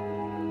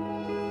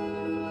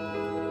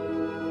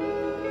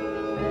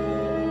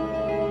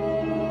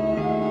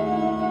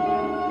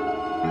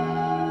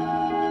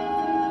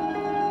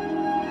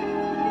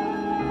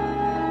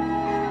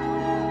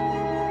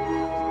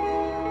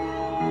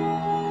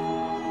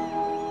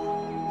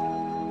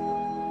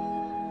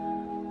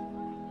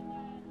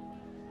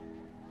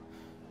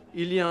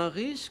 Il y a un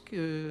risque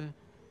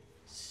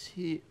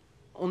si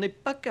on n'est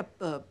pas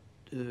capable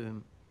de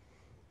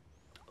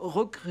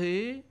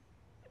recréer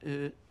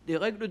des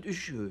règles du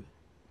jeu,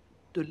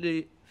 de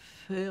les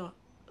faire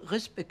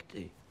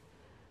respecter,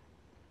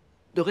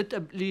 de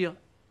rétablir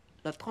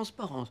la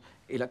transparence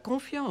et la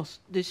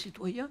confiance des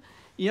citoyens.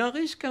 Il y a un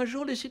risque qu'un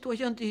jour les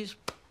citoyens disent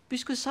 «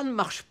 puisque ça ne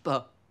marche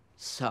pas,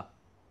 ça,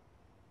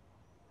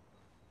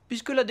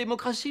 puisque la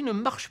démocratie ne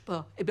marche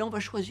pas, eh bien on va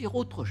choisir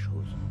autre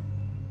chose ».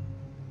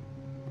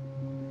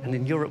 And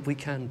in Europe, we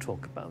can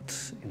talk about,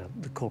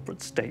 the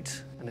corporate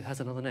state, and it has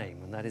another name,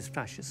 and that is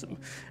fascism.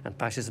 And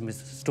fascism is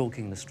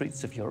stalking the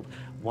streets of Europe.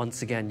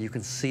 Once again, you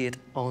can see it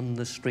on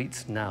the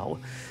streets now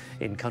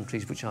in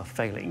countries which are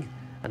failing.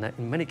 And that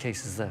in many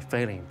cases, they're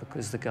failing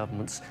because the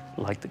governments,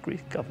 like the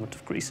Greek government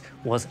of Greece,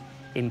 was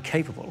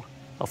incapable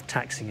of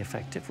taxing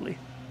effectively.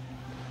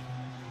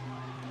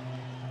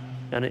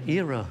 In an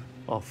era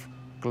of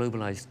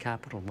globalized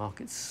capital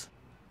markets,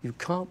 you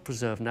can't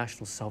preserve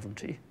national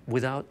sovereignty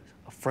without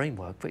a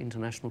framework for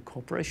international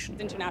cooperation.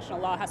 International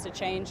law has to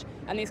change,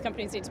 and these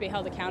companies need to be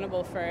held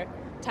accountable for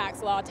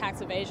tax law, tax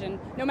evasion,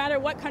 no matter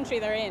what country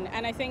they're in.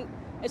 And I think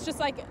it's just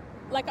like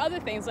other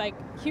things, like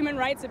human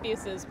rights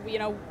abuses,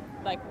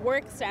 like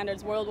work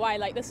standards worldwide,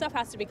 like this stuff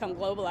has to become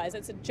globalized.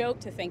 It's a joke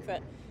to think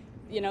that,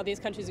 these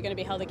countries are going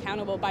to be held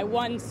accountable by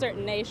one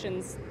certain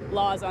nation's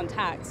laws on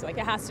tax. Like,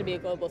 it has to be a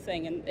global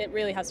thing, and it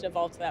really has to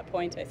evolve to that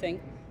point, I think.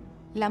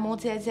 La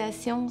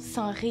mondialisation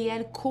sans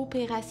réelle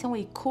coopération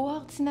et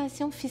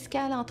coordination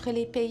fiscale entre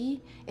les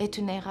pays est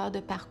une erreur de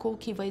parcours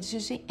qui va être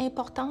jugée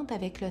importante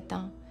avec le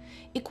temps.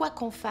 Et quoi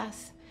qu'on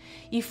fasse,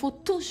 il faut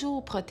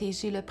toujours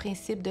protéger le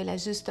principe de la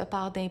juste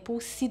part d'impôt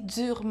si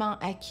durement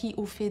acquis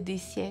au fil des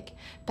siècles,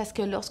 parce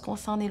que lorsqu'on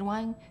s'en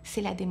éloigne, c'est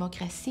la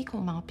démocratie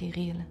qu'on met en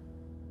péril.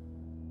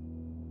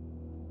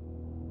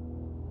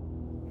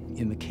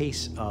 In the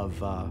case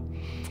of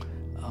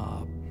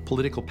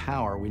political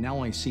power, we not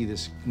only see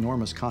this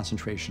enormous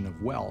concentration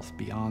of wealth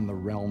beyond the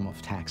realm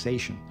of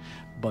taxation,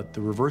 but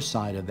the reverse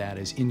side of that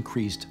is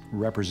increased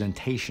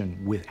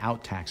representation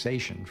without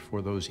taxation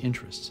for those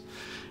interests.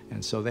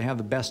 And so they have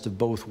the best of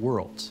both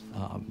worlds.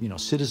 You know,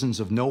 citizens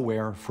of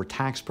nowhere for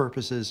tax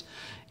purposes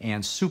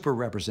and super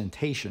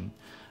representation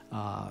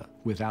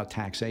without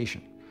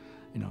taxation.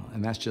 You know,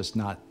 and that's just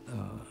not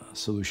a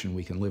solution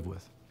we can live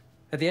with.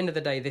 At the end of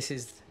the day, this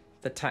is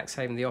the tax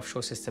haven, the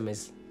offshore system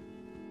is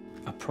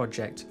a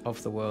project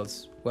of the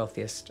world's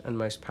wealthiest and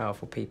most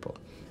powerful people.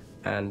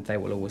 And they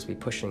will always be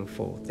pushing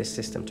for this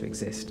system to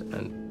exist.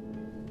 And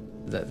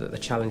the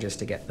challenge is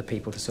to get the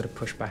people to sort of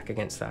push back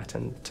against that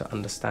and to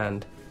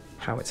understand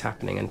how it's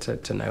happening and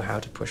to know how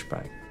to push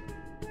back.